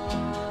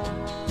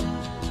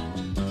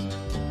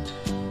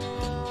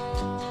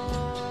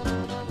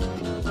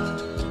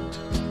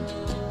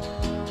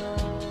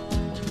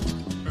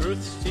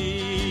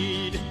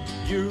 Earthseed,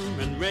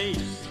 human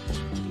race,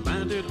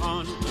 landed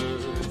on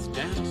Earth,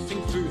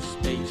 dancing through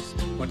space.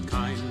 What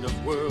kind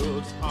of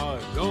worlds are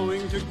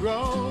going to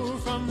grow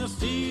from the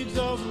seeds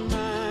of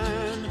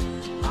man?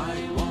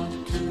 I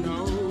want to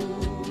know.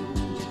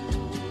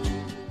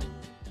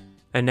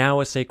 And now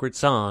a sacred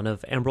song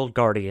of Emerald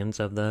Guardians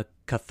of the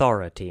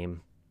Kathara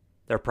team.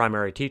 Their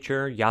primary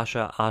teacher,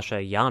 Yasha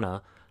Asha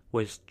Yana,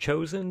 was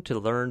chosen to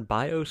learn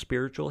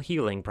biospiritual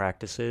healing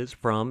practices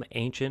from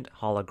ancient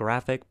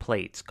holographic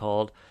plates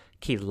called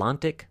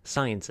Kelantic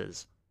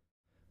Sciences,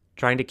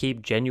 trying to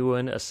keep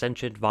genuine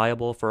ascension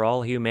viable for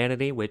all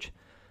humanity, which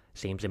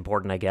seems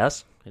important, I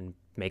guess, and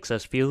makes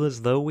us feel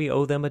as though we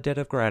owe them a debt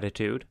of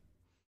gratitude.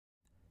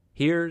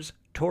 Here's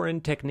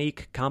Tauren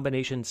Technique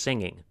combination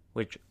singing,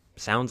 which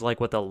sounds like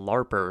what the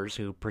LARPers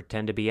who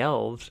pretend to be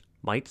elves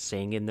might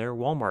sing in their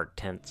Walmart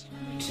tents.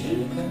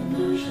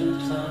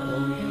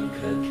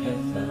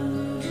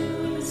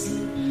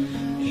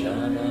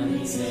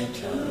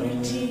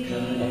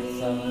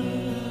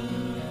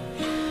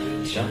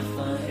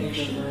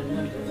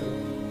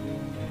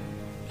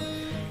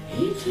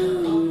 He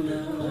told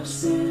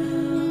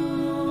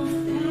himself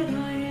that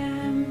I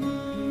am.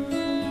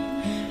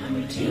 I'm a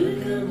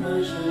Tilka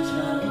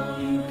Majata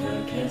Yuka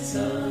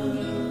Kesa.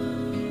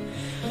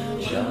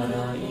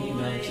 Jada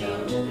Ina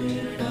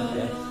Tawika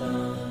Etha.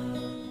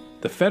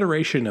 The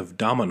Federation of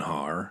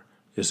Damanhar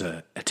is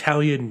an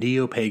Italian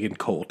neo-pagan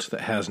cult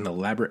that has an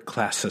elaborate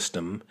class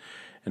system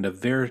and a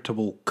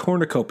veritable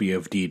cornucopia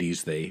of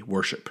deities they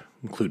worship,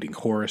 including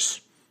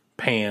Horus,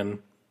 Pan,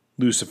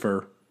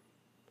 Lucifer,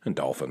 and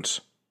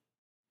dolphins.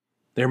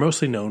 They are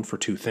mostly known for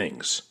two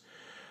things: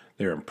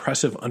 their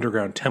impressive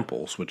underground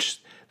temples,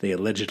 which they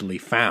allegedly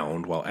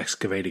found while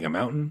excavating a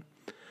mountain,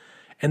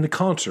 and the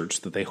concerts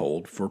that they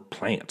hold for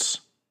plants.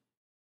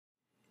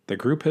 The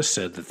group has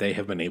said that they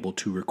have been able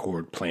to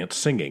record plants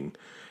singing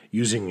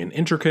using an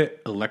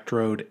intricate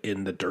electrode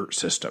in the dirt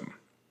system.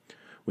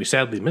 We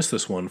sadly missed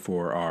this one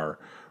for our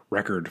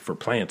Record for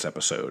Plants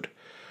episode,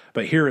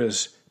 but here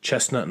is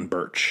chestnut and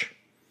birch.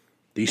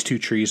 These two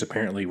trees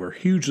apparently were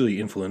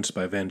hugely influenced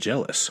by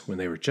Vangelis when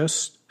they were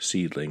just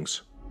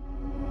seedlings.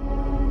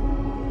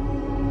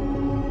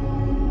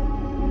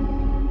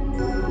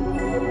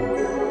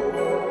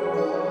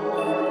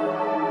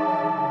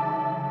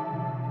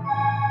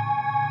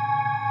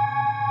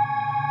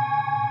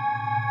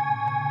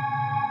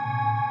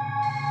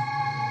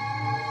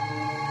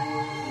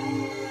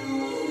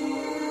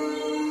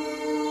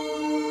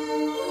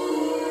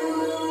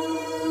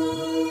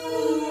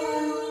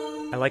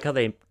 I like how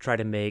they try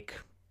to make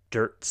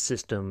dirt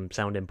system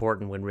sound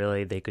important when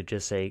really they could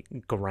just say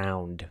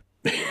ground.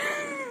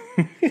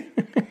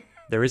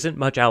 There isn't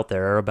much out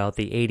there about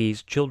the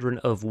 80s Children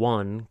of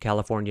One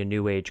California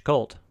New Age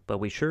cult, but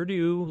we sure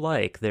do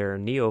like their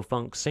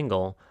neo-funk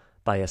single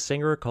by a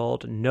singer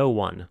called No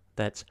One.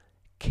 That's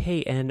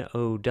Knowone.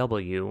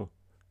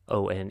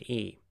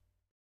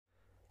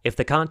 If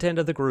the content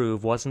of the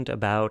groove wasn't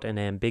about an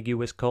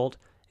ambiguous cult,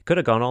 it could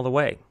have gone all the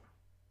way.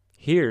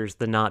 Here's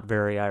the not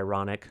very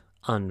ironic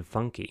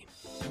Unfunky.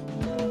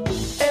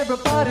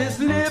 Everybody's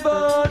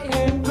living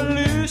in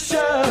pollution.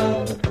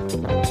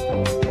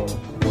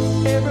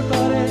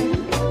 Everybody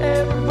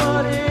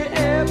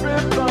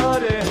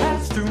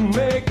has to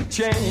make a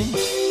change.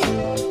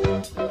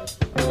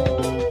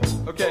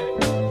 Okay.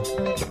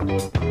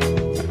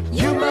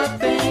 You might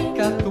think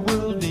that the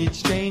world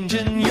needs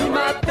changing. You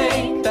might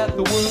think that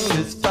the world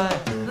is fine.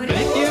 But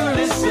if you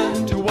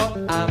listen to what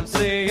I'm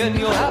saying,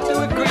 you'll have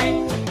to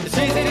agree. It's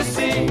easy to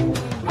see.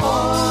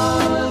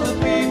 All the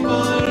people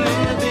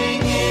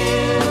living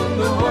in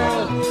the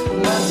world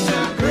must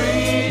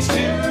agree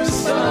to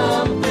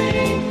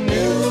something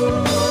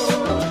new.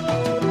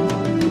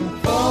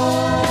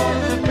 All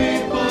the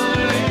people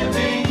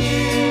living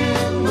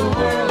in the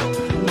world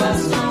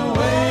must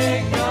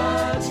awake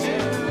unto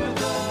the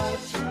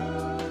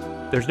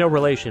truth. There's no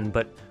relation,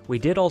 but we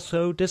did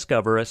also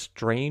discover a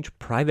strange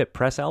private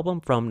press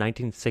album from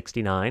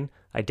 1969,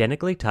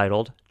 identically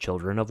titled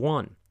Children of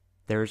One.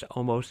 There's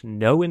almost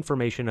no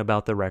information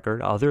about the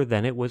record other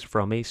than it was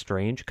from a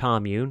strange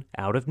commune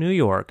out of New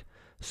York,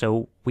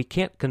 so we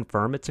can't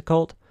confirm it's a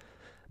cult,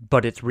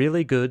 but it's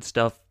really good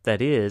stuff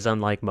that is,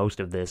 unlike most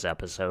of this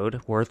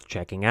episode, worth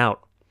checking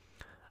out.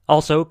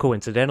 Also,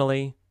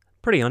 coincidentally,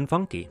 pretty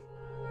unfunky.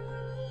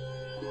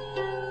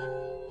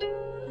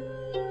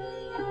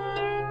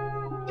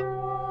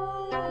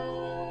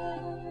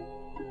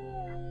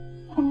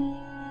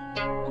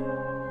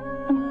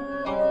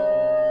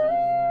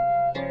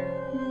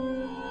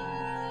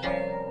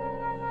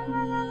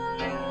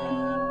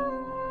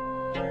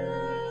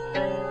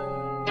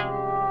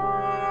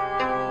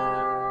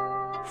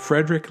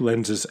 Frederick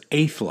Lenz's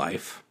eighth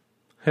life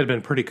had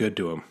been pretty good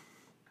to him.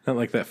 Not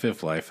like that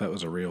fifth life, that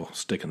was a real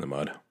stick in the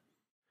mud.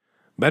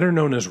 Better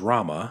known as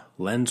Rama,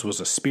 Lenz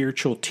was a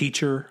spiritual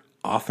teacher,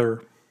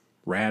 author,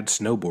 rad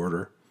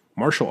snowboarder,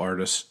 martial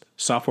artist,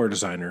 software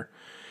designer,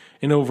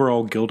 and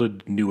overall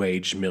gilded New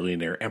Age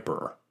millionaire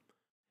emperor.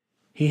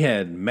 He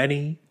had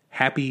many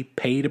happy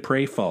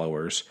pay-to-pray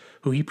followers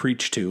who he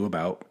preached to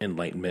about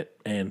enlightenment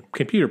and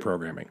computer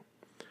programming.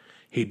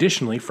 He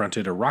additionally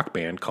fronted a rock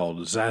band called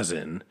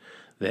Zazin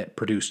that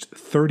produced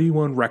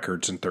 31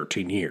 records in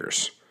 13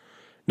 years,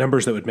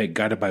 numbers that would make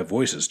Guided by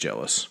Voices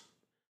jealous.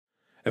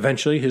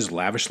 Eventually, his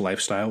lavish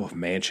lifestyle of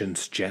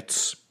mansions,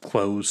 jets,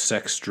 clothes,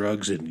 sex,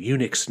 drugs, and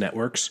Unix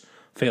networks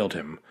failed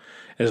him,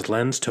 as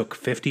Lenz took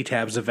 50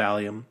 tabs of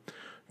Valium,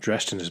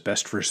 dressed in his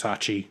best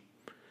Versace,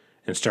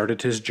 and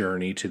started his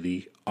journey to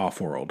the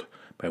off-world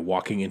by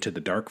walking into the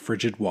dark,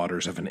 frigid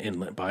waters of an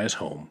inlet by his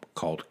home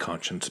called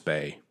Conscience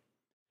Bay.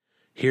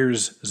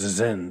 Here's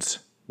Zazen's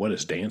What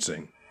is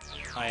Dancing?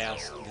 I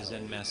asked the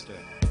Zen master,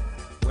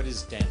 what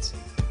is dancing?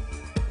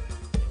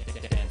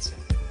 Dancing.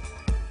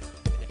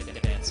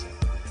 Dancing.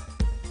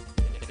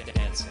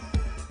 Dancing.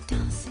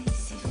 Danser,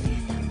 c'est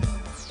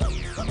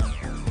faire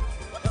l'amour.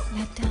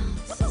 La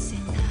danse, c'est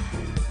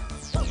l'art.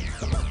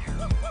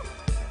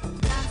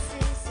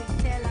 Danser, c'est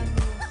faire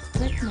l'amour.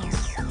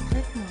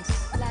 Rythmus.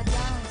 La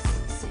danse,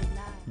 c'est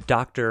l'art.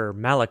 Dr.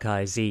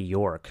 Malachi Z.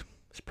 York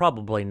is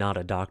probably not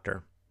a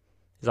doctor.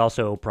 He's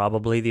also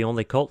probably the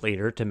only cult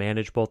leader to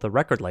manage both a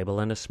record label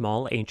and a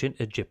small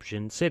ancient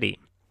Egyptian city,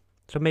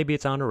 so maybe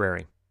it's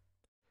honorary.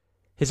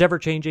 His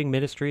ever-changing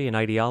ministry and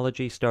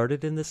ideology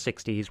started in the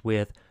 60s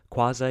with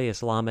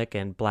quasi-Islamic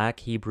and Black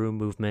Hebrew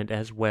movement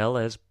as well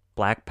as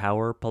Black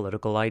Power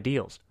political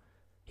ideals.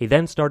 He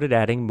then started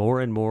adding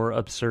more and more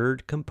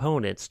absurd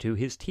components to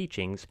his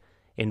teachings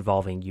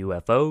involving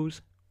UFOs,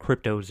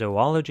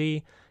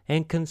 cryptozoology,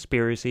 and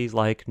conspiracies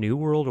like New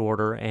World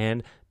Order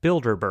and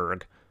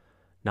Bilderberg,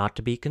 not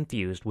to be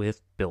confused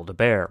with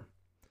Build-A-Bear.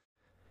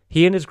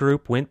 He and his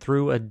group went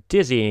through a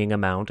dizzying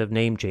amount of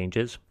name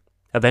changes,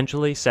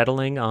 eventually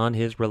settling on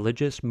his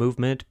religious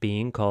movement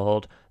being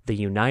called the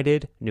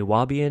United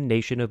Nuwaubian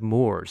Nation of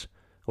Moors,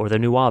 or the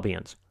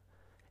Nuwaubians.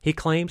 He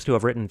claims to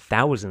have written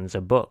thousands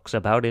of books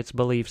about its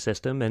belief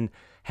system and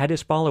had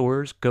his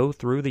followers go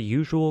through the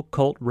usual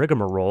cult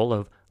rigmarole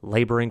of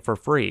laboring for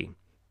free,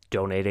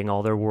 donating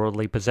all their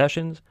worldly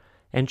possessions,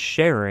 and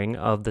sharing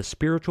of the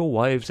spiritual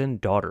wives and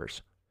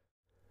daughters.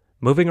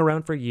 Moving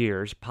around for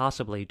years,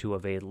 possibly to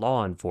evade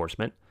law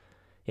enforcement,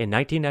 in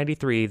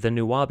 1993 the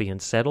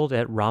Nuwaubians settled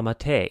at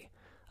Ramateh,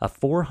 a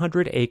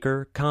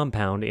 400-acre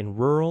compound in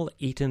rural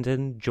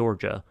Eatonton,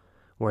 Georgia,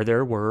 where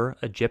there were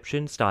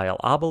Egyptian-style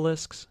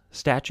obelisks,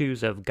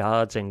 statues of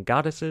gods and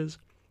goddesses,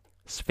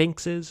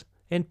 sphinxes,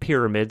 and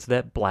pyramids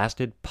that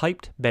blasted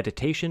piped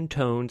meditation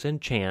tones and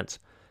chants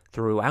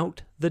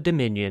throughout the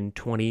Dominion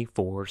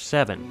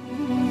 24/7.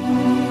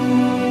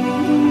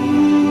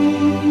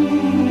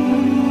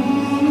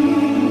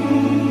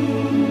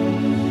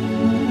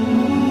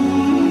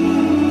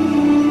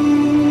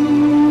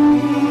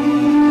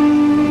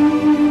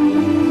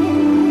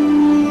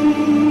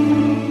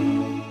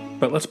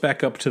 But let's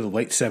back up to the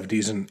late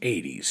 70s and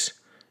 80s.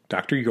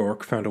 Dr.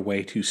 York found a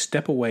way to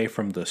step away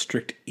from the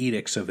strict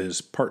edicts of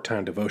his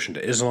part-time devotion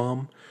to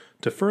Islam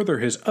to further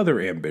his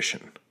other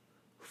ambition,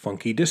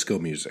 funky disco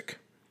music.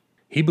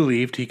 He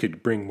believed he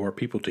could bring more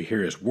people to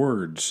hear his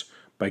words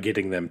by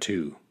getting them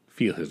to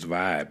feel his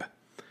vibe.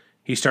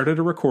 He started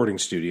a recording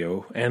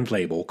studio and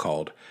label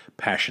called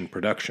Passion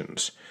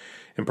Productions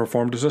and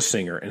performed as a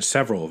singer in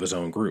several of his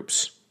own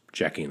groups,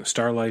 Jackie and the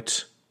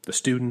Starlights, The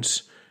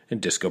Students, and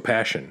Disco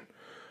Passion,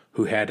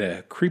 who had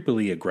a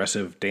creepily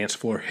aggressive dance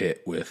floor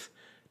hit with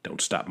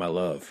Don't Stop My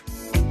Love.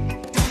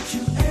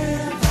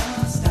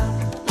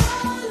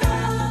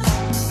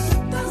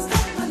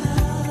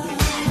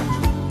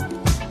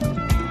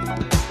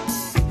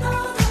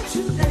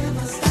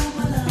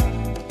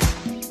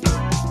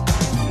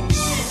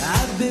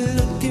 I've been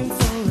looking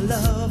for a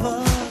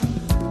lover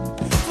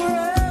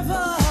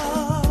forever,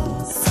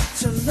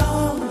 such a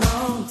long,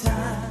 long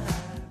time.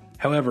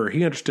 However,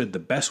 he understood the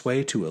best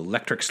way to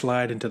electric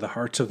slide into the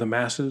hearts of the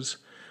masses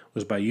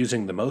was by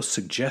using the most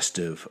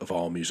suggestive of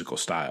all musical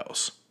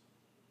styles,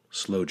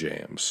 slow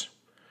jams.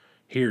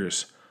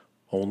 Here's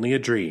Only a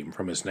Dream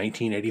from his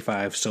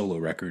 1985 solo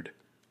record,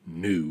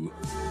 New.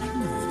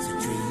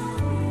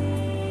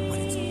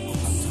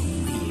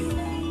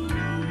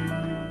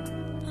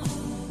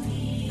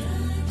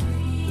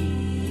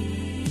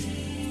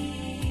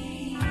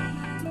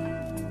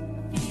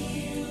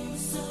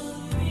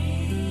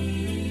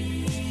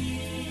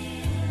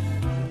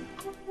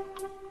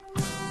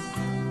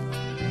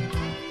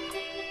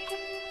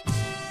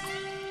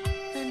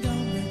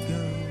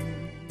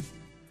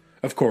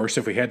 Of course,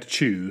 if we had to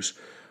choose,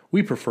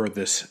 we prefer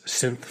this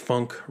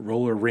synth-funk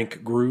roller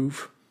rink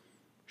groove,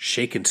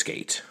 Shake and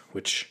Skate,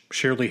 which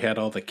surely had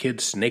all the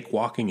kids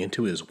snake-walking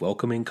into his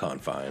welcoming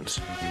confines.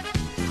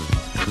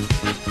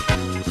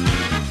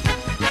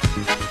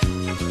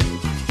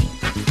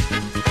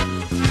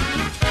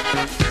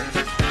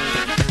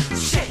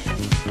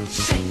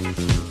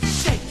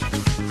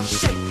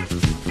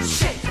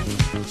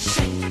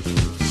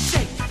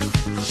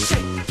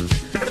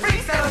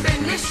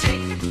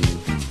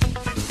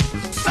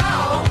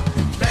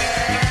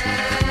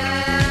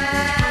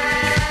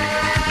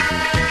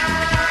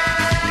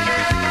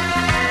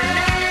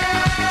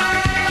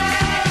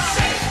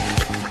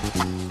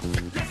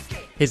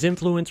 His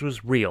influence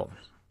was real.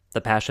 The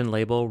Passion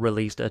label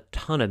released a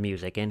ton of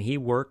music, and he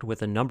worked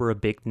with a number of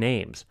big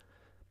names.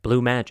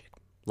 Blue Magic,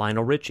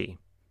 Lionel Richie,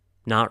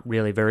 Not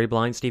Really Very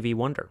Blind Stevie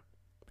Wonder,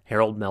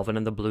 Harold Melvin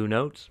and the Blue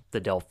Notes,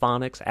 the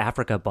Delphonics,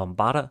 Africa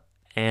Bambaataa,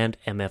 and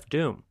MF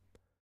Doom.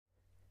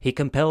 He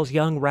compels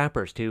young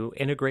rappers to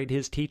integrate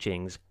his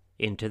teachings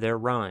into their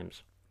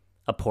rhymes.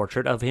 A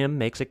portrait of him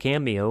makes a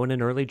cameo in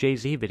an early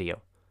Jay-Z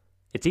video.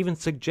 It's even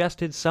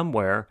suggested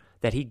somewhere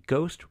that he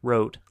ghost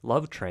wrote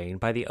Love Train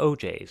by the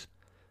OJs.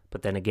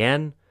 But then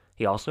again,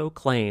 he also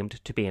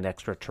claimed to be an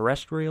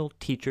extraterrestrial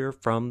teacher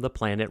from the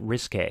planet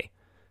Risque.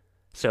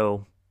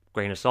 So,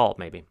 grain of salt,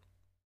 maybe.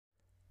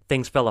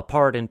 Things fell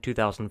apart in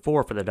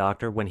 2004 for the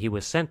Doctor when he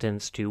was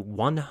sentenced to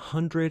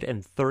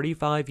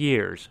 135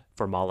 years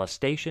for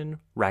molestation,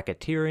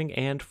 racketeering,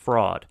 and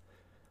fraud,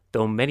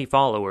 though many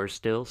followers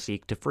still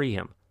seek to free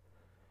him.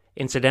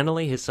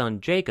 Incidentally, his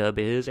son Jacob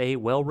is a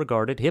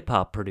well-regarded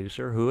hip-hop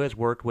producer who has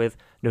worked with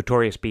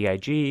Notorious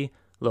B.I.G.,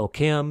 Lil'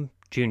 Kim,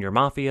 Junior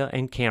Mafia,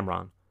 and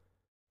Cameron.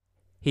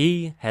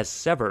 He has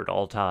severed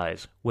all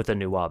ties with the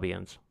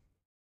Nuwaubians.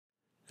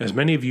 As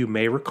many of you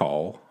may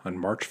recall, on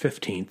March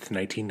 15th,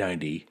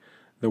 1990,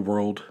 the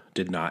world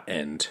did not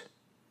end.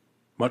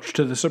 Much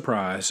to the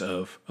surprise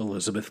of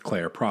Elizabeth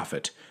Clare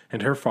Prophet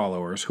and her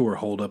followers who were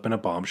holed up in a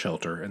bomb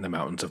shelter in the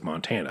mountains of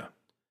Montana.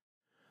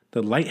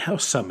 The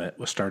Lighthouse Summit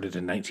was started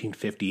in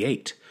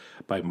 1958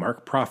 by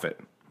Mark Prophet,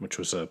 which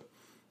was a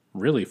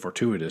really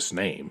fortuitous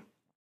name.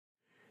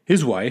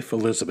 His wife,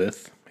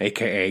 Elizabeth,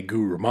 a.k.a.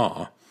 Guru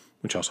Ma,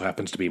 which also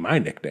happens to be my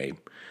nickname,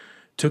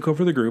 took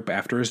over the group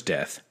after his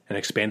death and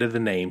expanded the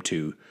name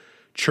to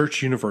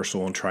Church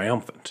Universal and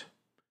Triumphant.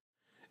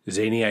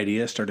 Zany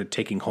ideas started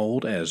taking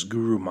hold as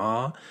Guru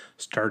Ma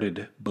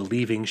started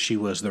believing she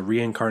was the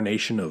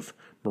reincarnation of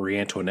Marie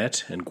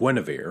Antoinette and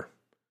Guinevere,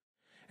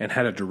 and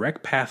had a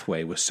direct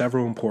pathway with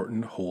several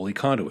important holy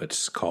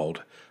conduits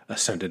called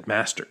Ascended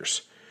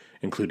Masters,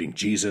 including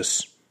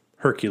Jesus,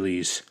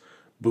 Hercules,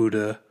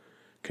 Buddha,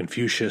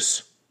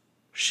 Confucius,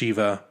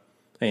 Shiva,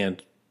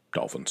 and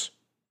dolphins.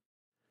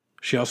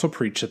 She also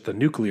preached that the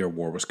nuclear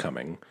war was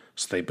coming,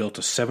 so they built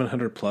a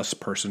 700-plus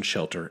person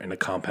shelter in a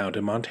compound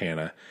in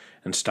Montana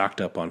and stocked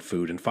up on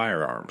food and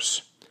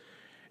firearms.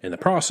 In the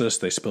process,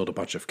 they spilled a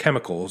bunch of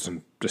chemicals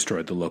and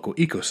destroyed the local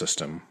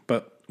ecosystem,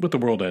 but with the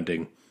world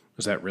ending,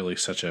 was that really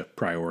such a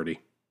priority?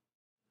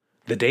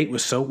 The date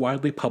was so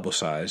widely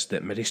publicized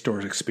that many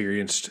stores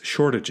experienced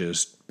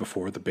shortages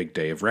before the big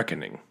day of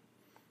reckoning.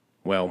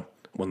 Well,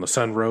 when the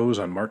sun rose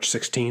on March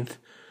 16th,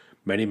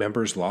 many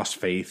members lost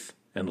faith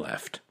and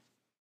left.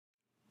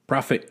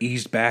 Prophet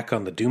eased back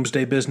on the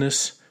doomsday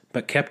business,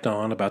 but kept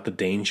on about the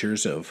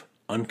dangers of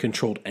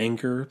uncontrolled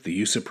anger, the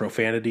use of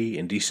profanity,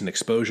 indecent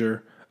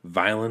exposure,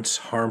 violence,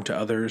 harm to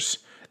others,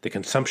 the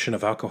consumption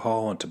of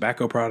alcohol and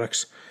tobacco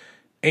products,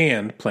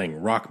 and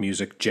playing rock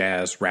music,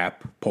 jazz,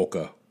 rap,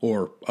 polka,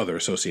 or other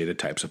associated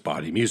types of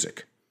body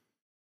music.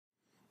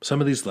 Some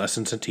of these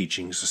lessons and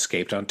teachings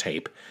escaped on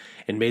tape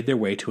and made their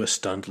way to a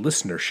stunned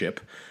listenership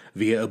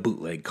via a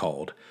bootleg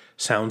called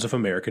Sounds of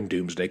American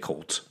Doomsday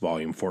Cults,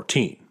 Volume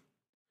 14.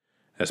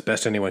 As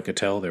best anyone could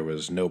tell, there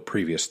was no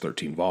previous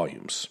 13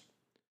 volumes.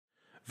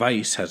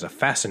 Vice has a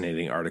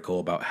fascinating article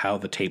about how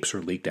the tapes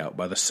were leaked out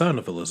by the son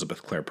of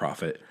Elizabeth Clare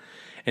Prophet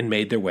and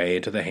made their way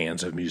into the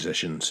hands of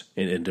musicians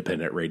and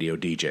independent radio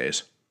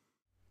DJs.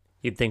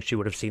 You'd think she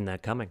would have seen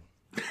that coming.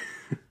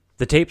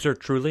 The tapes are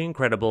truly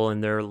incredible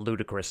in their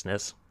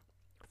ludicrousness.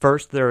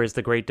 First, there is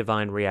the Great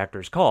Divine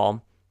Reactor's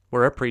Call,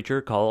 where a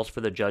preacher calls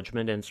for the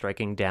judgment and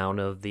striking down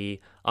of the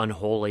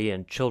unholy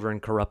and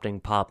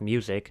children-corrupting pop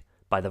music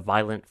by the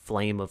violent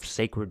flame of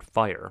sacred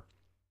fire.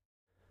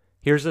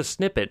 Here's a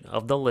snippet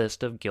of the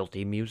list of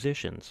guilty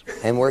musicians.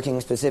 And working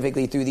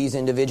specifically through these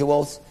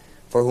individuals,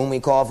 for whom we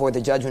call forth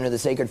the judgment of the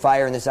sacred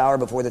fire in this hour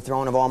before the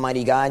throne of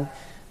Almighty God,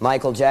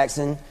 Michael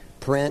Jackson,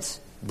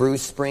 Prince,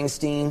 Bruce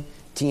Springsteen,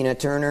 Tina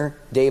Turner,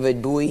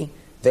 David Bowie,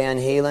 Van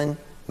Halen,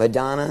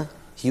 Madonna,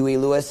 Huey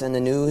Lewis and the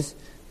News,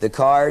 The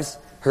Cars,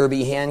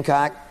 Herbie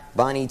Hancock,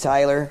 Bonnie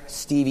Tyler,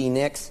 Stevie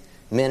Nicks,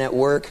 Men at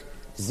Work,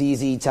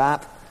 ZZ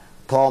Top,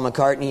 Paul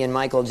McCartney and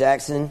Michael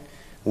Jackson,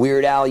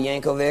 Weird Al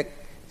Yankovic,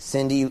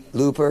 Cyndi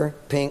Lauper,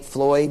 Pink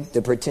Floyd,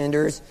 The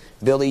Pretenders,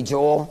 Billy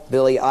Joel,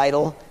 Billy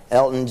Idol,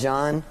 Elton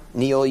John,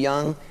 Neil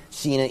Young,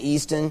 Sheena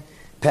Easton,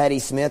 Patti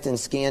Smith and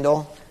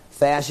Scandal,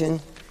 Fashion,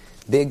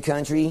 Big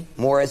Country,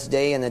 Morris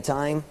Day and The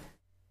Time.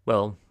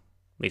 Well,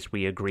 at least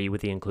we agree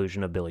with the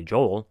inclusion of Billy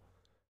Joel.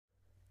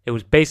 It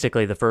was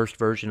basically the first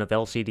version of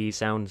LCD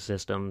Sound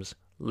System's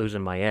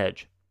Losing My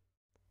Edge.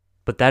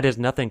 But that is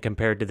nothing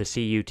compared to the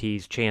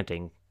CUT's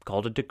chanting,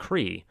 called a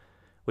decree,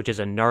 which is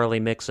a gnarly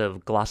mix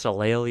of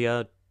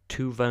glossolalia,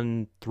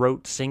 Tuvan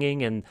throat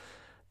singing, and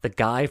the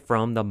guy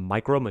from the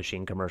Micro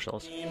Machine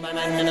commercials. The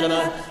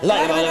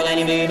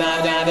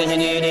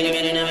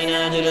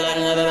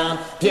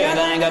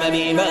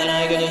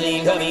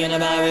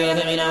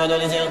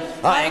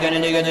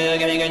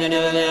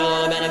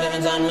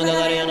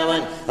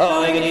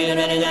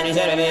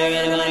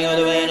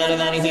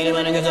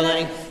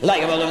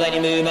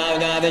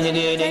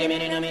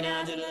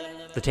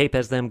tape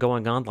has them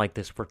going on like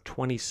this for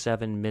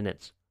 27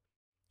 minutes.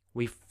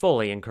 We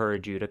fully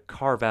encourage you to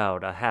carve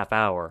out a half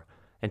hour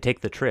and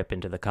take the trip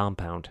into the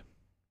compound.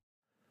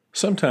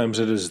 Sometimes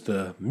it is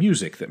the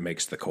music that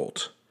makes the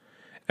cult,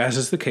 as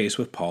is the case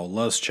with Paul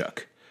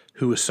Luzchuk,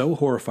 who was so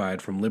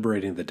horrified from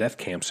liberating the death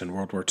camps in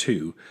World War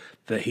II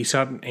that he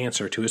sought an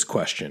answer to his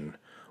question,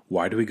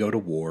 why do we go to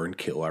war and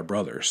kill our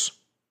brothers?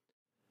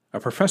 A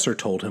professor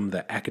told him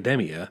that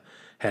academia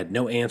had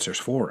no answers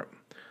for him,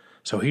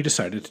 so he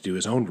decided to do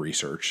his own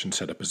research and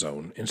set up his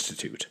own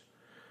institute.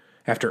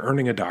 After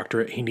earning a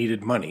doctorate, he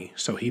needed money,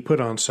 so he put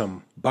on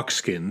some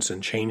buckskins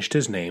and changed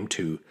his name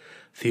to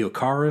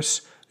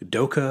Theocharis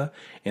Doka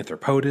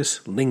Anthropodis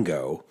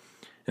Lingo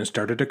and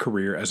started a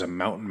career as a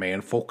mountain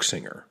man folk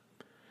singer.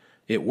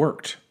 It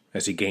worked,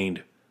 as he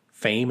gained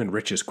fame and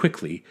riches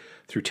quickly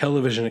through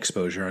television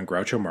exposure on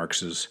Groucho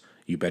Marx's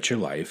You Bet Your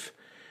Life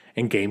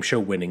and game show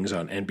winnings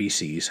on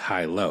NBC's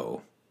High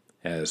Low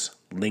as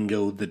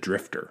Lingo the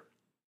Drifter.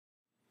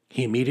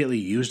 He immediately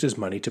used his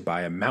money to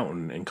buy a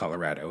mountain in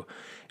Colorado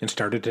and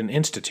started an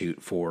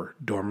institute for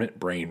dormant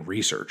brain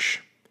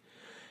research.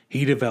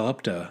 He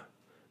developed a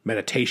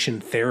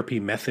meditation therapy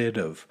method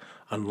of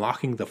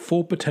unlocking the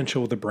full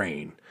potential of the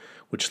brain,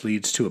 which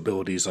leads to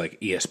abilities like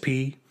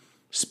ESP,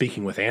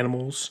 speaking with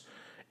animals,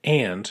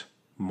 and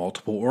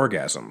multiple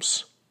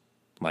orgasms,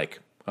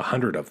 like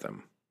 100 of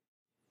them,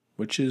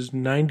 which is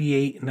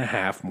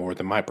 98.5 more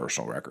than my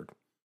personal record.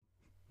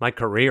 My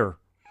career.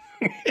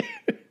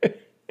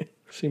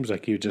 Seems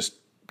like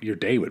your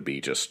day would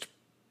be just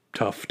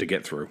tough to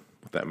get through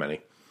with that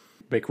many.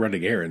 Make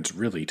running errands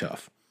really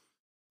tough.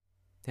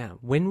 Yeah,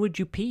 when would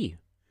you pee?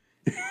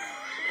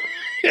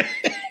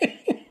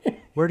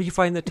 Where do you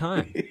find the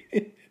time?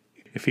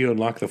 If you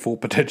unlock the full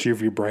potential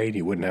of your brain,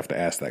 you wouldn't have to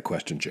ask that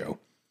question, Joe.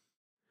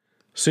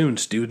 Soon,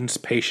 students,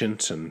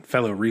 patients, and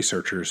fellow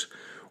researchers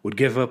would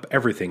give up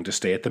everything to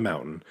stay at the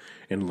mountain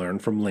and learn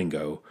from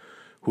Lingo,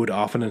 who would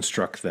often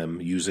instruct them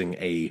using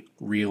a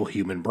real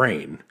human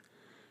brain.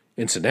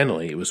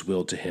 Incidentally, it was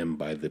willed to him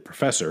by the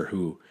professor,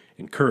 who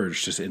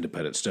encouraged his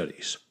independent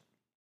studies.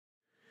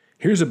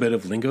 Here's a bit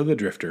of Lingo the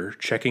Drifter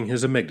checking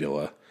his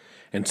amygdala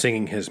and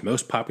singing his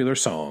most popular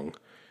song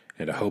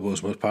and a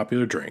hobo's most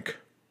popular drink,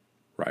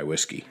 rye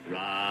whiskey.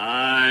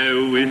 Rye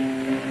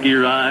whiskey,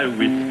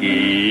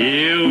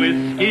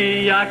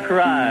 whiskey, I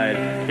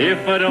cried.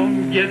 If I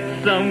don't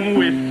get some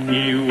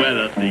whiskey,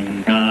 well, I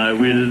think I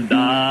will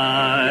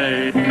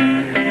die.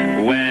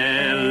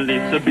 Well,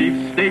 it's a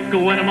beefsteak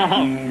when I'm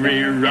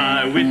hungry,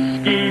 rye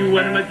whiskey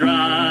when I'm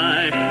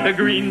dry,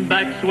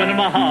 greenbacks when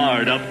I'm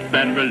hard up,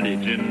 and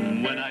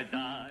religion when I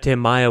die. Tim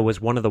Maia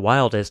was one of the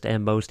wildest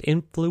and most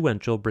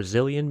influential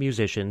Brazilian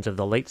musicians of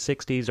the late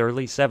 60s,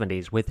 early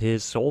 70s with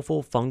his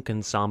soulful funk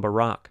and samba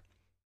rock.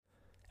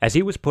 As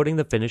he was putting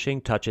the finishing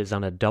touches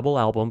on a double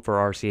album for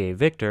RCA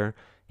Victor,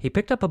 he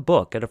picked up a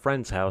book at a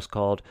friend's house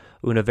called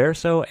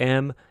Universo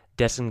em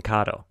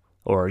Desencado,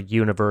 or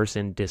Universe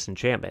in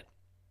Disenchantment.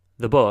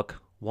 The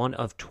book, one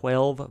of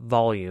 12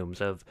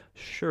 volumes of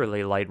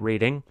surely light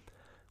reading,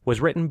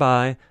 was written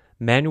by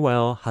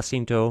Manuel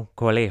Jacinto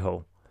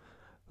Coelho,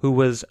 who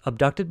was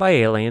abducted by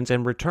aliens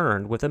and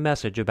returned with a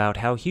message about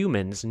how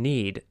humans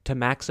need to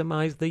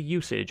maximize the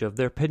usage of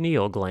their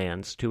pineal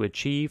glands to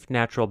achieve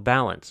natural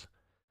balance.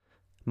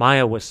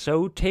 Maia was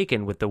so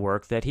taken with the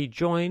work that he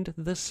joined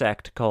the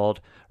sect called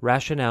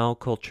Racional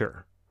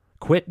Culture,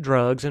 quit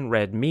drugs and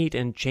red meat,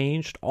 and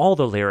changed all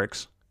the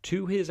lyrics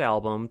to his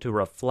album to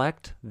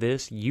reflect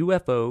this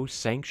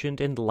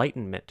UFO-sanctioned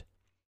enlightenment.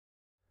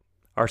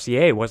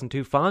 RCA wasn't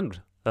too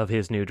fond of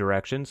his new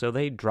direction, so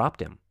they dropped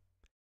him.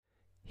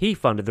 He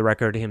funded the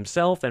record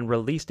himself and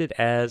released it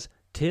as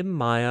Tim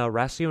Maia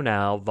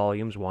Racional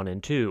Volumes 1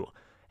 and 2,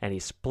 and he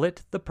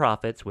split the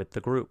profits with the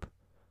group.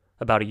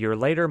 About a year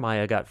later,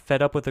 Maia got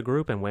fed up with the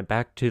group and went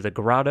back to the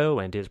grotto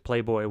and his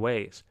playboy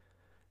ways.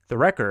 The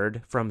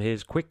record, from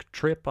his quick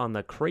trip on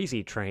the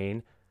Crazy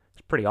Train,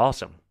 is pretty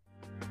awesome.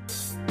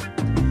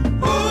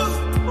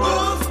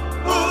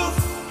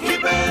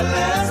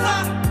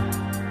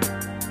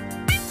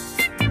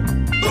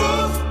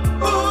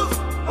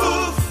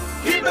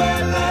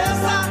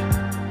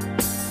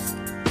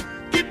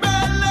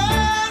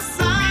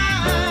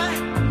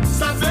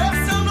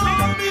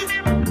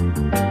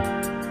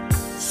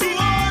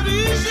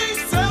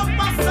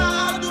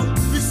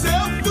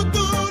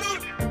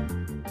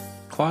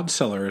 Claude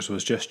Sellers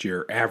was just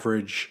your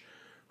average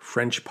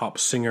French pop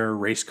singer,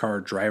 race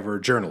car driver,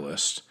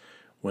 journalist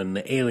when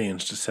the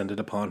aliens descended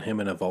upon him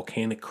in a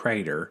volcanic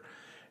crater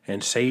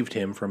and saved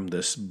him from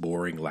this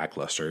boring,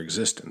 lackluster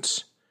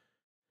existence.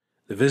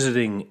 The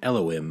visiting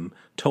Elohim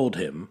told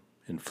him,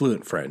 in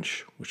fluent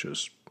French, which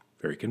was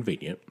very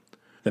convenient,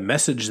 the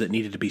message that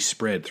needed to be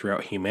spread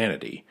throughout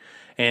humanity,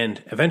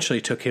 and eventually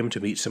took him to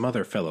meet some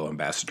other fellow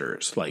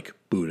ambassadors like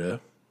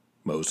Buddha,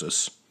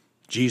 Moses,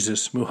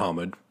 Jesus,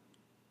 Muhammad,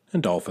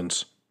 and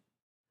dolphins.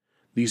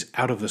 These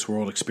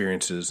out-of-this-world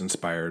experiences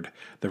inspired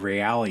the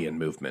Raelian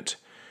movement,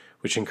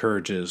 which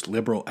encourages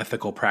liberal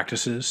ethical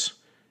practices,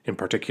 in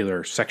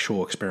particular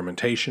sexual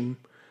experimentation,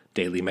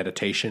 daily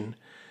meditation,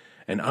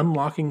 and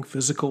unlocking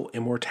physical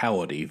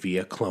immortality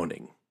via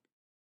cloning.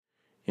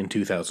 In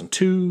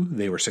 2002,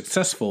 they were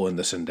successful in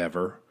this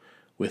endeavor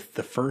with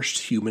the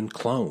first human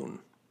clone,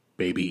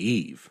 Baby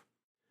Eve,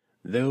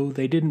 though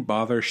they didn't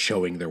bother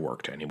showing their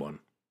work to anyone.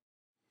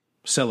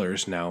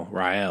 Sellers, now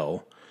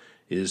Rael,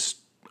 is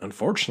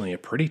unfortunately a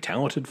pretty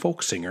talented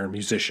folk singer and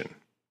musician.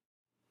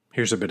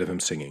 Here's a bit of him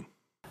singing.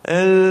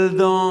 Elle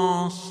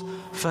danse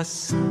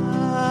face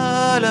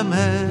à la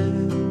mer.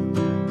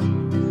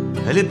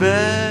 Elle est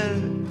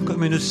belle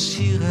comme une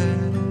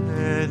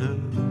sirène.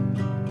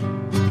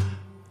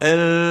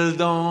 Elle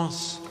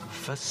danse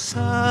face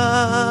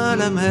à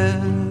la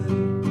mer.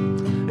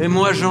 Et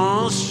moi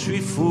j'en suis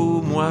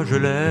fou, moi je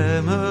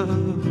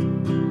l'aime.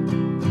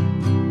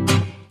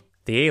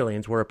 The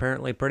aliens were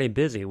apparently pretty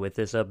busy with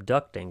this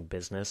abducting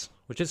business,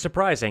 which is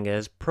surprising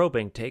as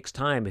probing takes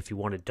time if you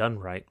want it done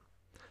right,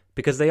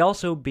 because they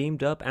also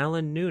beamed up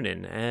Alan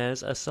Noonan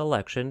as a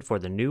selection for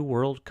the New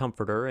World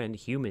Comforter and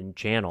Human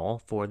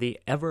Channel for the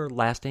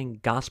everlasting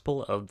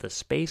gospel of the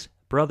Space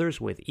Brothers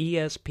with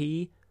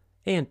ESP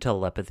and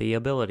telepathy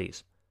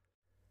abilities.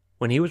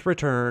 When he was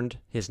returned,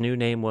 his new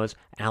name was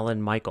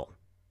Alan Michael,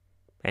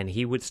 and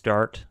he would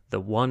start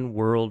the One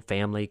World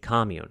Family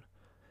Commune,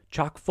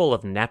 chock full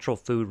of natural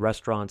food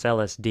restaurants,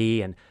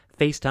 LSD, and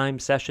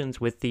FaceTime sessions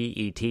with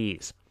the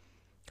ETs.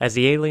 As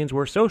the aliens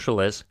were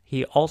socialists,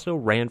 he also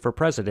ran for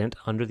president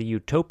under the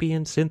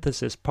Utopian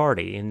Synthesis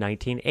Party in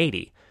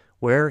 1980,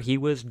 where he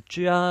was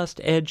just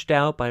edged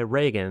out by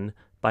Reagan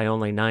by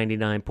only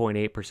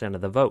 99.8%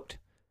 of the vote.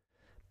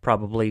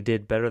 Probably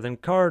did better than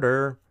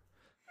Carter.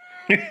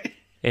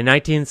 In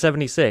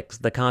 1976,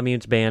 the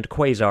Commune's band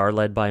Quasar,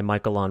 led by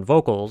Michael on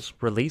vocals,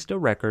 released a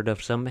record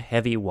of some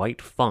heavy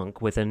white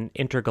funk with an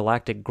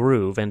intergalactic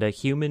groove and a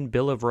human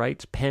Bill of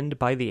Rights penned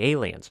by the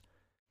aliens.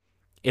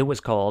 It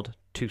was called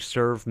To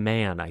Serve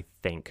Man, I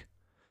think.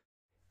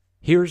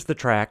 Here's the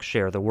track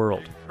Share the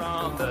World.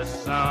 From the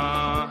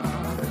sun,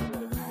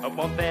 a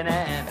warmth and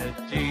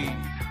energy.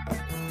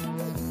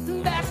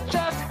 That's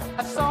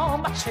just so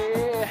much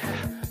here.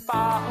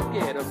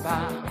 Forget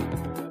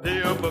about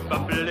the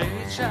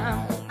overpopulation.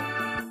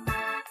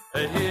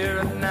 Here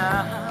and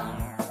now,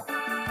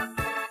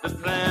 there's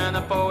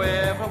plenty for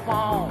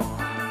everyone.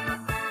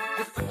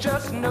 If we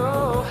just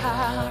know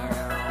how,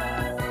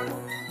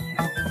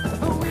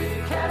 we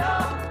can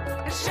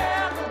all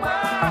share the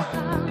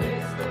world.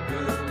 It's the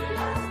good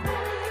life.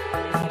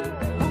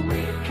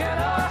 We can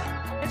all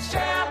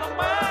share the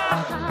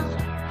world.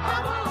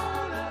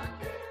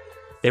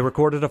 They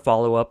recorded a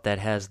follow-up that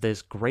has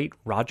this great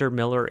Roger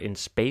Miller in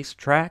Space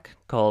track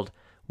called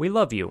We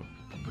Love You.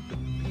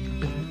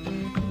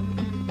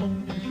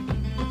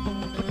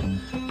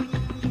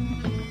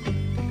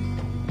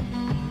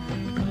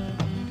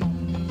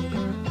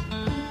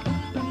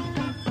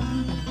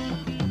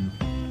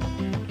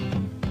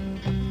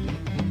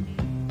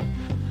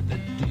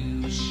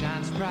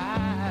 Shines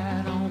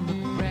bright on the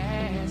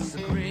grass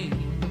green.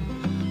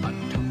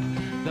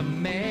 The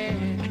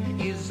man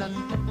is a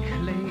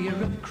layer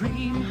of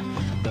cream.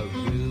 The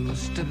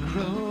rooster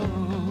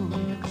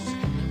crows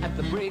at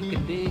the break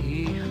of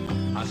day.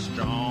 A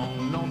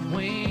strong north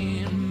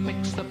wind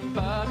makes the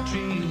fir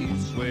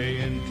trees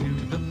sway into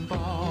the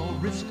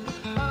forest.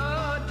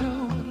 A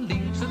toad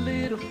leaves a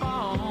little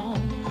fawn.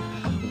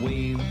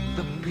 We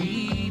the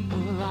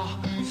people are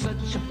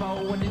searching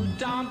for a new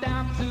dawn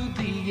down through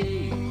the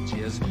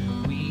ages.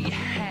 We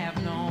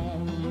have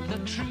known the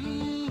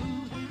truth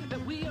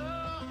that we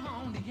are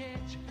on the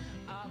edge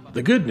of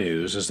The good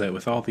news is that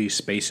with all these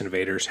space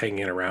invaders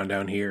hanging around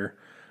down here,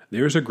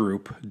 there's a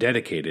group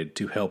dedicated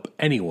to help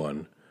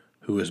anyone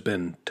who has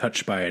been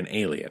touched by an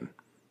alien,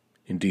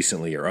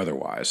 indecently or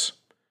otherwise.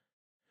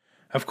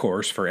 Of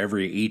course, for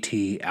every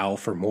E.T.,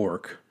 Alf, or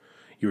Mork,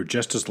 you're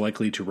just as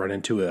likely to run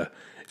into a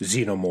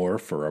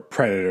xenomorph or a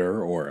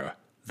predator or a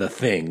the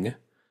Thing.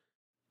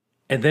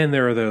 And then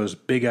there are those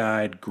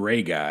big-eyed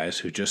gray guys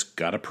who just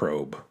got a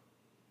probe.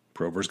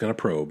 Prober's gonna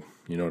probe,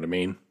 you know what I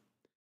mean?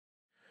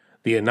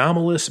 The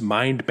Anomalous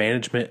Mind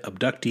Management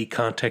Abductee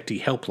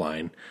Contactee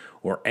Helpline,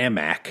 or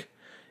AMAC,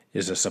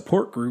 is a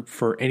support group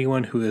for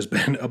anyone who has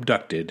been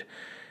abducted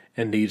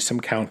and needs some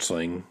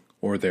counseling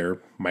or their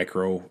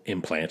micro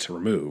implants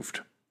removed.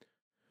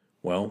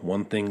 Well,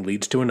 one thing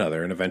leads to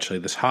another, and eventually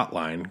this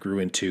hotline grew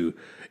into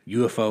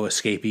UFO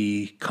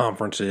escapee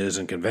conferences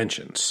and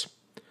conventions.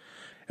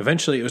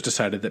 Eventually it was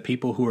decided that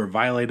people who were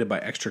violated by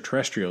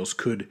extraterrestrials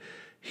could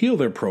heal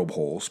their probe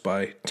holes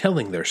by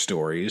telling their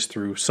stories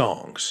through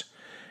songs,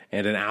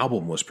 and an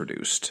album was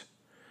produced.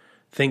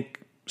 Think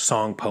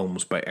song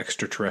poems by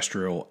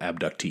extraterrestrial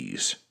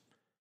abductees.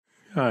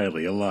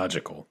 Highly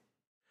illogical.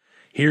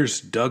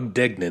 Here's Doug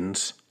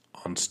Degnan's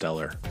on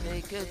Stellar.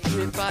 Take a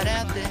trip right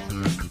out there.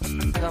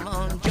 Come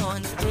on,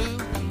 join the crew.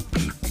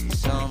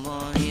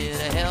 Someone here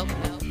to help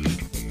you.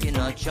 You're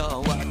not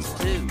sure what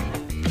to do.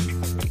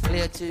 You're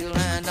clear to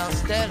land on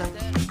Stellar.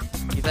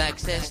 You've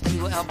access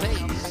to our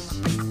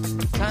base.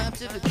 Time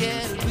to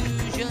forget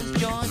illusions.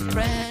 Join a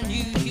brand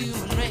new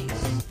human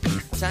race.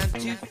 Time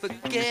to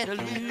forget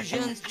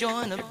illusions.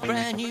 Join a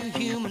brand new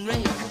human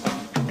race.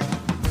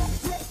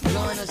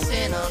 Join us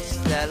in on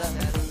Stellar.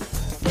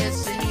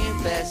 It's a new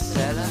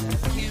bestseller.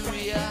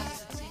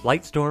 Curiosity.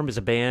 Lightstorm is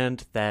a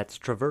band that's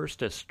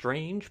traversed a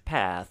strange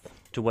path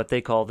to what they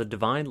call the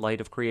divine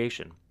light of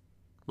creation.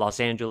 Los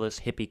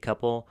Angeles hippie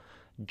couple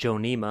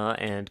Jonima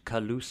and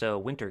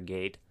Calusa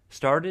Wintergate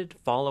started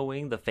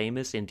following the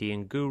famous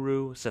Indian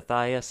guru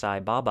Sathya Sai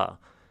Baba,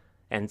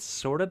 and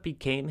sort of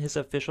became his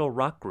official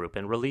rock group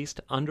and released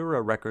under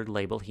a record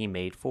label he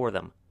made for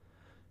them.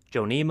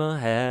 Jonima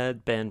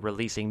had been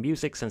releasing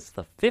music since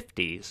the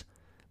 50s,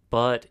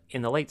 but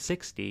in the late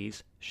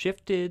 60s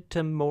shifted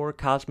to more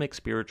cosmic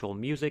spiritual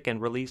music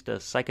and released a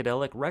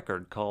psychedelic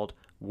record called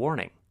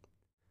Warning.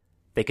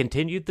 They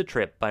continued the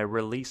trip by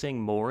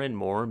releasing more and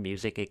more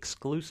music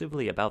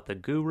exclusively about the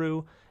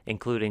guru,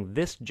 including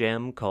this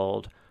gem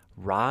called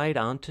Ride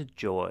Onto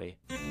Joy.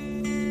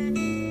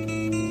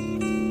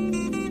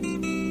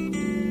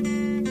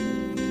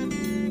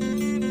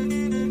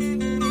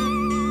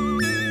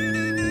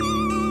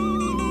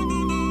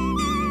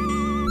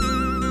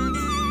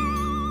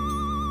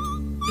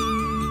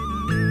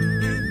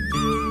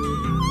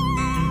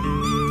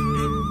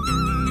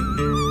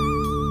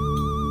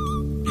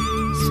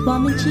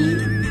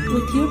 Swamiji,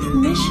 with your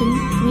permission,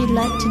 we'd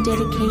like to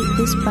dedicate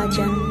this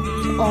bhajan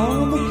to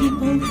all the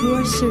people who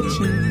are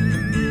searching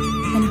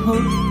and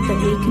hope that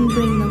we can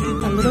bring them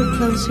a little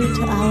closer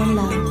to our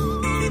love.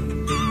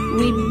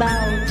 We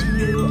bow to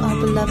you, our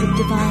beloved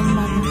Divine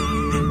Mother.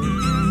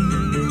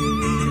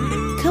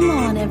 Come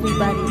on,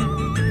 everybody,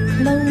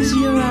 close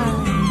your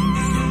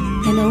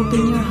eyes and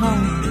open your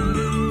heart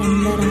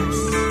and let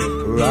us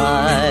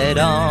Ride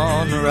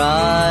on,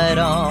 ride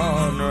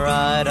on,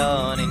 ride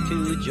on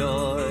into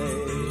joy.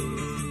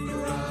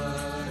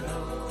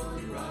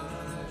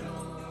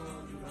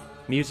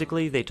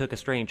 Musically, they took a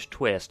strange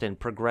twist and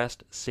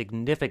progressed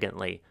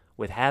significantly,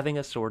 with having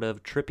a sort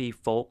of trippy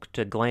folk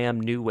to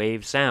glam new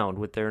wave sound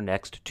with their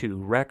next two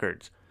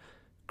records,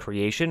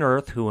 Creation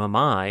Earth, Who Am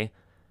I,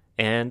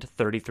 and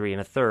 33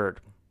 1/3,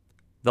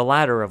 the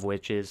latter of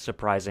which is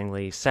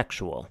surprisingly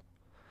sexual.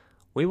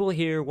 We will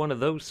hear one of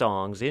those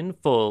songs in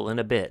full in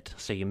a bit,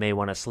 so you may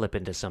want to slip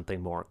into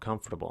something more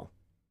comfortable.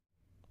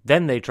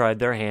 Then they tried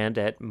their hand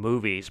at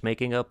movies,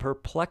 making a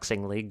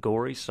perplexingly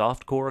gory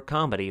softcore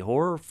comedy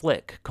horror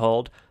flick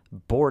called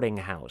Boarding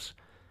House,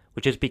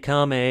 which has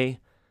become a,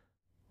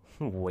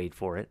 wait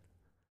for it,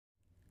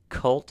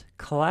 cult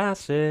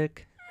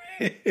classic.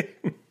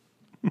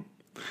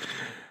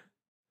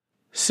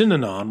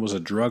 Synanon was a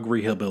drug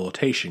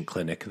rehabilitation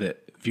clinic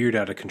that veered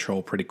out of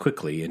control pretty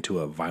quickly into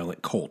a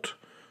violent cult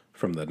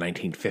from the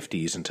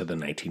 1950s into the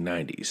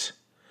 1990s.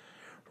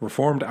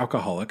 Reformed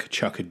alcoholic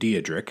Chuck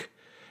Diedrich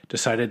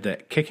decided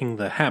that kicking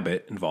the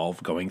habit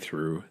involved going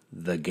through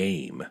the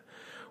game,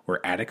 where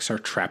addicts are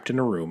trapped in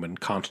a room and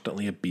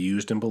constantly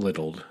abused and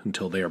belittled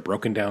until they are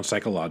broken down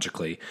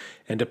psychologically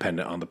and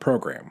dependent on the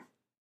program.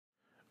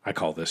 I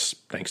call this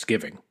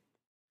Thanksgiving.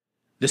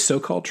 This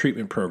so-called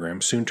treatment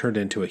program soon turned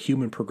into a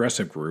human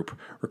progressive group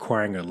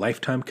requiring a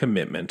lifetime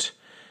commitment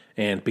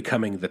and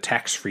becoming the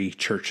tax-free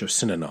Church of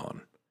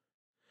Synanon.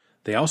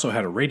 They also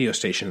had a radio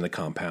station in the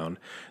compound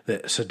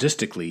that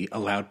sadistically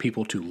allowed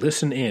people to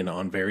listen in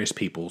on various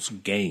people's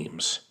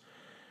games.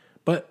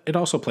 But it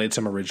also played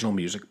some original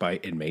music by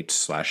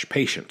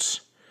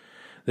inmates/patients.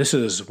 This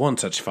is one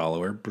such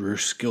follower,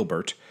 Bruce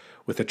Gilbert,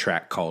 with a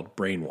track called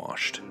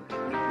Brainwashed.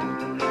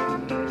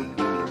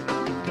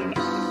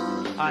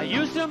 I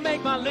used to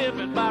make my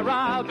living by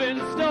robbing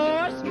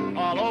stores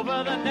all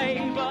over the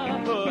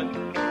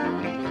neighborhood.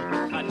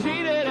 I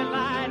cheated and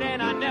lied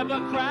and I never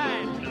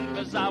cried,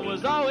 'cause I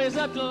was always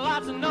up to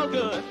lots of no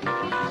good.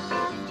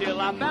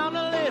 Till I found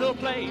a little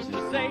place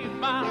to save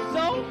my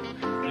soul,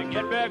 to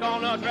get back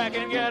on the track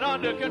and get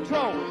under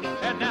control.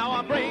 And now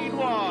I'm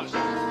brainwashed.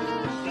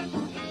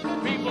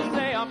 People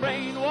say I'm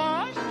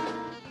brainwashed.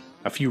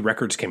 A few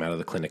records came out of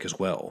the clinic as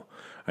well.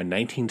 A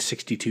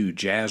 1962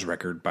 jazz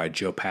record by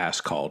Joe Pass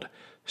called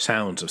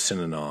Sounds of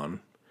Synanon,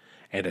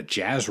 and a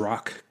jazz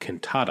rock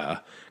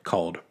cantata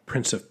called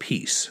Prince of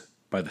Peace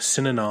by the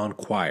Synanon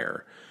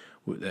Choir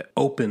that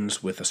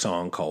opens with a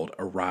song called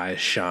Arise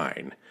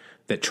Shine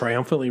that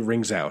triumphantly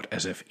rings out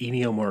as if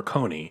Ennio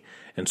Morricone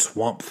and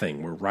Swamp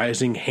Thing were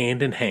rising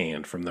hand in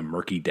hand from the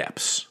murky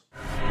depths.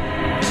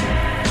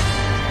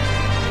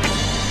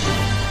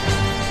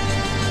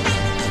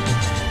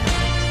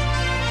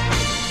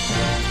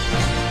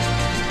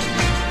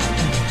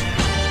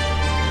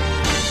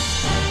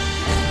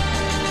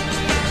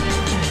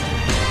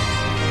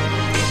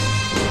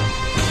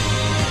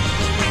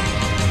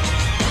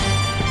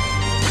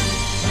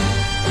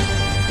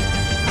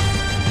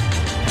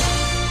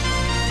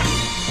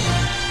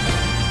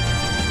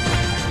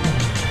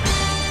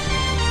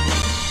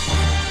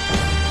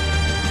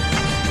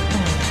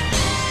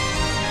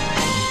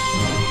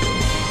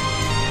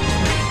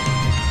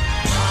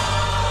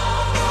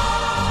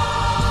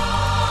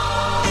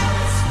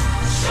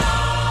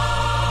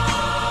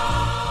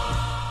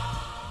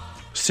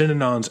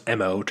 Synanon's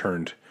MO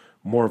turned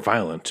more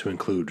violent to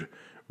include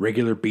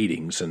regular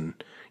beatings and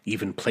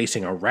even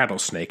placing a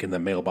rattlesnake in the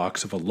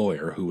mailbox of a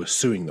lawyer who was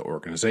suing the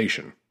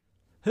organization.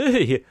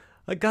 Hey,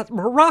 I got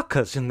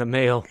maracas in the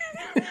mail.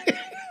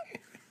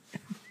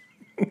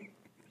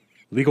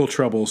 Legal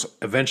troubles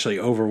eventually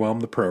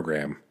overwhelmed the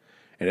program,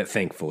 and it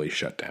thankfully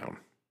shut down.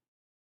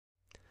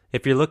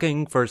 If you're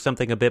looking for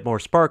something a bit more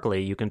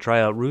sparkly, you can try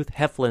out Ruth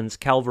Heflin's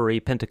Calvary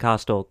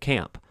Pentecostal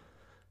Camp.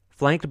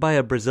 Flanked by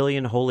a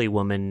Brazilian holy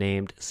woman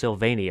named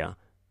Sylvania,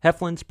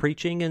 Heflin's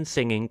preaching and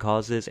singing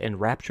causes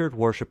enraptured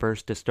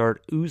worshippers to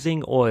start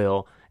oozing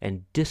oil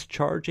and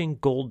discharging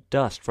gold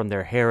dust from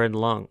their hair and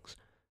lungs.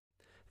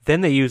 Then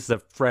they use the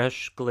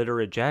fresh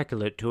glitter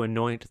ejaculate to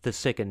anoint the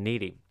sick and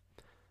needy.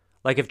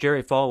 Like if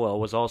Jerry Falwell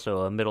was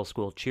also a middle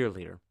school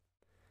cheerleader.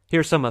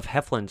 Here's some of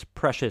Heflin's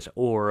precious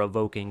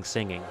ore-evoking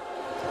singing.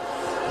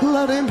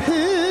 Let him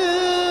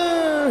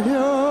hear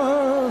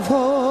your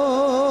voice.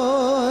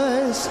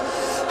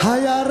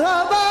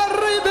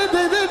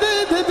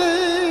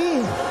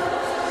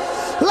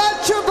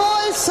 Let your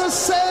voice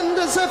ascend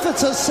as if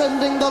it's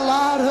ascending the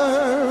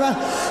ladder.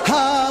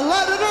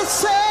 Let it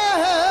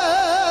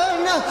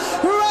ascend.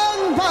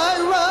 Run by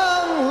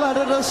run, let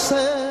it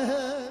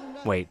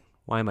ascend. Wait,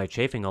 why am I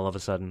chafing all of a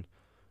sudden?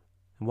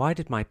 And why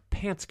did my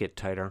pants get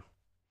tighter?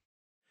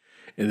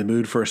 In the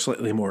mood for a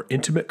slightly more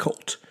intimate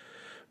cult,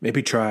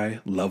 maybe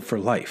try Love for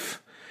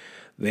Life.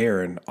 They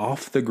are an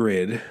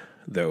off-the-grid,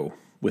 though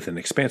with an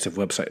expansive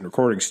website and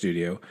recording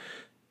studio,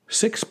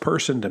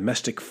 6-person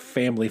domestic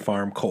family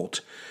farm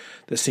cult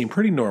that seem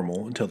pretty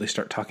normal until they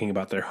start talking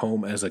about their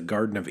home as a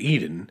Garden of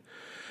Eden,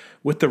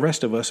 with the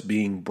rest of us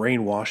being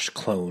brainwashed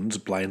clones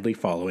blindly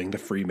following the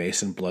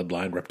Freemason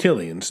bloodline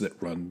reptilians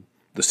that run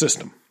the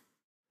system.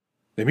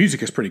 The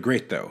music is pretty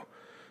great, though,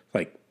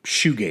 like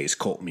shoegaze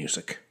cult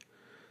music.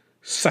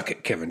 Suck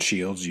it, Kevin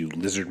Shields, you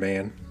lizard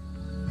man.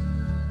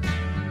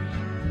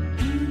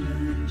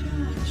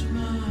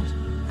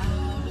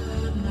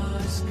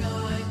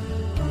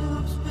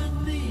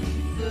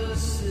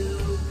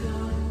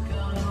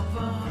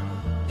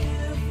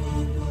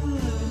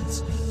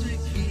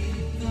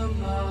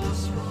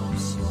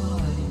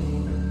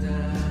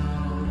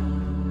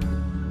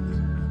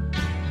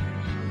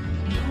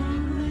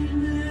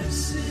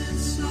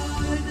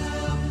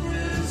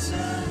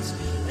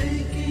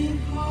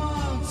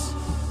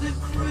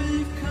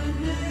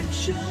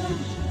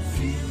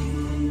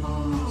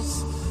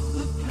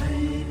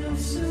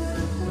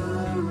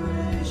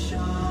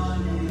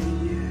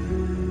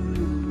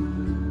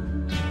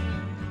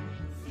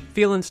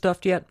 Feeling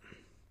stuffed yet?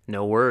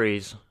 No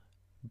worries.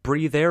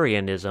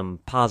 Breatharianism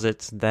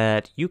posits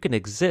that you can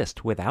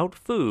exist without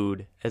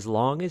food as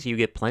long as you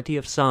get plenty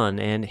of sun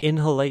and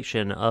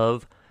inhalation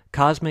of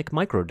cosmic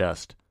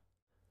microdust.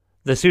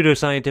 The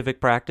pseudoscientific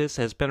practice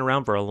has been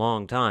around for a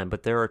long time,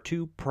 but there are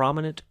two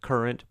prominent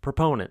current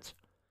proponents,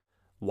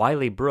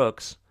 Wiley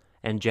Brooks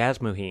and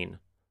Jasmuheen.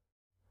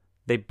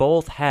 They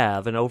both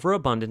have an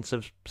overabundance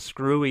of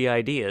screwy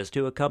ideas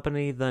to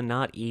accompany the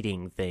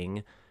not-eating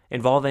thing,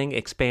 involving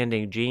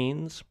expanding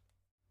genes,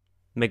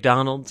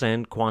 McDonald's,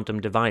 and quantum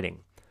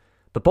dividing.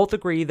 But both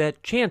agree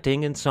that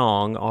chanting and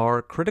song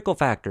are critical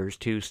factors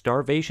to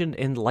starvation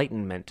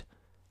enlightenment.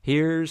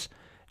 Here's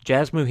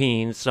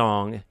Jasmuheen's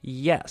song,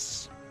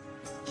 Yes.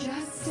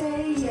 Just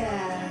say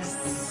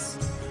yes.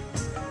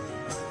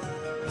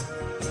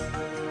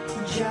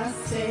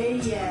 Just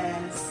say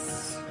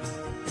yes.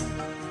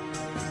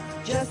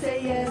 Just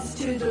say yes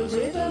to the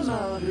rhythm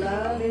of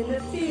love in the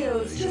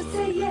fields. Just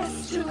say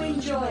yes to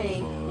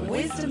enjoying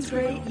wisdom's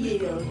great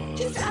yield.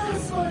 Just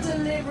ask for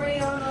delivery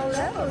on all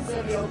levels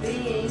of your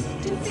being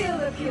to feel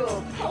the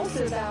pure pulse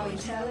of our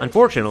intelligence.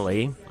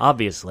 Unfortunately,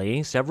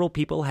 obviously, several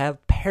people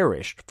have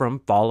perished from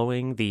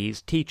following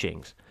these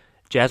teachings.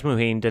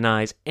 Jasmuheen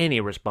denies any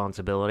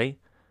responsibility.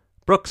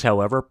 Brooks,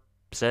 however,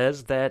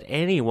 says that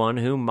anyone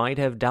who might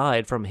have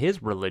died from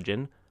his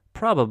religion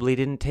probably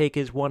didn't take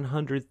his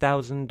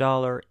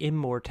 $100,000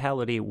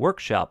 immortality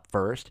workshop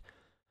first,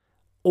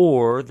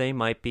 or they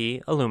might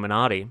be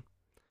Illuminati.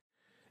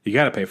 You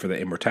gotta pay for the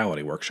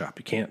immortality workshop.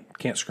 You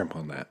can't scrimp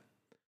on that.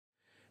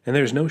 And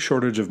there's no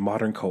shortage of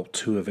modern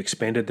cults who have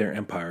expanded their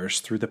empires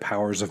through the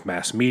powers of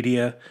mass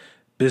media,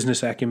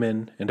 business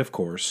acumen, and of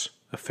course,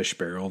 a fish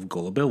barrel of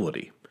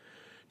gullibility.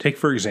 Take,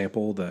 for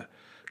example, the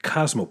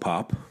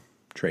Cosmopop,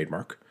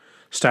 trademark,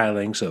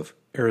 stylings of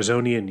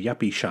Arizonian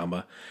yuppie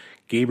shama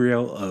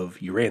Gabriel of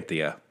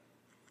Urantia,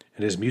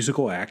 and his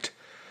musical act,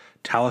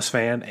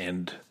 Talisman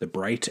and the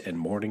Bright and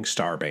Morning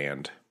Star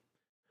Band.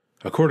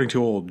 According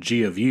to old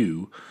G of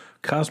U,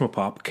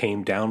 Cosmopop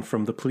came down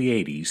from the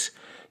Pleiades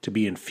to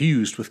be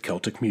infused with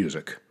Celtic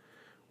music,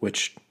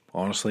 which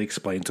honestly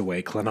explains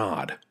away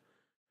Clannad.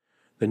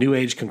 The New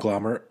Age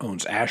conglomerate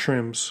owns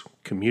ashrams,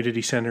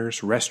 community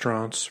centers,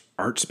 restaurants,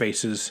 art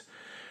spaces,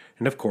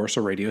 and of course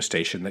a radio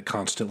station that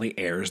constantly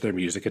airs their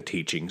music and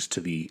teachings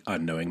to the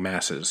unknowing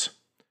masses.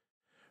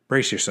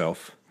 Brace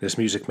yourself, this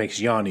music makes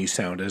Yanni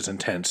sound as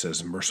intense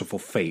as Merciful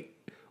Fate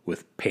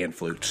with pan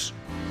flutes.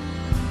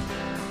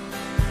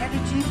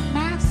 Energy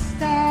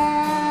Master,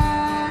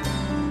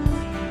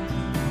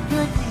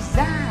 your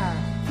desire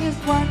is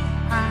what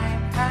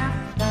I'm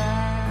after.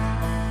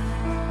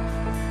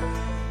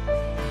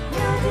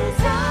 Your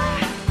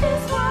desire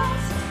is what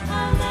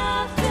I'm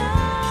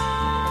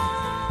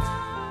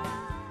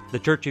after. The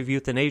Church of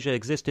Euthanasia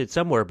existed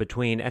somewhere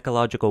between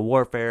ecological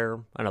warfare,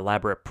 an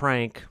elaborate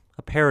prank,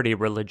 a parody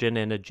religion,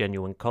 and a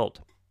genuine cult.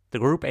 The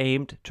group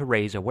aimed to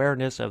raise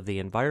awareness of the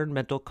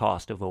environmental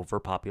cost of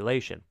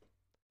overpopulation.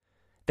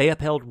 They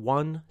upheld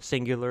one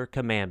singular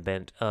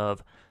commandment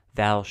of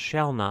 "thou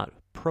shalt not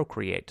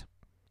procreate,"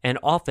 and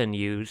often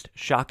used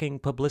shocking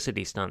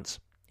publicity stunts,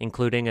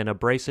 including an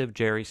abrasive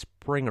Jerry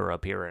Springer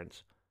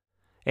appearance,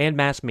 and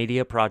mass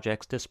media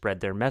projects to spread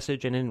their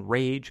message and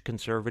enrage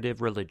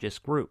conservative religious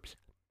groups.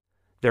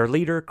 Their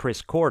leader,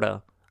 Chris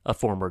Korda, a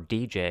former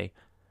DJ,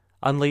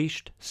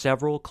 unleashed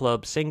several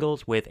club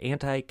singles with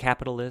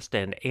anti-capitalist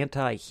and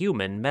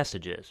anti-human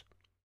messages.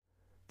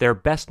 Their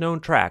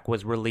best-known track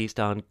was released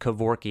on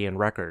Kevorkian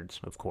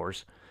Records, of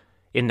course,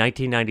 in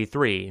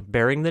 1993,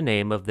 bearing the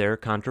name of their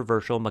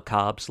controversial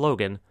macabre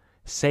slogan,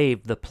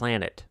 "Save the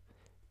planet.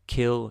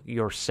 Kill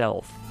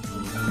yourself."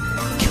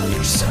 Kill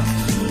yourself.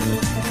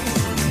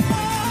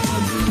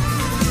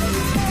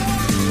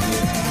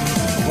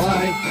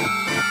 Why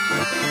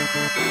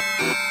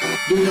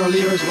do your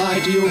leaders lie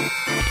to you?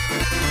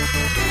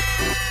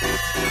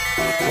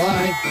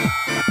 Why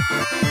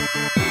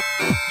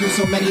do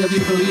so many of you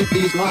believe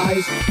these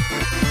lies?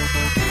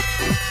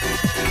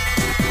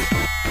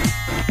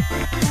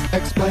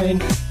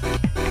 Explain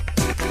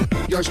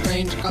your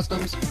strange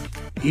customs.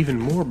 Even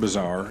more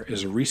bizarre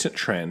is a recent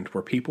trend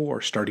where people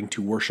are starting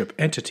to worship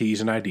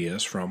entities and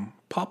ideas from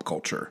pop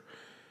culture.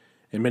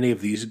 And many of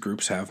these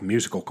groups have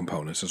musical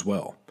components as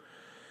well.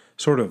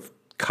 Sort of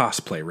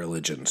cosplay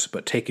religions,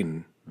 but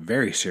taken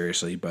very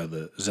seriously by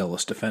the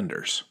zealous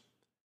defenders.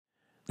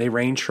 They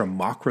range from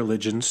mock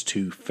religions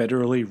to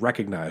federally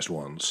recognized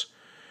ones.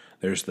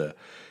 There's the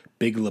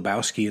Big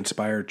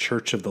Lebowski-inspired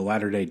Church of the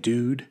Latter-day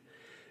Dude,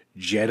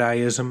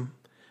 Jediism,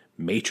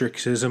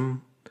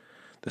 Matrixism,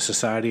 the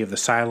Society of the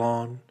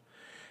Cylon,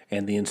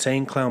 and the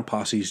Insane Clown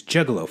Posse's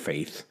Juggalo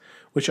Faith,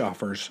 which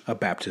offers a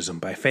baptism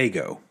by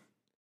Fago.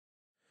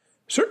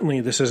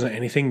 Certainly this isn't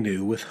anything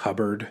new with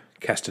Hubbard,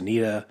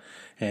 Castaneda,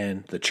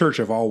 and the Church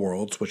of All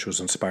Worlds, which was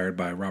inspired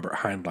by Robert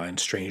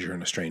Heinlein's Stranger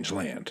in a Strange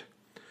Land.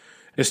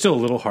 It's still a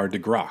little hard to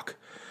grok,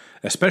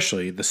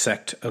 especially the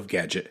sect of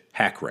Gadget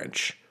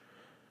Hackwrench,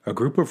 a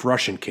group of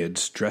Russian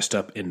kids dressed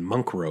up in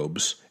monk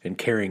robes and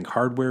carrying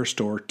hardware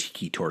store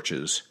tiki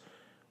torches,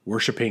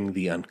 worshipping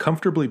the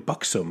uncomfortably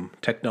buxom,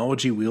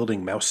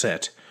 technology-wielding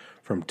mousette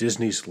from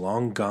Disney's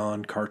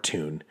long-gone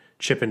cartoon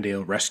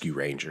Chippendale Rescue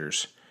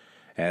Rangers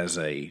as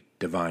a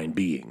divine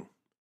being.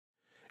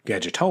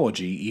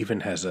 Gadgetology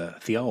even has a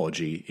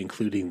theology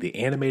including the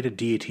animated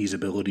deity's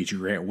ability to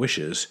grant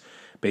wishes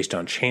based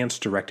on chants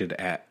directed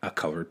at a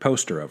colored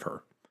poster of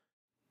her.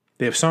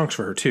 They have songs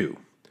for her too.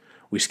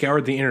 We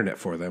scoured the internet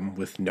for them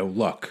with no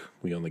luck.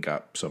 We only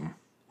got some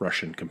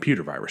Russian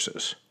computer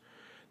viruses.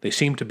 They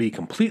seem to be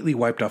completely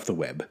wiped off the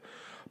web,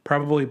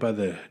 probably by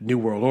the New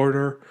World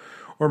Order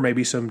or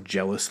maybe some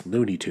jealous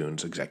Looney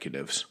Tunes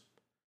executives.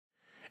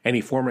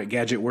 Any Format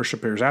Gadget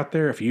worshippers out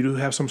there, if you do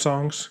have some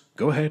songs,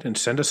 go ahead and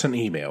send us an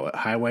email at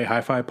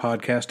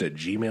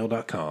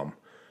highwayhifipodcast@gmail.com.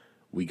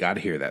 We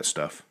gotta hear that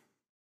stuff.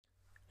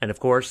 And of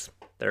course,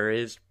 there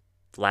is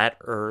Flat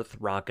Earth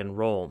Rock and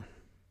Roll.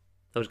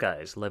 Those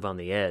guys live on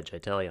the edge, I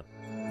tell you.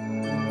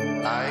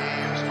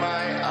 I use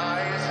my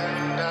eyes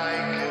and I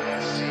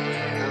can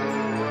see the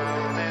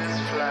world is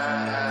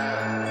flat.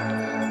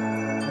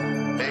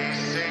 They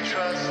say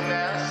trust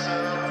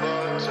NASA,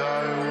 but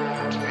I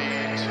won't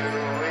be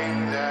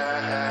doing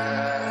that.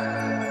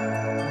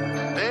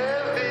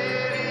 Their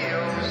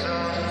videos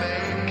are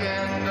fake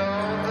and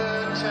all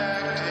the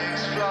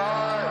tactics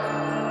flawed.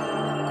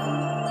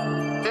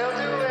 They'll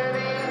do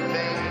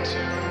anything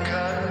to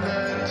cut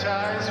the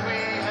ties we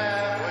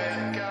have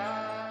with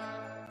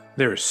God.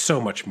 There is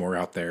so much more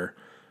out there.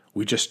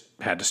 We just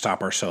had to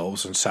stop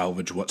ourselves and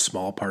salvage what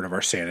small part of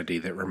our sanity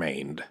that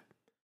remained.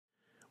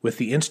 With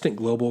the instant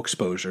global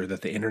exposure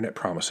that the internet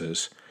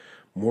promises,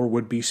 more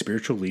would-be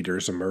spiritual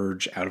leaders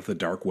emerge out of the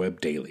dark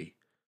web daily.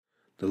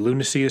 The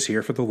lunacy is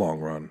here for the long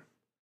run.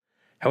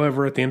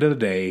 However, at the end of the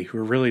day,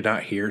 we're really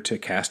not here to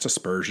cast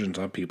aspersions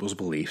on people's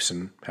beliefs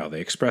and how they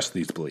express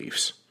these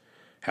beliefs.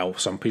 How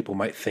some people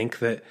might think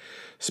that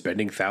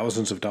spending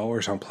thousands of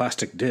dollars on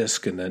plastic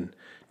discs and then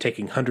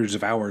taking hundreds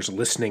of hours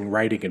listening,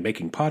 writing, and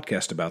making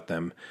podcasts about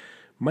them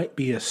might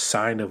be a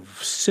sign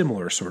of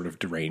similar sort of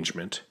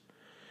derangement.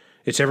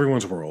 It's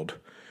everyone's world.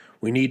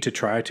 We need to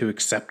try to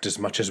accept as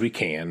much as we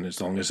can, as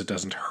long as it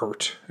doesn't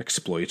hurt,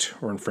 exploit,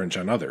 or infringe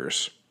on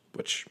others,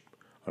 which,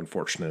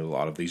 unfortunately, a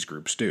lot of these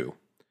groups do.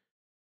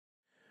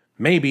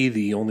 Maybe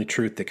the only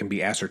truth that can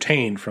be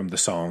ascertained from the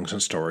songs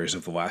and stories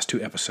of the last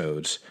two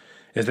episodes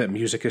is that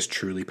music is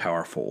truly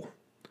powerful.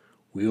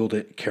 Wield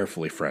it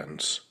carefully,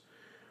 friends.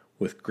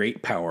 With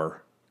great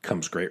power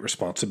comes great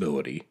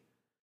responsibility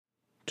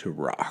to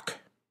rock.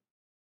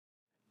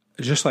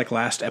 Just like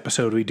last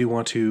episode, we do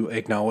want to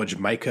acknowledge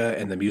Micah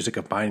and the Music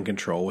of Mind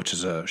Control, which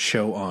is a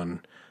show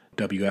on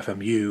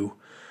WFMU.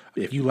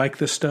 If you like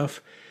this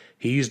stuff,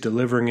 he's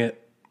delivering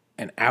it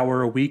an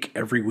hour a week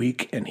every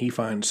week, and he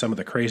finds some of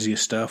the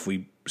craziest stuff.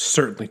 We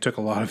certainly took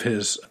a lot of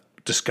his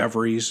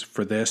discoveries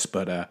for this,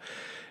 but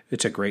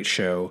it's a great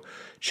show.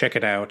 Check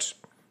it out.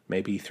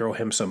 Maybe throw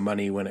him some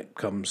money when it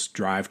comes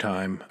drive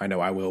time. I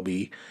know I will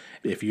be.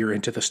 If you're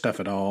into the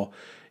stuff at all,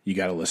 you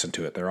got to listen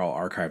to it. They're all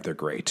archived. They're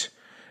great.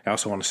 I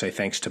also want to say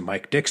thanks to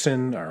Mike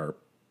Dixon, our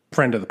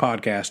friend of the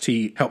podcast.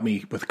 He helped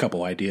me with a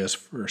couple ideas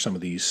for some of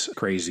these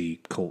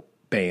crazy cult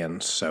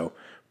bands, so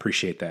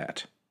appreciate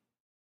that.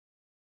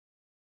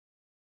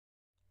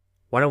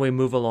 Why don't we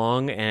move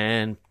along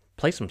and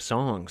play some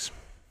songs?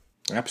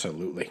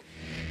 Absolutely.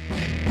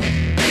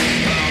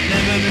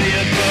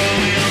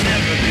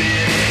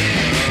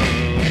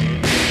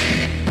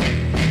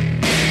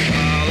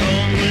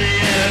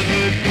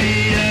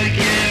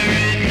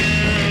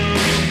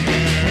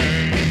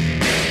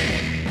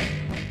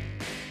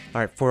 All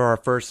right, for our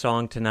first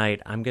song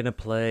tonight, I'm going to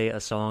play a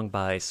song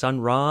by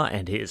Sun Ra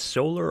and his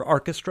Solar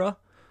Orchestra,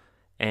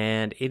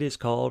 and it is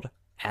called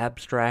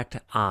Abstract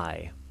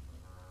Eye.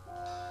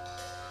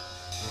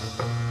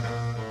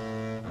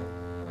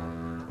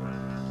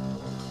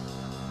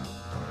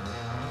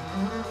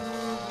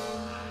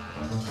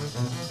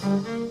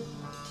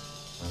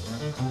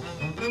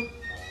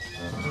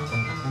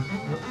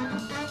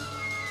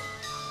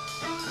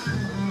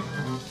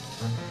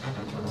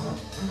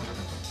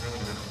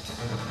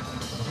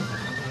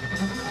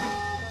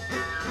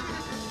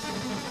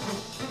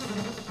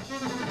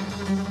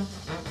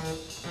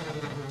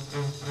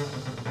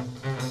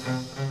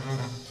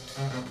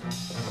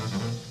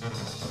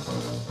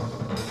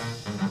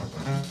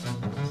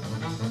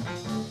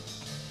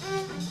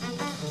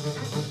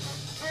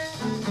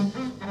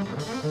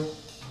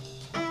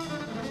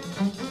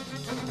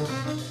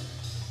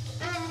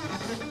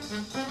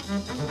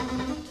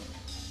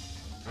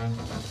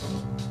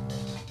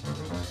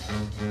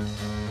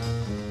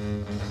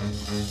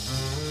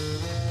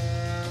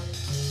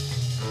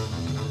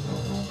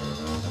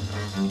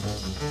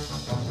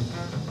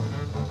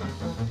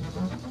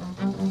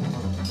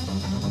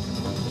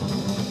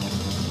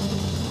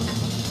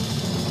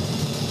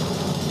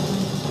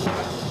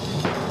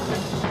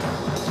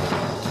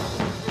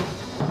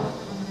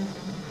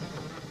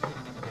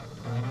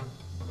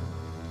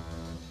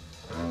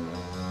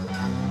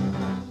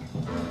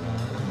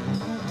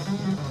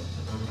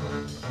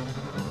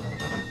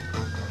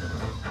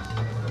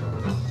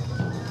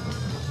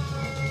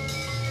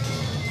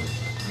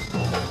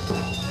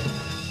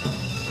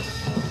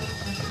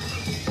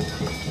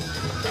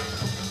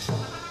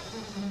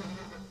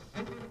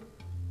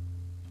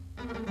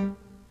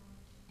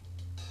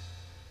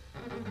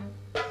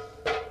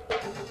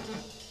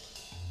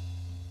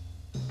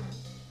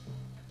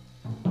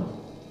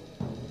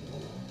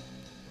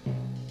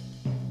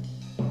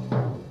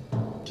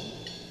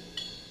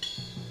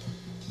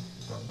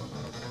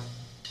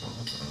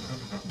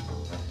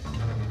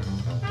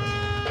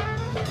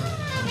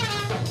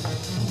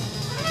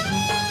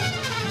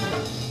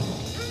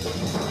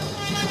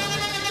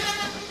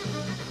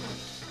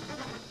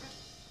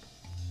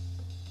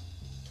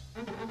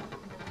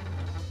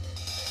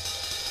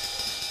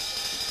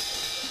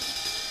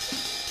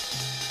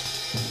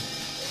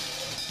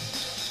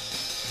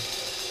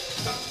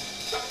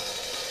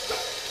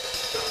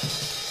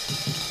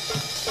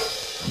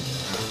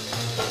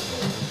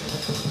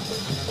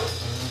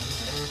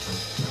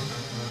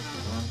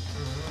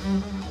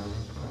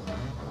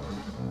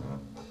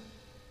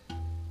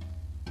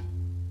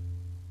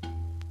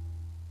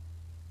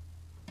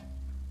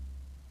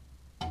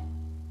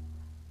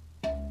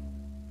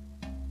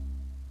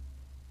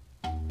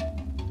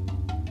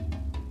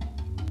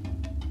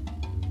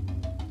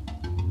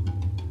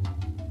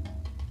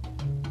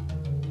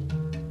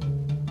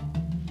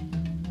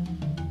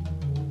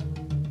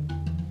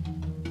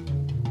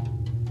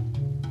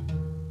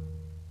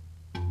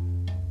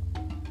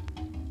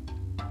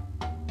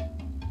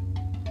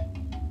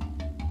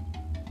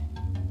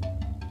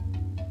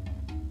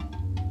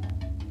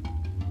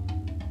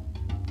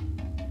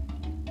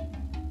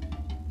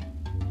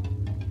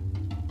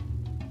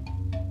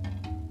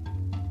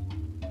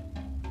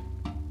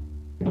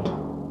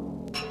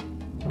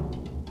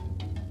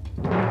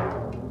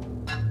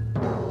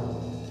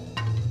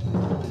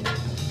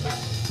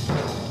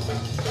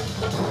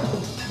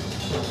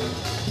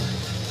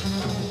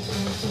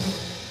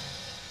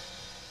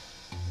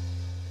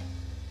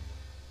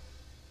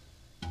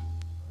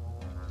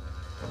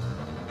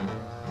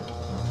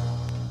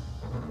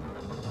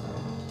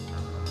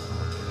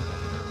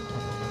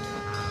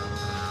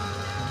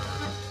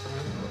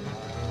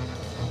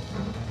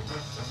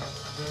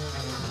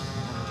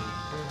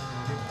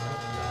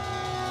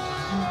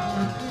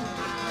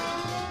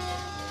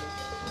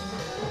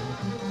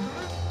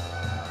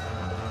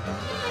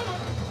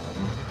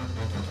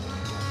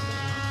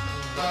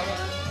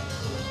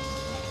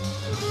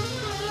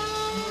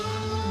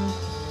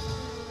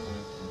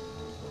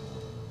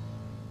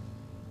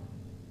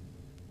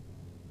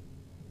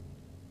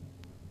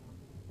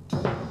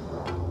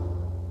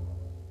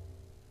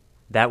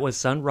 That was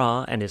Sun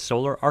Ra and his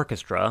Solar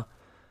Orchestra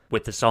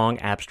with the song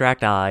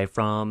Abstract Eye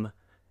from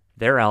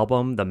their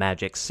album The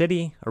Magic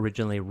City,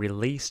 originally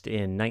released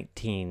in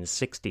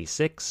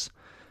 1966.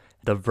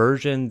 The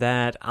version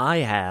that I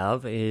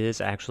have is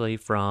actually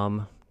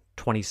from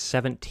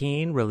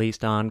 2017,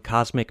 released on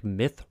Cosmic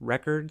Myth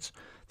Records.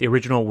 The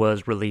original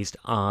was released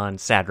on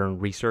Saturn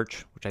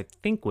Research, which I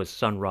think was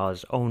Sun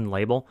Ra's own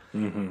label.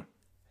 Mm-hmm.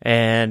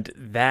 And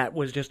that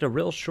was just a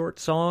real short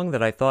song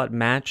that I thought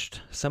matched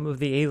some of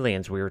the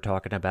aliens we were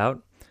talking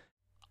about.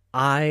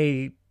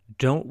 I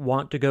don't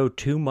want to go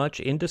too much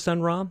into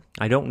Sun Ra.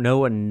 I don't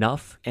know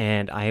enough,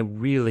 and I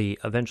really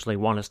eventually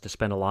want us to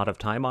spend a lot of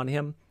time on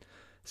him.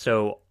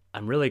 So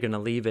I'm really going to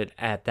leave it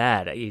at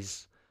that.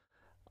 He's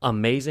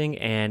amazing,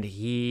 and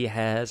he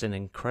has an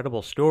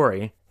incredible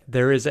story.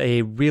 There is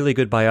a really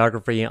good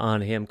biography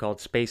on him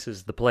called Space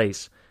is the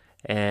Place.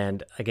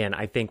 And again,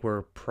 I think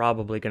we're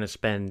probably going to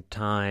spend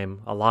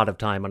a lot of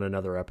time on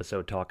another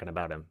episode talking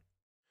about him.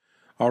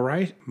 All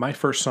right, my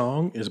first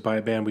song is by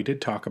a band we did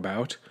talk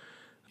about.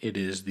 It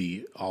is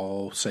the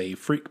All Say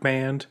Freak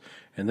Band,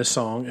 and this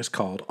song is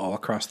called All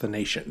Across the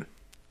Nation.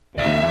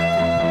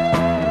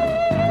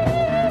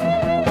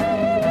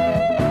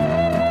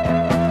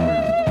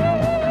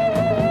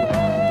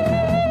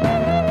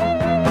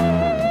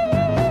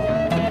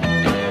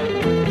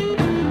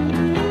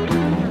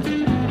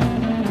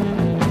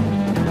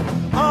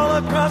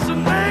 Across the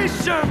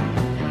nation,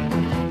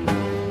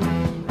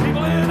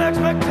 people in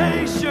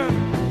expectation,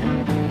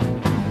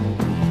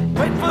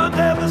 wait for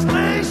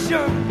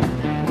devastation,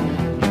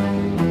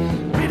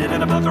 read it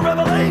in a book of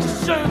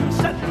Revelation,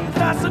 set in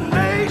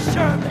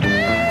fascination.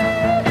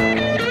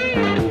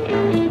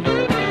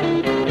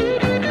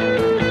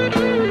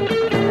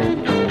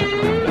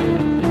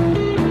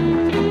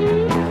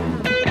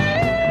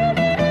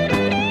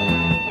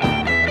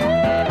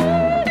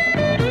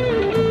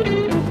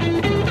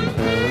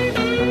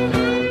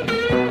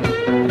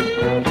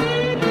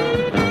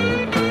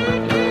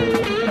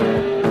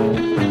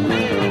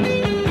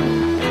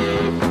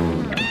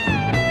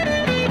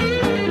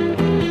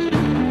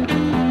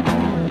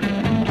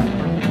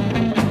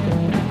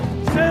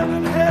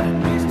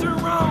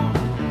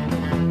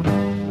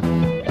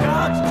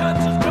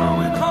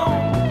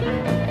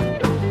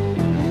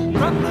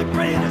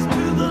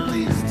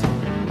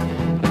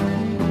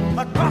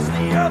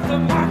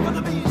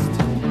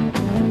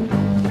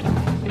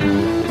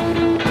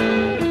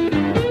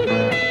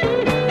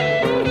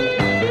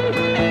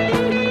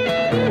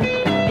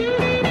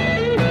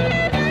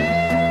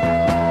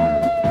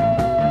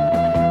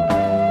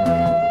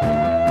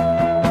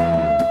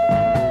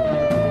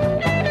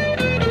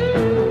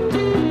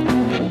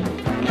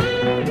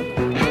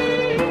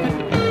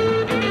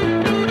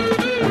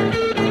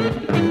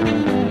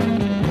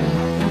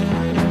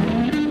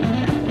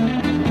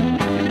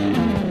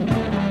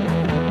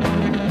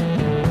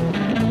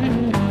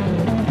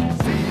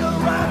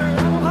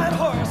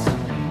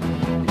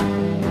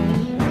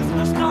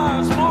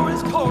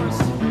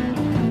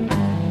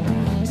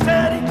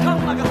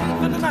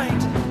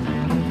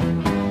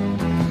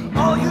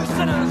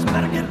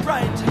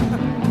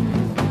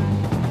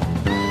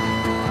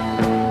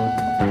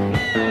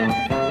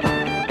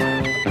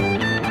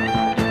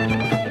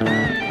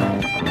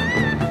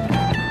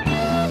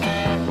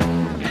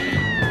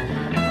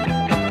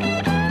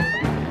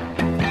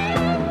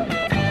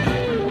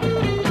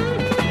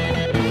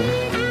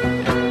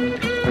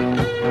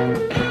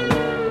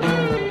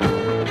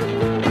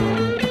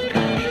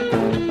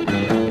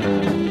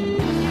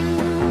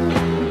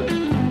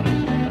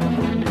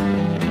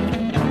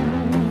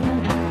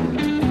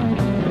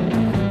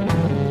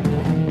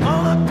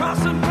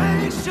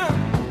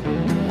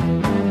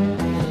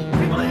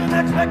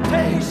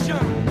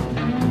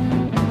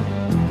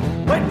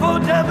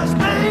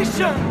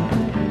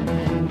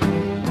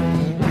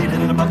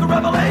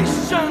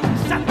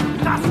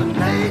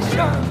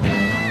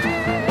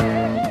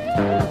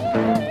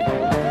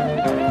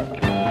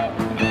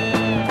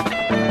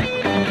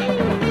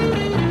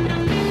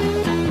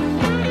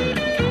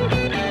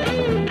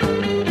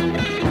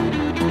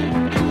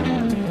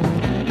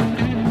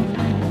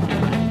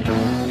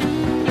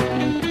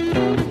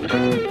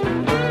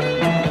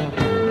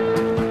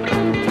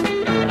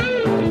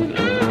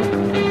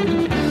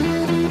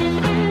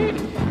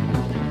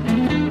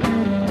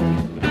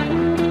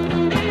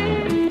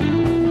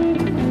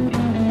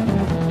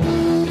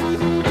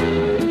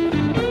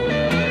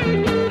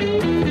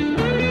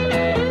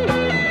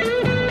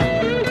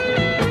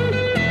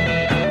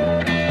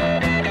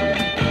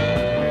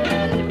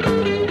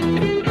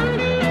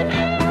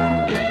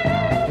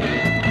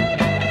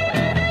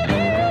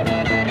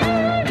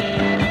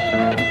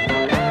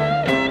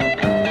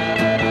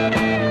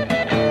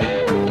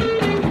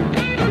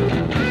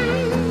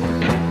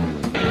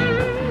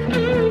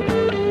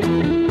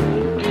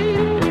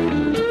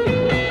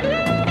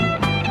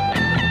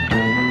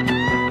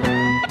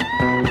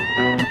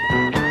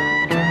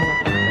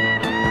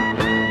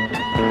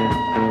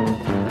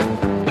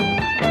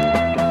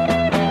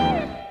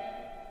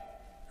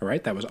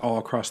 right. That was All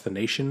Across the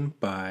Nation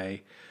by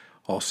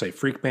All Say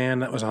Freak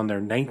Band. That was on their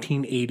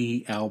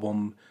 1980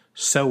 album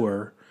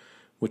Sower,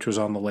 which was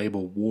on the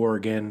label War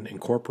Again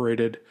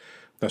Incorporated.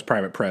 That's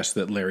Private Press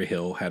that Larry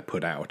Hill had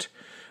put out.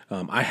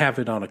 I have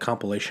it on a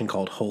compilation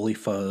called Holy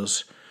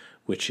Fuzz,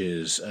 which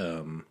is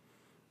a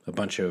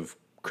bunch of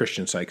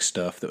Christian Psych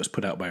stuff that was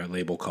put out by a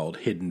label called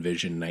Hidden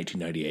Vision in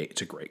 1998.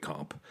 It's a great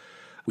comp.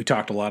 We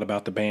talked a lot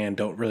about the band.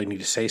 Don't really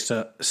need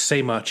to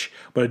say much,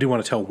 but I do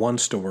want to tell one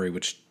story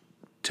which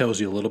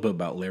tells you a little bit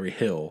about Larry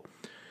Hill.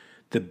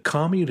 The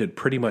commune had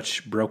pretty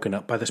much broken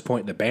up by this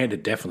point. The band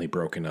had definitely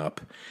broken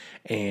up,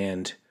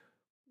 and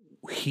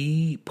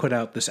he put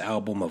out this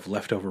album of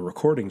leftover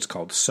recordings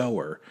called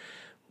Sower.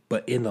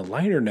 But in the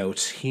liner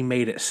notes, he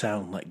made it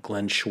sound like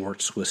Glenn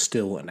Schwartz was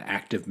still an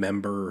active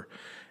member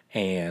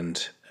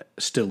and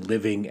still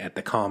living at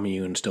the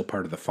commune, still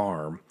part of the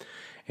farm.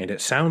 And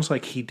it sounds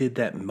like he did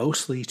that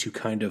mostly to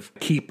kind of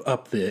keep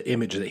up the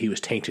image that he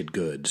was tainted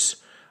goods,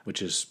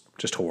 which is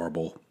just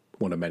horrible.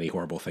 One of many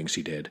horrible things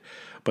he did.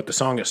 But the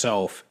song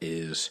itself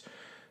is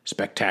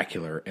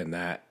spectacular, and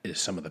that is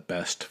some of the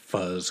best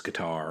fuzz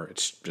guitar.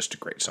 It's just a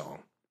great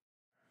song.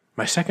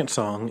 My second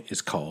song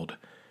is called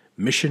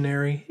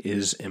Missionary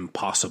is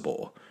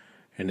Impossible,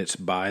 and it's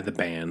by the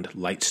band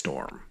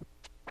Lightstorm.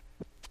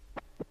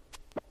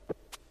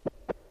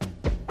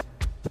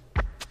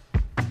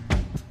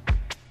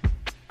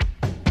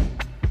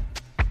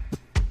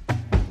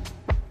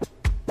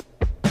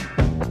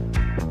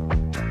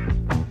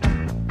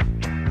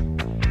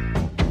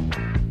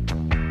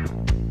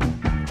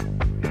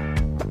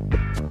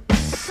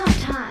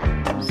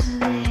 Sometimes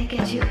they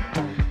get you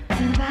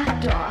through the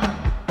back door.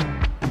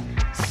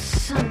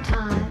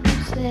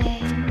 Sometimes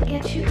they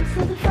get you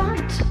through the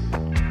front.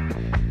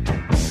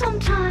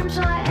 Sometimes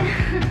I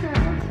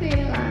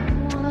feel I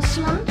want to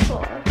slant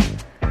for it.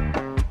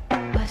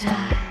 But I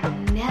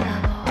never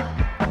would.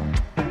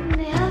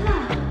 Never,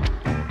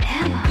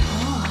 ever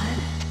would.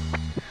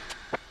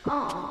 Oh,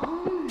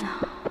 no.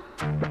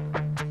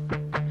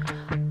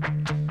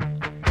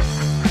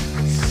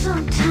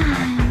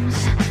 Sometimes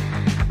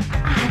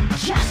I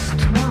just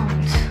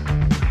want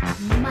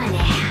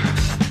money.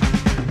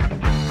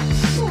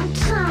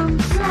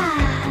 Sometimes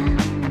I'm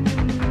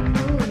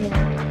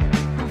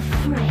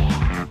afraid.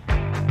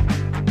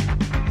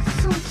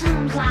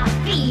 Sometimes I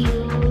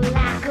feel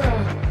like a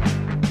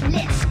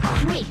let's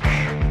creek.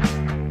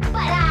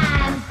 But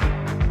I'm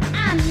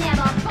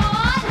never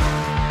bored.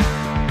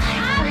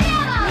 I'm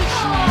never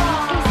bored.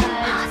 It's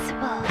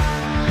impossible.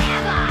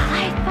 Never.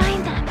 I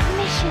find that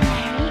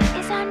missionary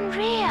is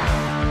unreal.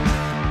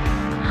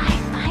 I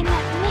find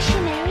that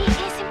missionary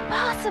is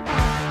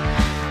impossible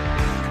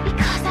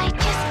because I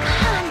just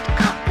can't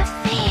cop the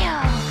feel.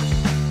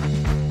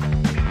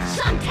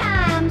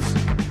 Sometimes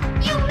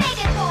you make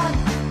it for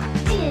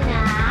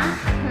dinner.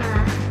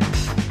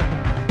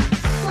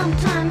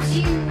 Sometimes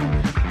you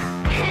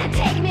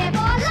take me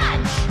for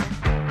lunch.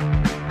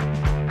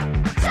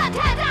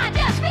 Sometimes I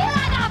just feel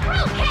like a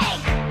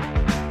fruitcake.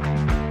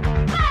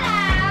 But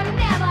I'm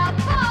never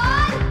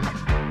bored.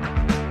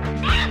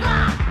 Never.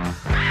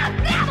 I've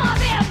never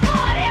been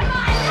bored in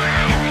my life.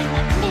 I find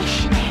that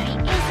missionary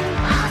is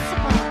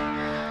impossible.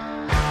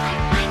 I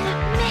find that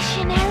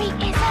missionary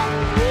is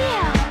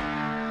unreal.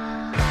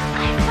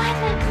 I find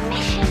that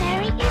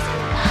missionary is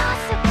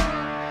impossible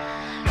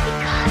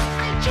because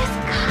I just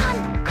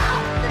can't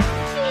cop the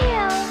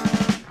feel.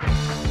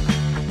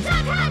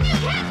 Sometimes you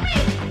catch me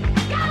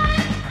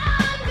going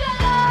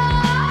under.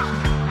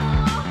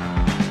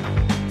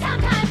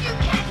 Sometimes you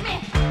catch me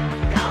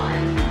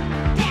going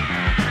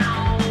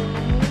down.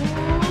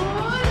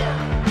 But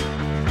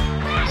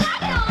I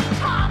like it on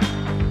top.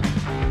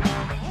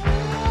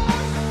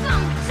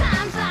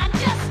 Sometimes I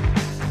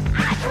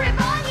trip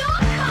on your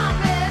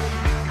carpet.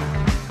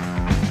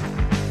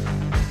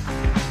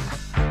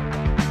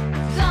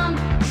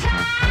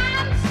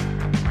 Sometimes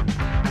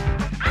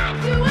I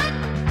do it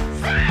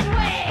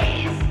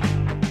sideways.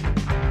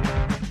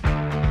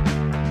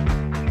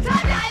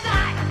 Sometimes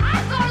I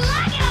sort of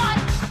like it on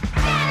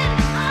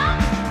standing up,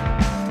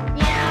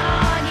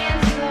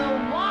 against the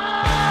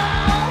wall.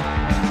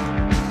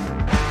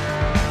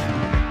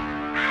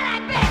 I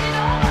like bending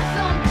over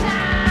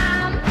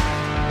sometimes.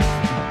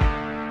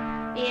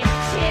 It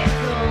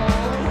tickles.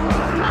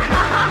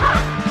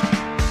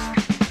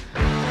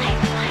 I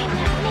find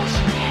that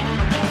missionary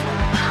is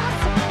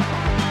impossible.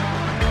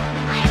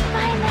 I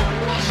find that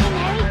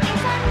missionary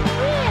is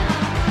unreal.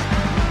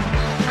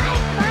 I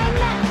find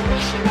that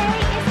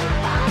missionary is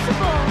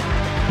impossible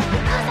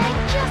because I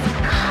just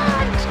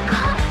can't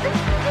cop the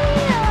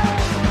feel.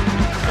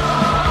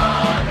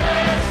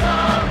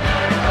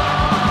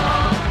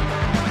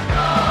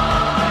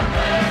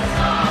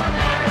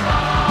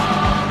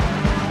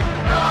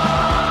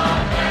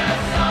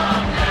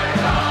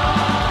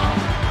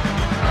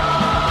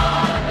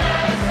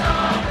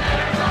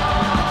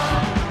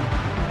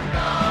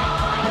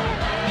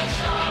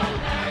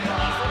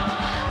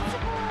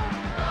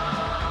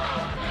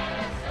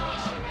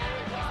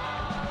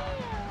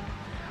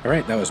 All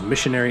right, that was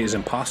Missionary is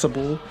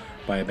Impossible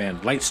by a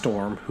band,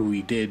 Lightstorm, who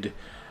we did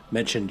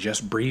mention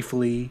just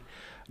briefly.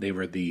 They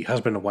were the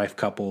husband and wife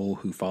couple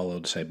who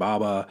followed Sai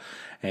Baba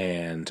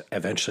and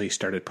eventually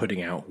started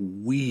putting out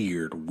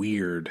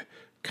weird,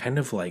 kind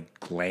of like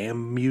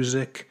glam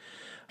music.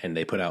 And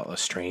they put out a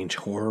strange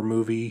horror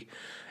movie.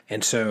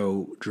 And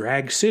so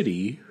Drag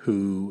City,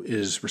 who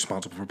is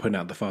responsible for putting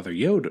out the Father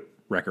Yod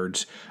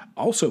records,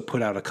 also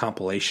put out a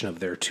compilation of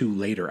their 2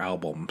 later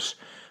albums.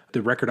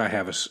 The record I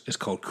have is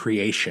called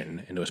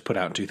Creation, and it was put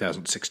out in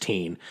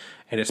 2016.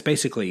 And it's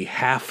basically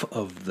half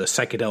of the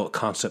psychedelic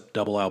concept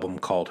double album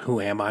called Who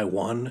Am I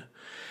 1,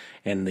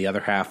 and the other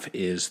half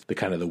is the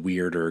kind of the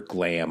weirder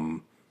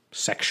glam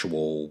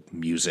sexual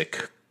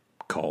music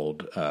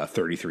called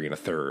 33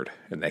 1/3,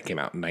 and that came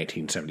out in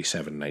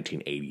 1977,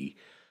 1980.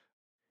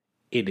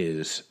 It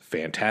is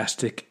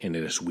fantastic, and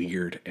it is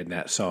weird, and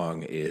that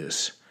song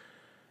is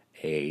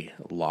a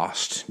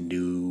lost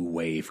new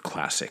wave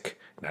classic.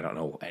 And I don't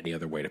know any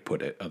other way to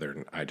put it other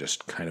than I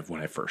just kind of,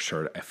 when I first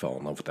heard it, I fell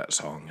in love with that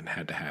song and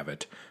had to have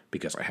it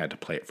because I had to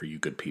play it for you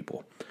good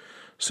people.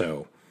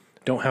 So,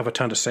 don't have a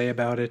ton to say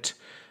about it,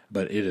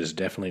 but it is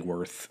definitely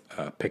worth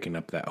picking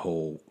up that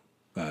whole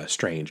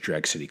strange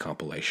Drag City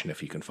compilation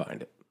if you can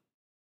find it.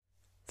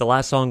 The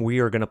last song we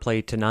are going to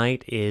play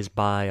tonight is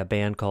by a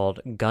band called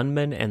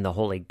Gunman and the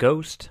Holy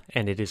Ghost,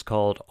 and it is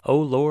called Oh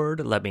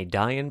Lord, Let Me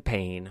Die in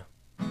Pain.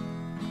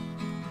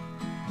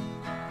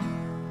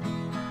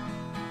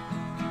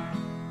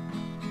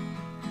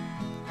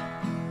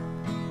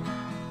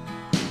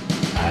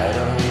 I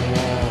don't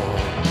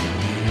want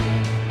you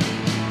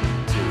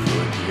to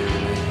forgive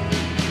me.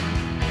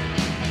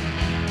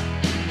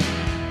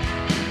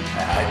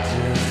 I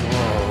just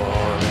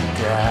wanna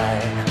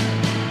die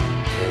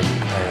in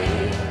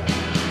pain.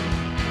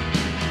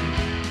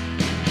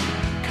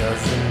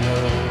 'Cause I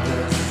know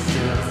there's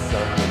still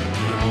something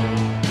evil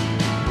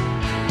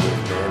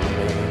within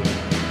me.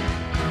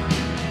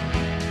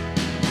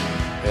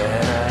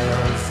 And I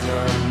also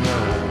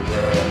know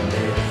that I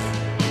missed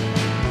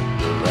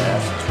the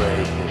last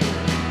train.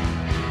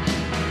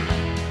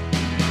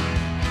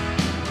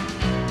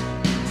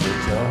 So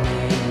tell me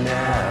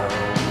now,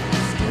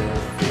 you still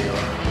feel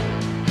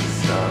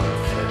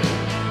something.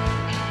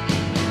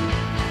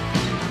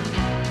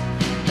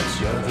 I'm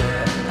sure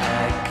that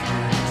I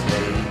could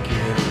take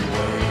it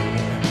away.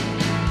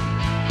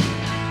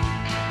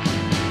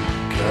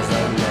 'Cause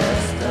I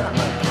messed up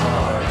my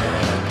part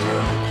and I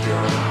broke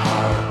your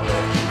heart,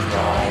 left you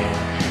crying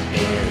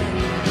in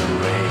the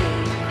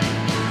rain.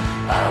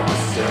 I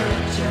was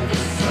searching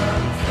for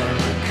something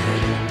but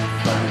couldn't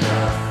find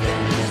nothing.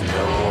 There's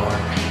no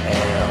one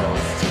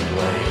else to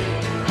blame.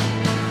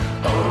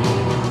 Oh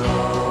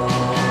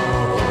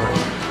Lord,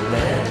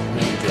 let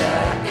me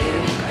die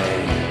in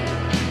pain.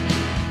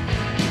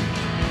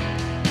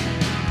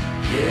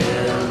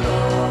 Yeah,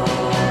 Lord,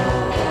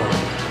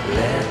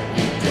 let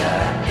me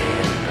die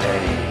in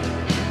pain.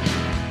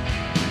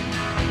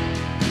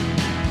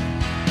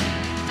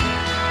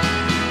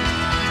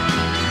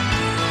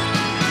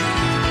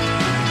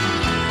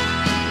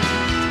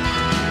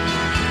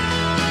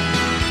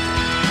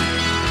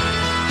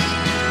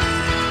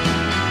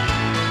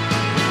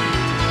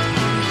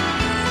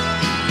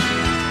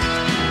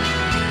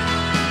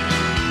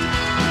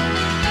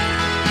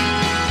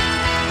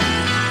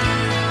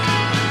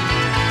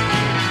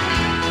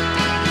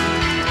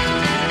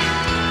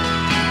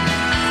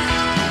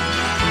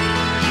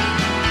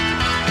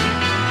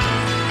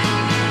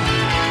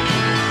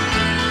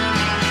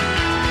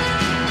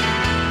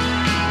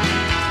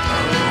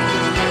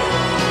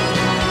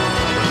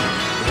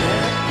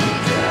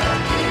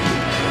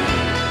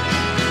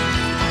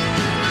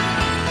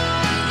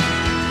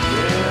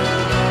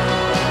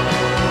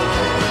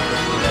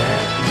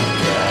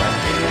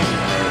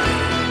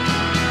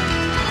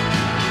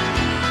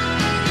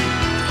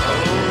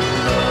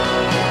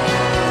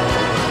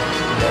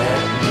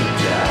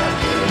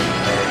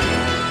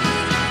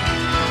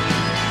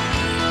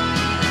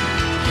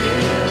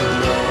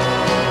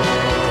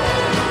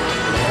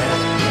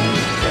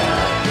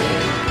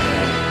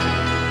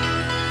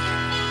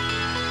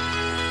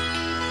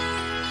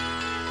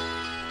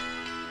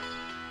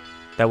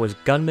 That was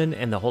Gunman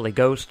and the Holy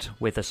Ghost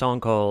with a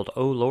song called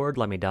Oh Lord,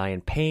 Let Me Die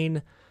in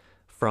Pain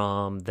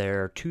from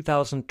their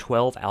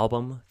 2012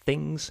 album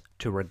Things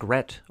to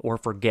Regret or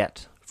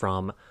Forget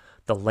from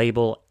the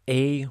label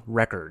A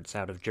Records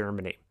out of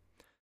Germany.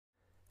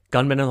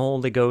 Gunman and the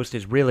Holy Ghost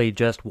is really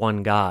just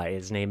one guy.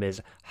 His name is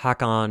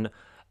Håkan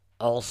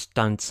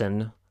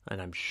Alstansen,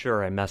 and I'm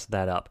sure I messed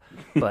that up.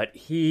 But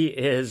he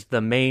is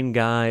the main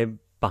guy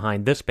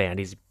behind this band.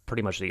 He's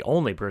pretty much the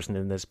only person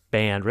in this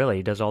band, really.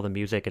 He does all the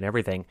music and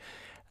everything.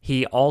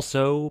 He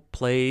also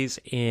plays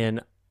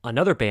in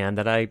another band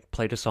that I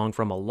played a song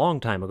from a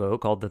long time ago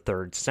called The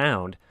Third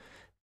Sound.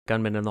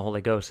 Gunman and the Holy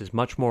Ghost is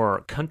much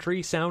more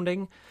country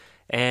sounding,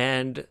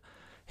 and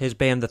his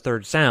band The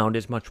Third Sound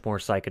is much more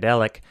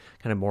psychedelic,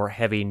 kind of more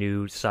heavy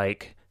new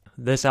psych.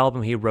 This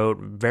album he wrote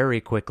very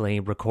quickly,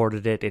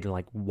 recorded it in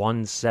like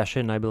one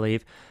session, I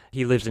believe.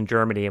 He lives in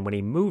Germany, and when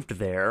he moved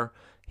there,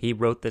 he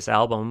wrote this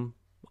album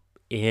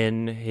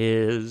in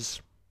his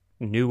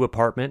new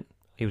apartment.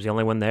 He was the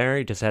only one there.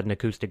 He just had an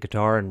acoustic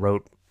guitar and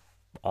wrote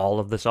all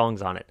of the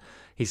songs on it.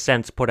 He's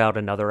since put out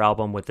another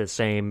album with the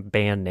same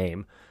band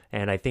name,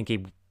 and I think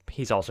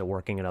he's also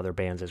working in other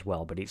bands as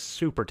well, but he's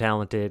super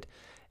talented.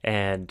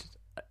 And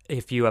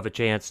if you have a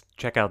chance,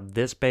 check out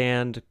this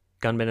band,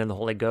 Gunman and the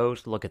Holy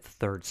Ghost. Look at the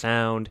Third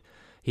Sound.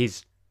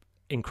 He's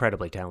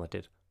incredibly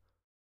talented.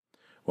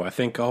 Well, I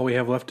think all we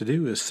have left to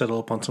do is settle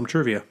up on some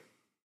trivia.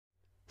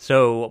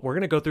 So we're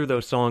going to go through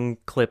those song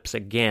clips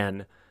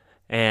again,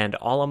 and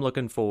all I'm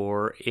looking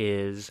for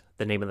is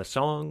the name of the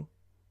song,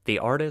 the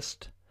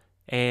artist,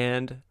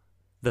 and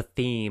the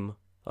theme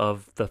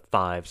of the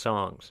 5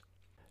 songs.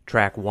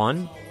 Track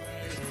 1.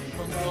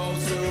 From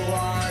those who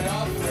aren't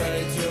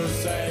afraid to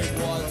say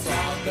what's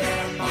on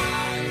their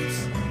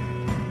minds,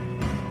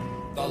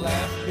 the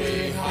left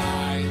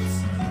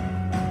behinds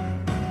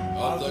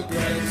of the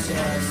great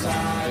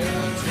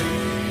society.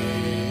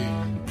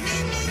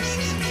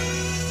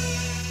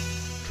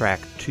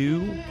 Track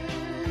 2.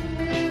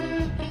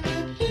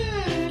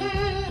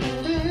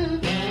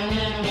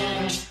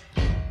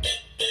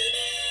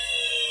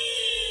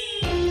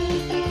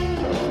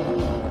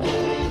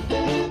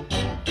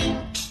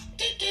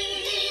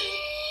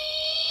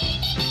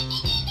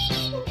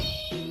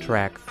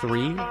 Track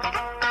 3.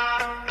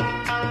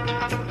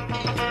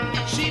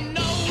 She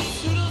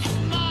knows who to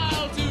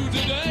smile to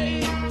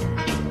today.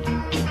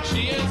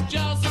 She has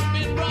just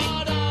been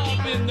brought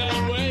up in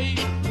that way.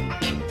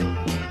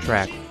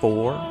 Track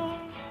 4.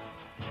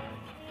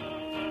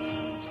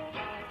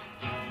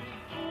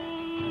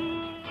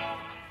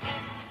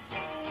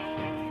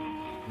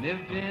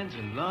 Never been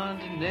to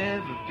London,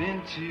 never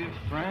been to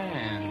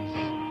France.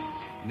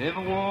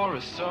 Never wore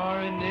a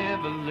sari,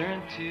 never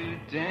learned to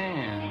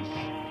dance.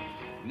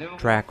 Never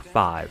Track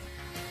 5.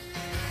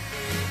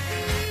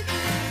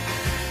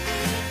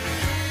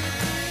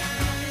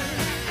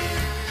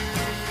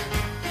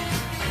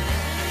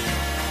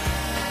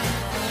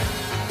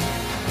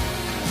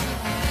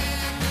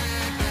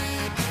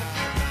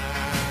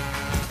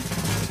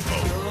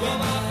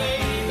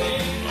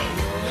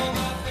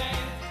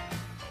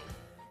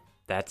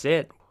 That's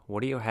it.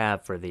 What do you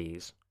have for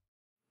these?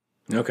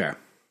 Okay.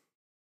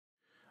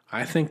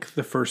 I think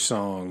the first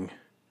song,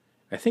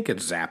 I think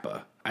it's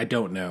Zappa. I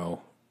don't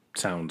know.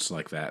 Sounds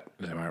like that.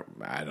 I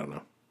don't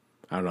know.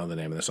 I don't know the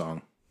name of the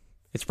song.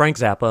 It's Frank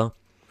Zappa.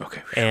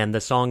 Okay. And the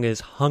song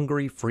is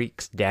Hungry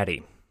Freak's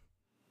Daddy.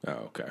 Oh,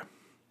 okay.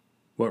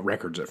 What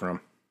record's it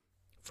from?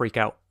 Freak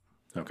Out.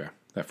 Okay.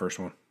 That first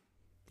one?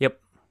 Yep.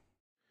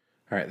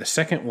 All right. The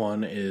second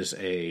one is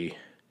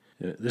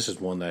this is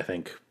one that I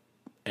think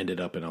ended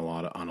up on a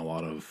lot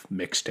of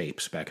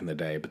mixtapes back in the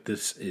day, but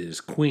this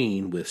is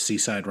Queen with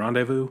Seaside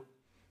Rendezvous.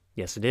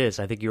 Yes, it is.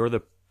 I think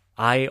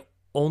I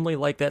only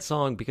like that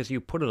song because you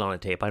put it on a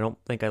tape. I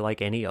don't think I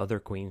like any other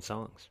Queen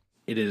songs.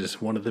 It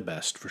is one of the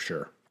best for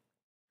sure.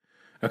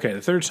 Okay,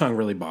 the third song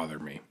really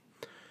bothered me.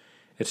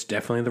 It's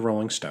definitely the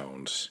Rolling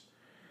Stones,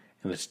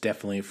 and it's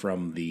definitely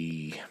from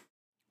the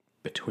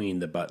Between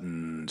the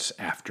Buttons,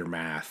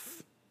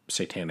 Aftermath,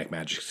 Satanic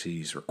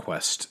Majesty's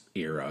Request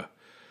era,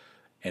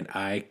 and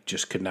I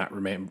just could not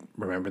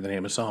remember the name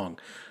of the song.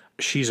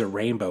 She's a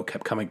Rainbow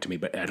kept coming to me,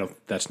 but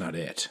that's not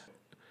it.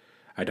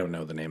 I don't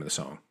know the name of the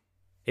song.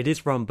 It is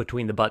from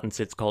Between the Buttons.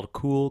 It's called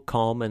Cool,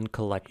 Calm, and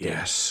Collected.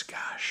 Yes,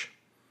 gosh.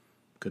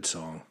 Good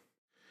song.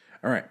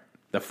 All right.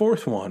 The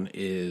fourth one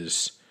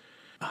is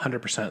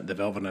 100% The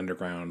Velvet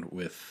Underground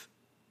with,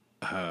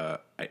 I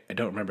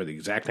don't remember the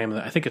exact name of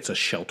that. I think it's A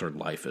Sheltered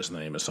Life is the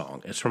name of the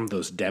song. It's from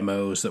those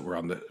demos that were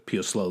on the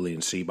Peel Slowly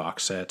and See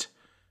box set.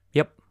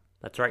 Yep,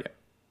 that's right.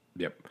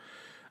 Yep.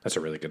 That's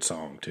a really good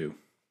song, too.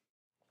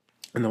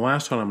 And the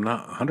last one, I'm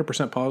not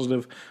 100%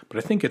 positive, but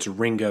I think it's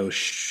Ringo,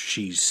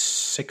 She's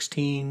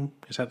 16.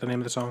 Is that the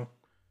name of the song?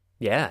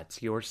 Yeah,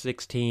 it's You're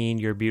 16,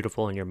 You're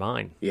Beautiful, and You're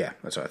Mine. Yeah,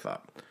 that's what I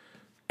thought.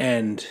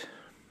 And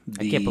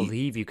I can't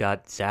believe you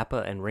got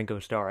Zappa and Ringo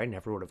Starr. I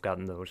never would have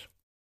gotten those.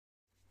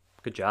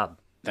 Good job.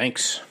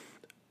 Thanks.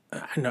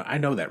 I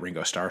know that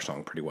Ringo Starr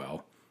song pretty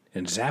well.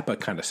 And Zappa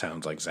kind of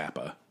sounds like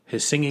Zappa.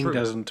 His singing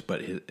doesn't,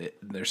 but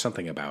there's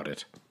something about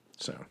it.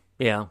 So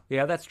yeah,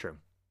 that's true.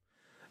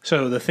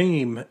 So the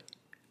theme,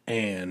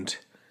 and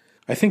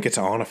I think it's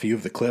on a few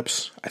of the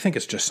clips. I think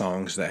it's just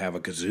songs that have a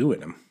kazoo in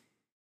them.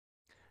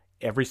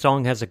 Every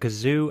song has a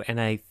kazoo,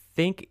 and I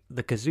think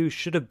the kazoo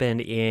should have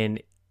been in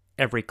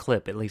every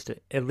clip, at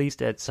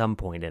least at some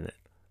point in it.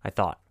 I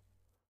thought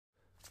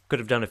could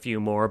have done a few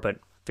more, but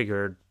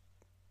figured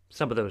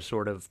some of those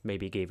sort of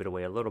maybe gave it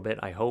away a little bit.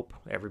 I hope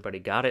everybody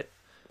got it.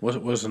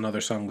 What was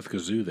another song with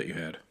kazoo that you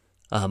had?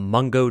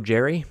 Mungo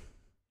Jerry.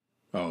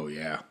 Oh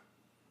yeah,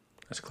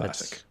 that's a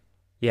classic.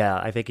 Yeah,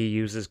 I think he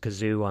uses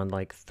kazoo on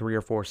like 3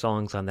 or 4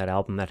 songs on that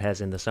album that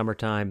has In the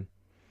Summertime.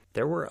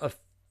 There were a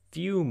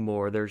few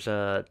more. There's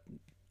a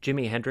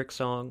Jimi Hendrix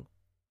song.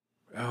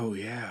 Oh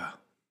yeah.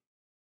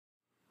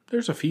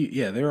 There's a few.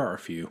 Yeah, there are a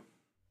few.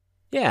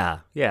 Yeah.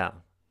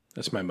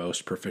 That's my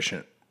most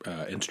proficient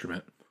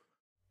instrument.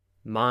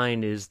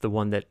 Mine is the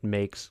one that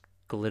makes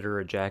glitter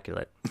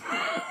ejaculate.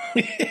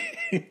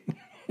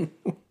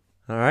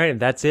 All right, and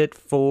that's it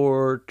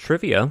for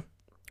trivia.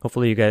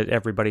 Hopefully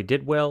everybody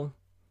did well.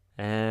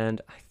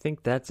 And I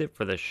think that's it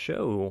for the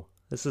show.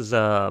 This is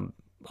a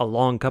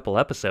long couple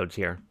episodes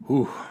here.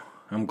 Ooh,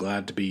 I'm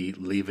glad to be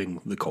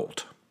leaving the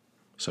cult,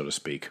 so to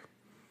speak.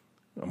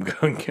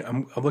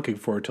 I'm looking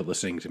forward to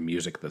listening to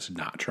music that's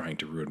not trying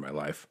to ruin my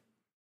life.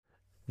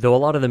 Though a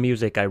lot of the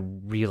music I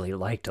really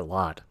liked a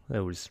lot.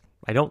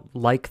 I don't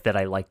like that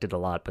I liked it a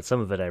lot, but some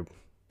of it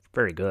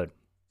very good.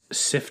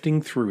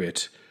 Sifting through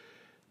it,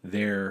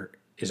 there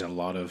is a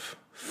lot of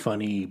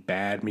funny,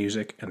 bad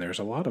music, and there's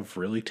a lot of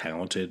really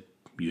talented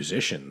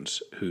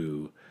musicians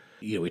who,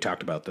 we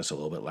talked about this a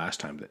little bit last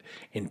time, that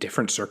in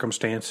different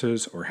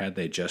circumstances, or had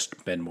they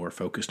just been more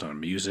focused on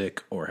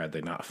music, or had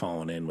they not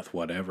fallen in with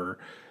whatever,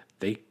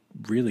 they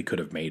really could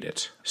have made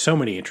it. So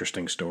many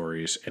interesting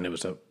stories, and it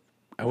was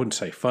I wouldn't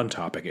say fun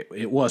topic.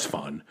 It was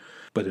fun,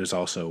 but it was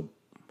also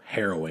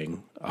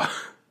harrowing,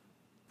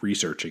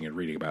 researching and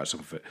reading about some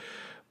of it.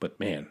 But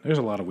man, there's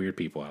a lot of weird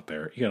people out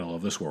there. You gotta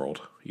love this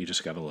world. You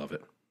just gotta love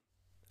it.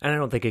 And I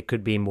don't think it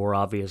could be more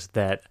obvious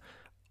that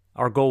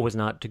our goal was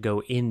not to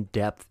go in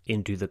depth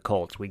into the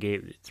cults.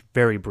 It's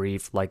very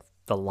brief, like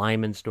the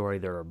Lyman story.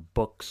 There are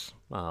books.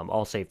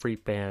 All Say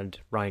Freak Band.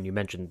 Ryan, you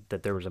mentioned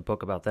that there was a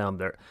book about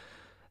them.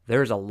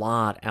 There's a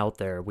lot out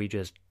there. We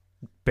just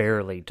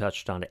barely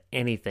touched on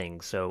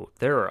anything. So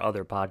there are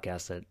other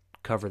podcasts that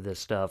cover this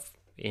stuff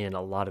in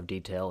a lot of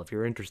detail. If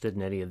you're interested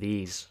in any of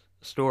these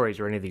stories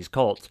or any of these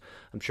cults,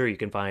 I'm sure you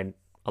can find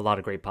a lot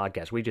of great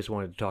podcasts. We just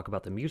wanted to talk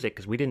about the music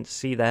because we didn't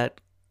see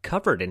that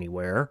covered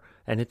anywhere,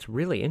 and it's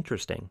really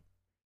interesting.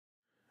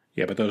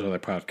 Yeah, but those other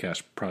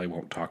podcasts probably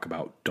won't talk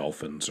about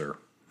dolphins or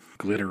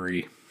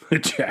glittery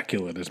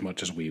ejaculate as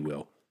much as we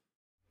will.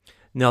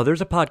 No,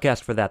 there's a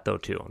podcast for that, though,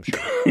 too, I'm sure.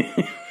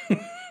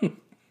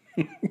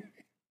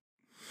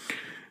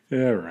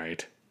 All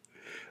right.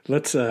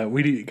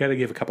 We got to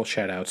give a couple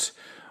shout-outs.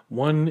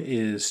 One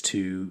is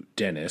to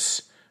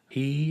Dennis.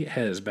 He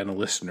has been a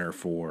listener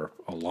for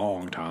a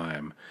long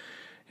time,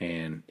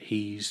 and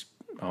he's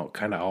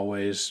kind of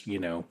always,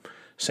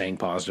 saying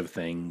positive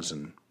things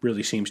and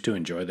really seems to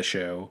enjoy the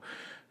show.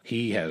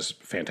 He has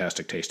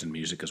fantastic taste in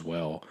music as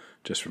well,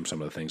 just from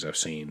some of the things I've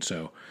seen.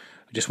 So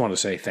I just want to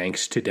say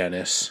thanks to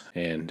Dennis,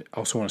 and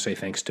also want to say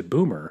thanks to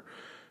Boomer,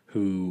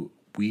 who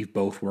we've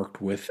both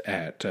worked with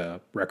at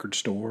record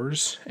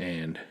stores,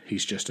 and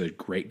he's just a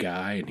great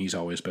guy, and he's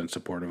always been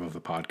supportive of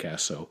the podcast,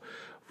 so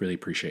really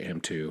appreciate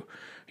him too.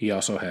 He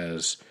also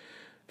has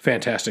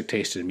fantastic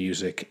taste in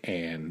music,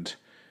 and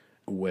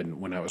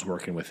when I was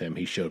working with him,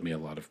 he showed me a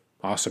lot of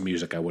awesome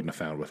music I wouldn't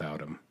have found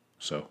without him.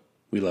 So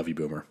we love you,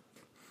 Boomer.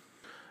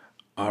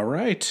 All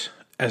right.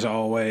 As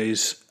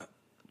always,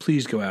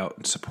 please go out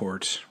and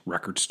support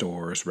record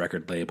stores,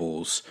 record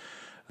labels,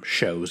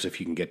 shows if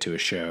you can get to a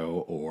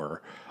show,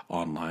 or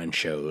online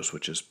shows,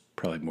 which is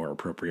probably more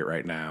appropriate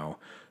right now.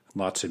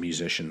 Lots of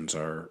musicians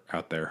are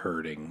out there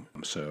hurting,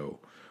 so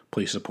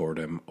please support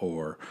them.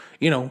 Or,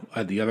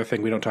 the other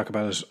thing we don't talk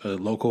about is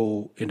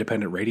local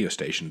independent radio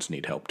stations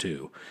need help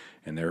too,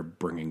 and they're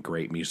bringing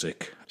great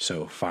music.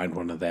 So find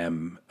one of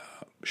them,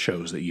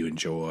 shows that you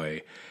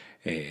enjoy,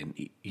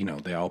 and,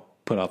 they all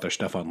put out their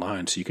stuff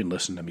online, so you can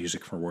listen to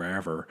music from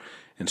wherever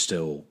and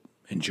still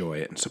enjoy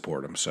it and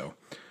support them. So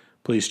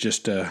please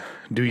just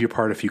do your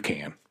part if you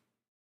can.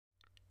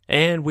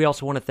 And we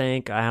also want to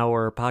thank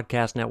our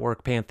podcast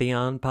network,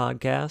 Pantheon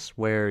Podcasts,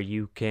 where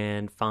you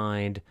can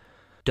find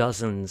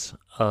dozens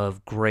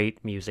of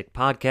great music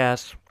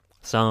podcasts,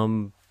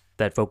 some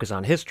that focus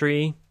on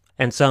history,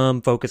 and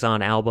some focus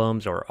on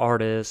albums or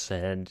artists,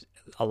 and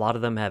a lot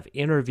of them have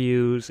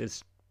interviews.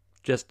 It's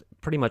just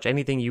pretty much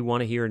anything you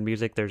want to hear in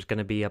music, there's going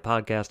to be a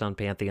podcast on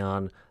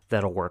Pantheon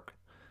that'll work.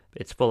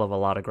 It's full of a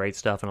lot of great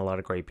stuff and a lot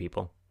of great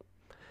people.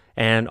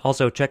 And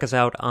also check us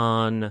out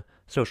on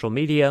social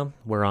media.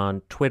 We're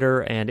on Twitter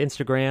and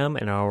Instagram,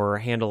 and our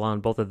handle on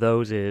both of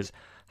those is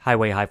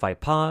Highway Hi-Fi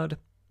Pod.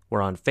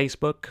 We're on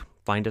Facebook.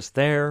 Find us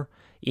there.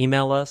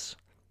 Email us.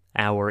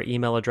 Our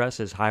email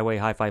address is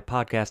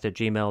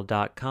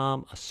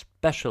highwayhifipodcast@gmail.com,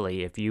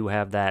 especially if you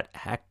have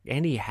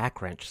any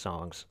Hackwrench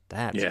songs.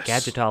 That's yes.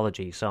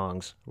 Gadgetology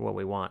songs, what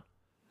we want.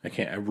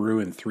 I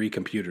ruined 3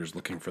 computers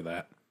looking for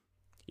that.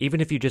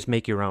 Even if you just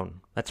make your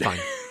own, that's fine.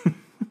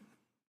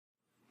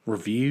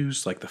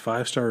 Reviews, like the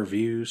 5-star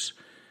reviews.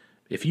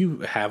 If you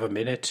have a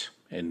minute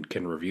and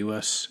can review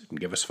us and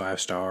give us 5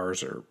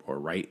 stars, or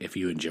write if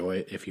you enjoy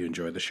it, if you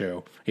enjoy the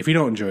show. If you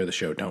don't enjoy the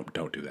show, don't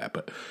do that.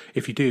 But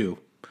if you do,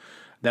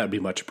 that would be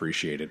much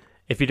appreciated.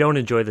 If you don't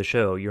enjoy the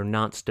show, you're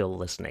not still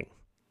listening.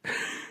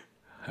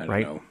 I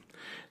don't know.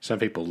 Some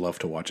people love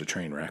to watch a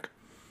train wreck.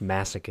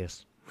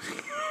 Masochists.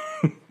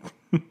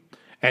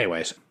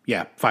 Anyways,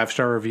 yeah,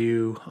 5-star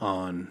review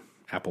on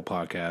Apple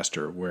Podcast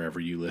or wherever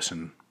you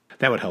listen.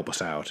 That would help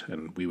us out,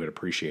 and we would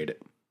appreciate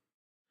it.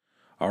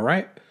 All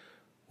right.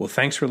 Well,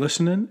 thanks for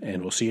listening,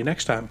 and we'll see you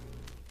next time.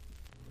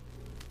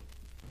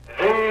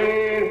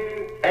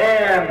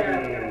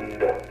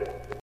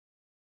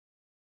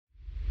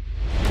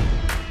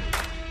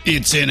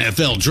 It's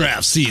NFL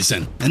draft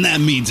season, and that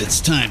means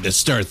it's time to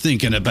start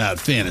thinking about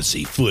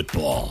fantasy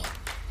football.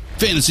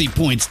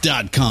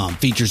 FantasyPoints.com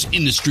features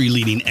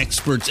industry-leading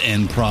experts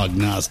and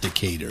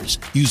prognosticators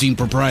using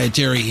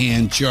proprietary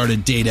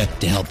hand-charted data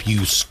to help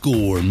you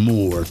score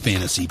more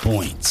fantasy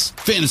points.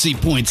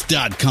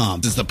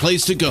 FantasyPoints.com is the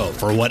place to go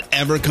for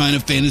whatever kind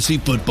of fantasy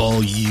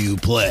football you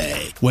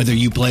play. Whether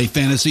you play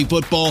fantasy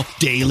football,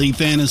 daily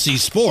fantasy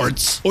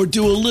sports, or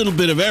do a little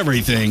bit of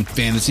everything,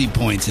 Fantasy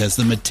Points has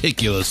the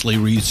meticulously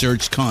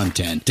researched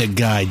content to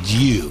guide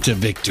you to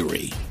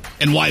victory.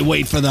 And why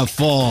wait for the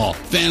fall?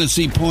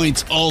 Fantasy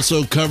Points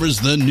also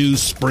covers the new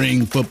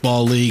spring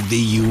football league,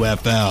 the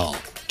UFL.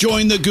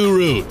 Join the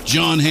guru,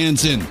 John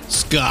Hansen,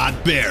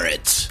 Scott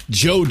Barrett,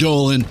 Joe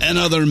Dolan, and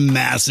other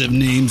massive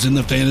names in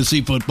the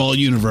fantasy football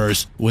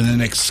universe with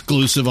an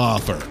exclusive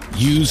offer.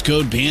 Use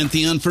code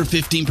Pantheon for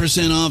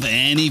 15% off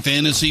any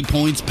Fantasy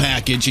Points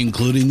package,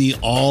 including the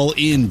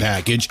all-in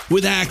package,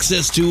 with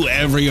access to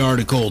every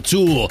article,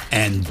 tool,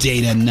 and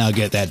data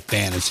nugget that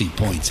Fantasy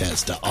Points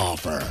has to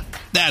offer.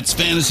 That's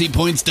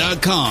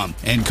FantasyPoints.com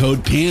and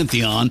code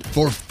Pantheon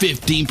for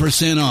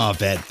 15%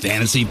 off at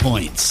Fantasy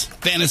Points.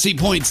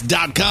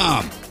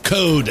 FantasyPoints.com,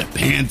 code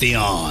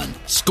Pantheon.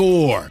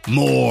 Score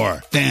more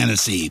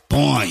fantasy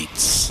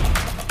points.